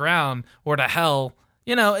underground or to hell.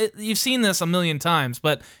 You know, you've seen this a million times,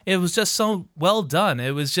 but it was just so well done.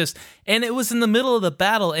 It was and it was in the middle of the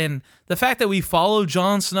battle, and the fact that we followed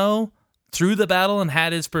Jon Snow through the battle and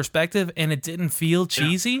had his perspective, and it didn't feel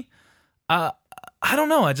cheesy. I don't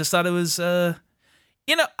know. I just thought it was. I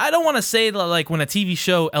don't want to say like when a TV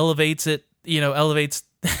show elevates to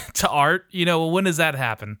art. When does that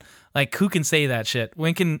happen? Like, who can say that shit?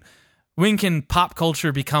 When can pop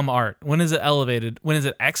culture become art? When is it elevated? When is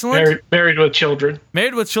it excellent? Married with Children.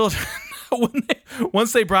 Married with Children.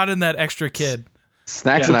 Once they brought in that extra kid.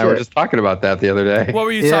 Snacks and I were just talking about that the other day. What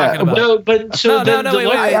were you talking about? No, but so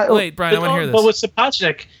wait, Brian, I want to hear this. But with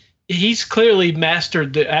Sapochnik, he's clearly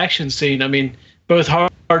mastered the action scene. I mean, both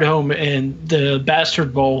Hard Home and the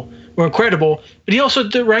Bastard Bowl were incredible, but he also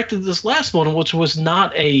directed this last one, which was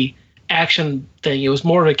not a action thing. It was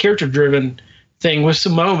more of a character-driven thing with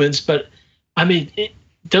some moments. But I mean,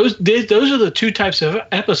 those are the 2 types of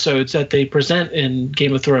episodes that they present in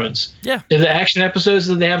Game of Thrones. Yeah, the action episodes,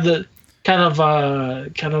 and they have the kind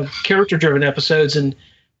of character-driven episodes. And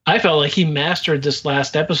I felt like he mastered this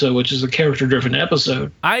last episode, which is a character-driven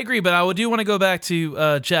episode. I agree, but I do want to go back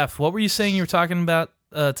to Jeff. What were you saying you were talking about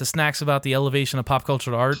to Snacks about the elevation of pop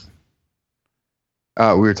culture to art? We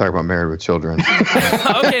were talking about Married with Children.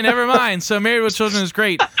 Okay, never mind. So Married with Children is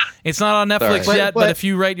great. It's not on Netflix yet, but if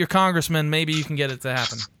you write your congressman, maybe you can get it to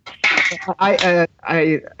happen. I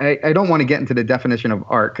don't want to get into the definition of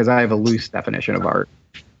art because I have a loose definition of art.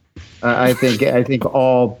 I think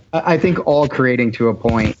all creating to a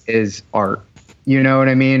point is art. You know what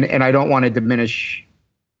I mean? And I don't want to diminish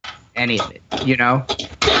any of it. You know.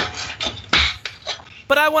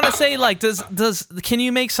 But I want to say, like, can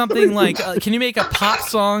you make something like can you make a pop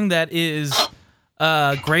song that is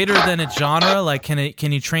greater than its genre? Like,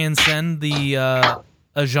 can you transcend the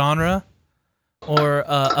a genre or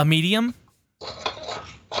a medium?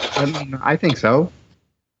 I mean, I think so.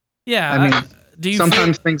 Yeah. I mean,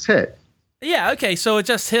 sometimes things hit. Yeah. Okay. So it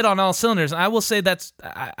just hit on all cylinders. And I will say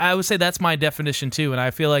I would say that's my definition too. And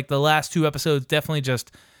I feel like the last 2 episodes definitely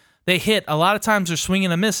just they hit. A lot of times they're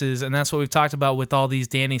swinging and misses, and that's what we've talked about with all these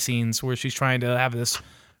Dany scenes where she's trying to have this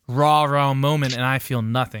raw moment, and I feel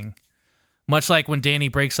nothing. Much like when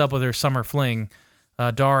Dany breaks up with her summer fling,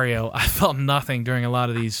 Dario, I felt nothing during a lot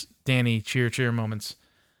of these Dany cheer moments.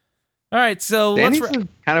 All right, so Dany's a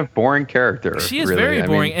kind of boring character. She is really. very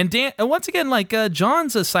boring, and once again, like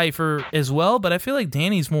John's a cipher as well, but I feel like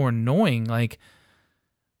Dany's more annoying. Like,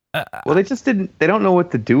 well, they don't know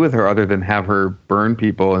what to do with her other than have her burn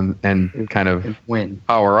people and kind of win,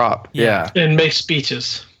 power up. Yeah, and make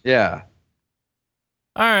speeches. Yeah.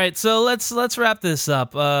 All right, so let's wrap this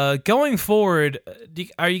up. Going forward,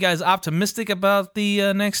 are you guys optimistic about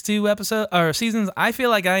the next 2 episodes or seasons? I feel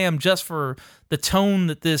like I am, just for the tone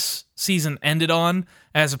that this season ended on,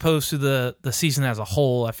 as opposed to the season as a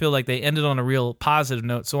whole. I feel like they ended on a real positive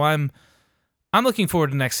note, so I'm looking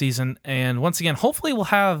forward to next season. And once again, hopefully we'll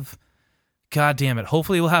have, God damn it,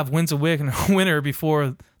 hopefully we'll have Winds of Winter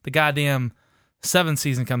before the goddamn 7th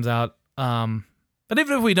season comes out. But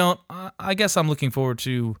even if we don't, I guess I'm looking forward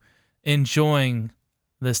to enjoying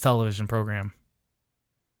this television program.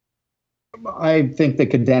 I think that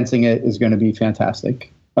condensing it is going to be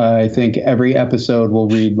fantastic. I think every episode will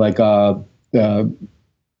read like a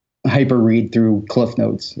hyper read through Cliff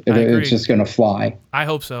Notes. It's just going to fly. I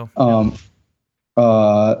hope so.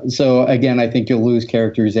 So again, I think you'll lose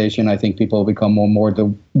characterization. I think people will become more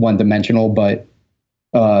one-dimensional, but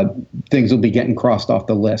things will be getting crossed off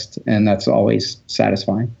the list, and that's always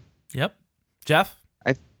satisfying. Yep. Jeff?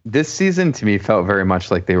 This season to me felt very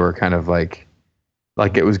much like they were kind of like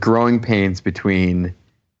it was growing pains between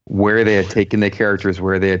where they had taken the characters,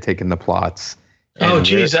 where they had taken the plots. Oh,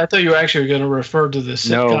 geez, I thought you were actually going to refer to the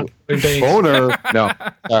sitcom. Boner. No,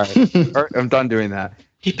 sorry. I'm done doing that.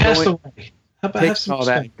 He passed away. How about taking all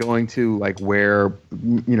that, going to like where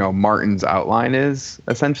Martin's outline is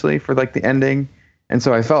essentially for like the ending. And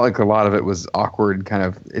so I felt like a lot of it was awkward, kind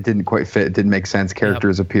of, it didn't quite fit, it didn't make sense.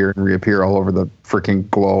 Characters appear and reappear all over the freaking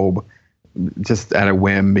globe just at a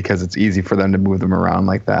whim because it's easy for them to move them around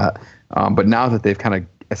like that. But now that they've kind of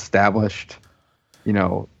established,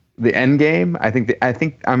 the end game, I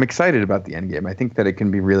think I'm excited about the end game. I think that it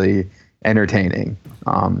can be really entertaining.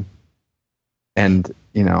 And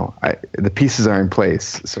the pieces are in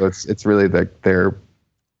place, so it's really their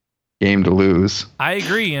game to lose. I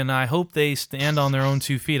agree, and I hope they stand on their own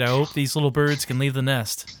 2 feet. I hope these little birds can leave the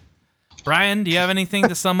nest. Brian, do you have anything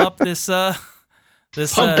to sum up this Pumped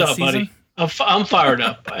up, season? buddy. I'm fired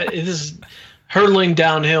up. It is hurtling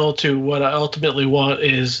downhill to what I ultimately want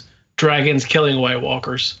is dragons killing White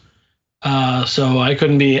Walkers. So I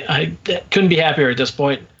couldn't be happier at this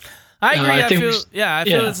point. I agree. I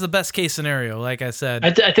feel it's the best case scenario. Like I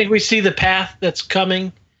said, I think we see the path that's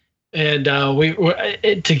coming. And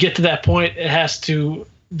to get to that point,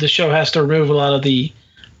 the show has to remove a lot of the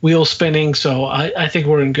wheel spinning. So I think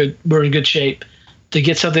we're in good shape to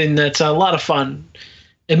get something that's a lot of fun.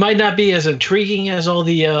 It might not be as intriguing as all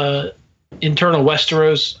the internal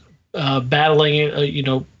Westeros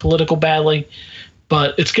battling, political battling,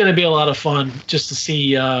 but it's going to be a lot of fun just to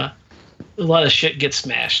see a lot of shit get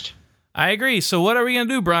smashed. I agree. So what are we going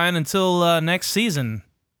to do, Brian, until next season?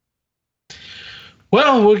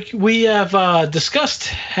 Well, we have discussed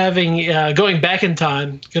having going back in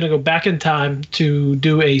time. Going to go back in time to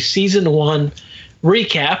do a season 1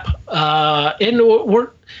 recap.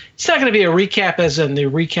 It's not going to be a recap as in the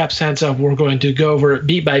recap sense of we're going to go over it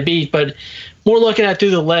beat by beat, but more looking at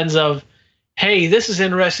through the lens of, hey, this is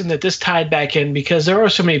interesting that this tied back in because there are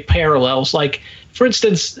so many parallels. Like, for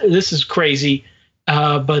instance, this is crazy.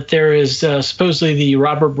 But there is supposedly the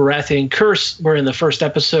Robert Baratheon curse, where in the first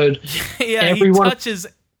episode, he touches.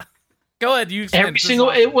 Go ahead, you. Every single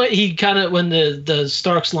he kind of when the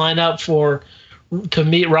Starks line up to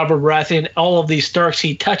meet Robert Baratheon, all of these Starks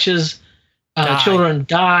he touches, children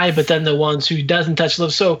die, but then the ones who doesn't touch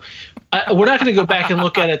live. So we're not going to go back and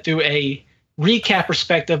look at it through a recap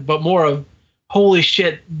perspective, but more of holy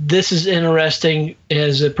shit, this is interesting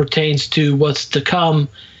as it pertains to what's to come.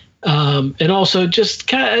 And also just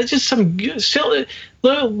some silly,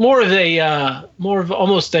 more of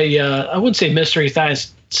almost a I wouldn't say mystery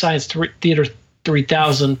science theater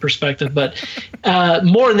 3000 perspective, but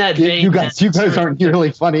more in that vein. You guys aren't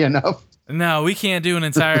nearly funny enough. No, we can't do an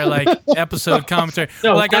entire episode commentary.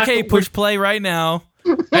 No, okay, push play right now.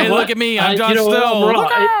 Hey, look at me, I'm John Stowe.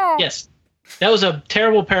 Yes, that was a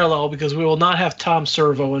terrible parallel because we will not have Tom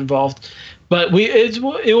Servo involved, but it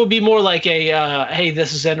will be more like a hey,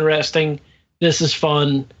 this is interesting, this is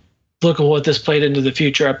fun. Look at what this played into the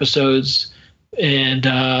future episodes. And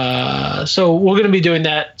so we're going to be doing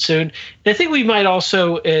that soon. And I think we might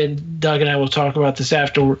also, and Doug and I will talk about this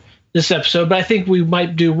after this episode, but I think we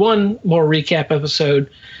might do one more recap episode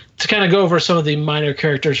to kind of go over some of the minor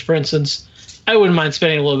characters. For instance, I wouldn't mind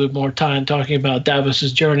spending a little bit more time talking about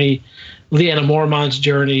Davos's journey, Lyanna Mormont's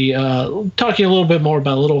journey, talking a little bit more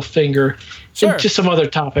about Littlefinger, and just some other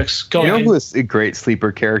topics. You know who is a great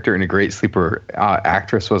sleeper character and a great sleeper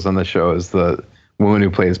actress was on the show is the woman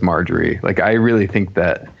who plays Marjorie. Like, I really think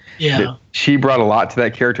that she brought a lot to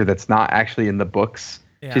that character that's not actually in the books.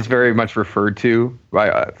 Yeah. She's very much referred to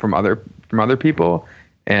by from other people,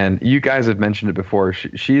 and you guys have mentioned it before.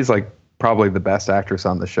 She's like probably the best actress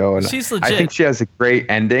on the show, and she's legit. I think she has a great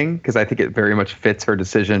ending because I think it very much fits her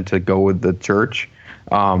decision to go with the church.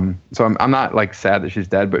 So I'm not like sad that she's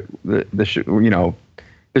dead, but the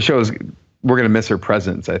show is, we're gonna miss her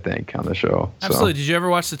presence, I think, on the show. Absolutely. So. Did you ever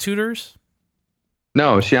watch The Tudors?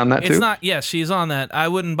 No, is she on that too? It's not. Yes, she's on that. I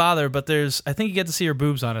wouldn't bother, but I think you get to see her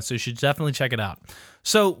boobs on it, so you should definitely check it out.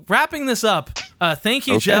 So wrapping this up, thank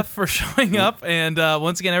you, Jeff, for showing up, and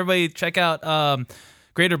once again, everybody check out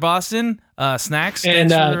Greater Boston Snacks. And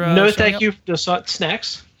thank you to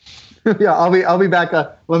Snacks. Yeah, I'll be back.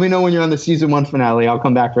 Let me know when you're on the season 1 finale. I'll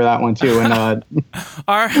come back for that one too. And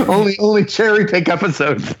only cherry pick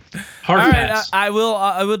episodes. All right, I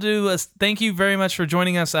will do a thank you very much for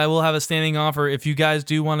joining us. I will have a standing offer if you guys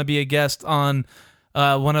do want to be a guest on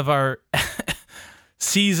one of our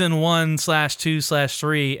season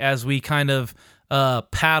 1/2/3 as we kind of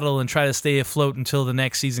paddle and try to stay afloat until the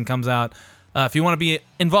next season comes out. If you want to be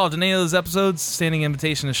involved in any of those episodes, standing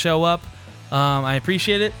invitation to show up. I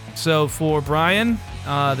appreciate it. So for Brian,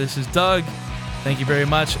 this is Doug. Thank you very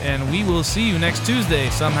much, and we will see you next Tuesday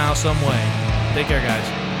somehow, some way. Take care, guys.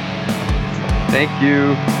 Thank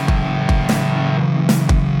you.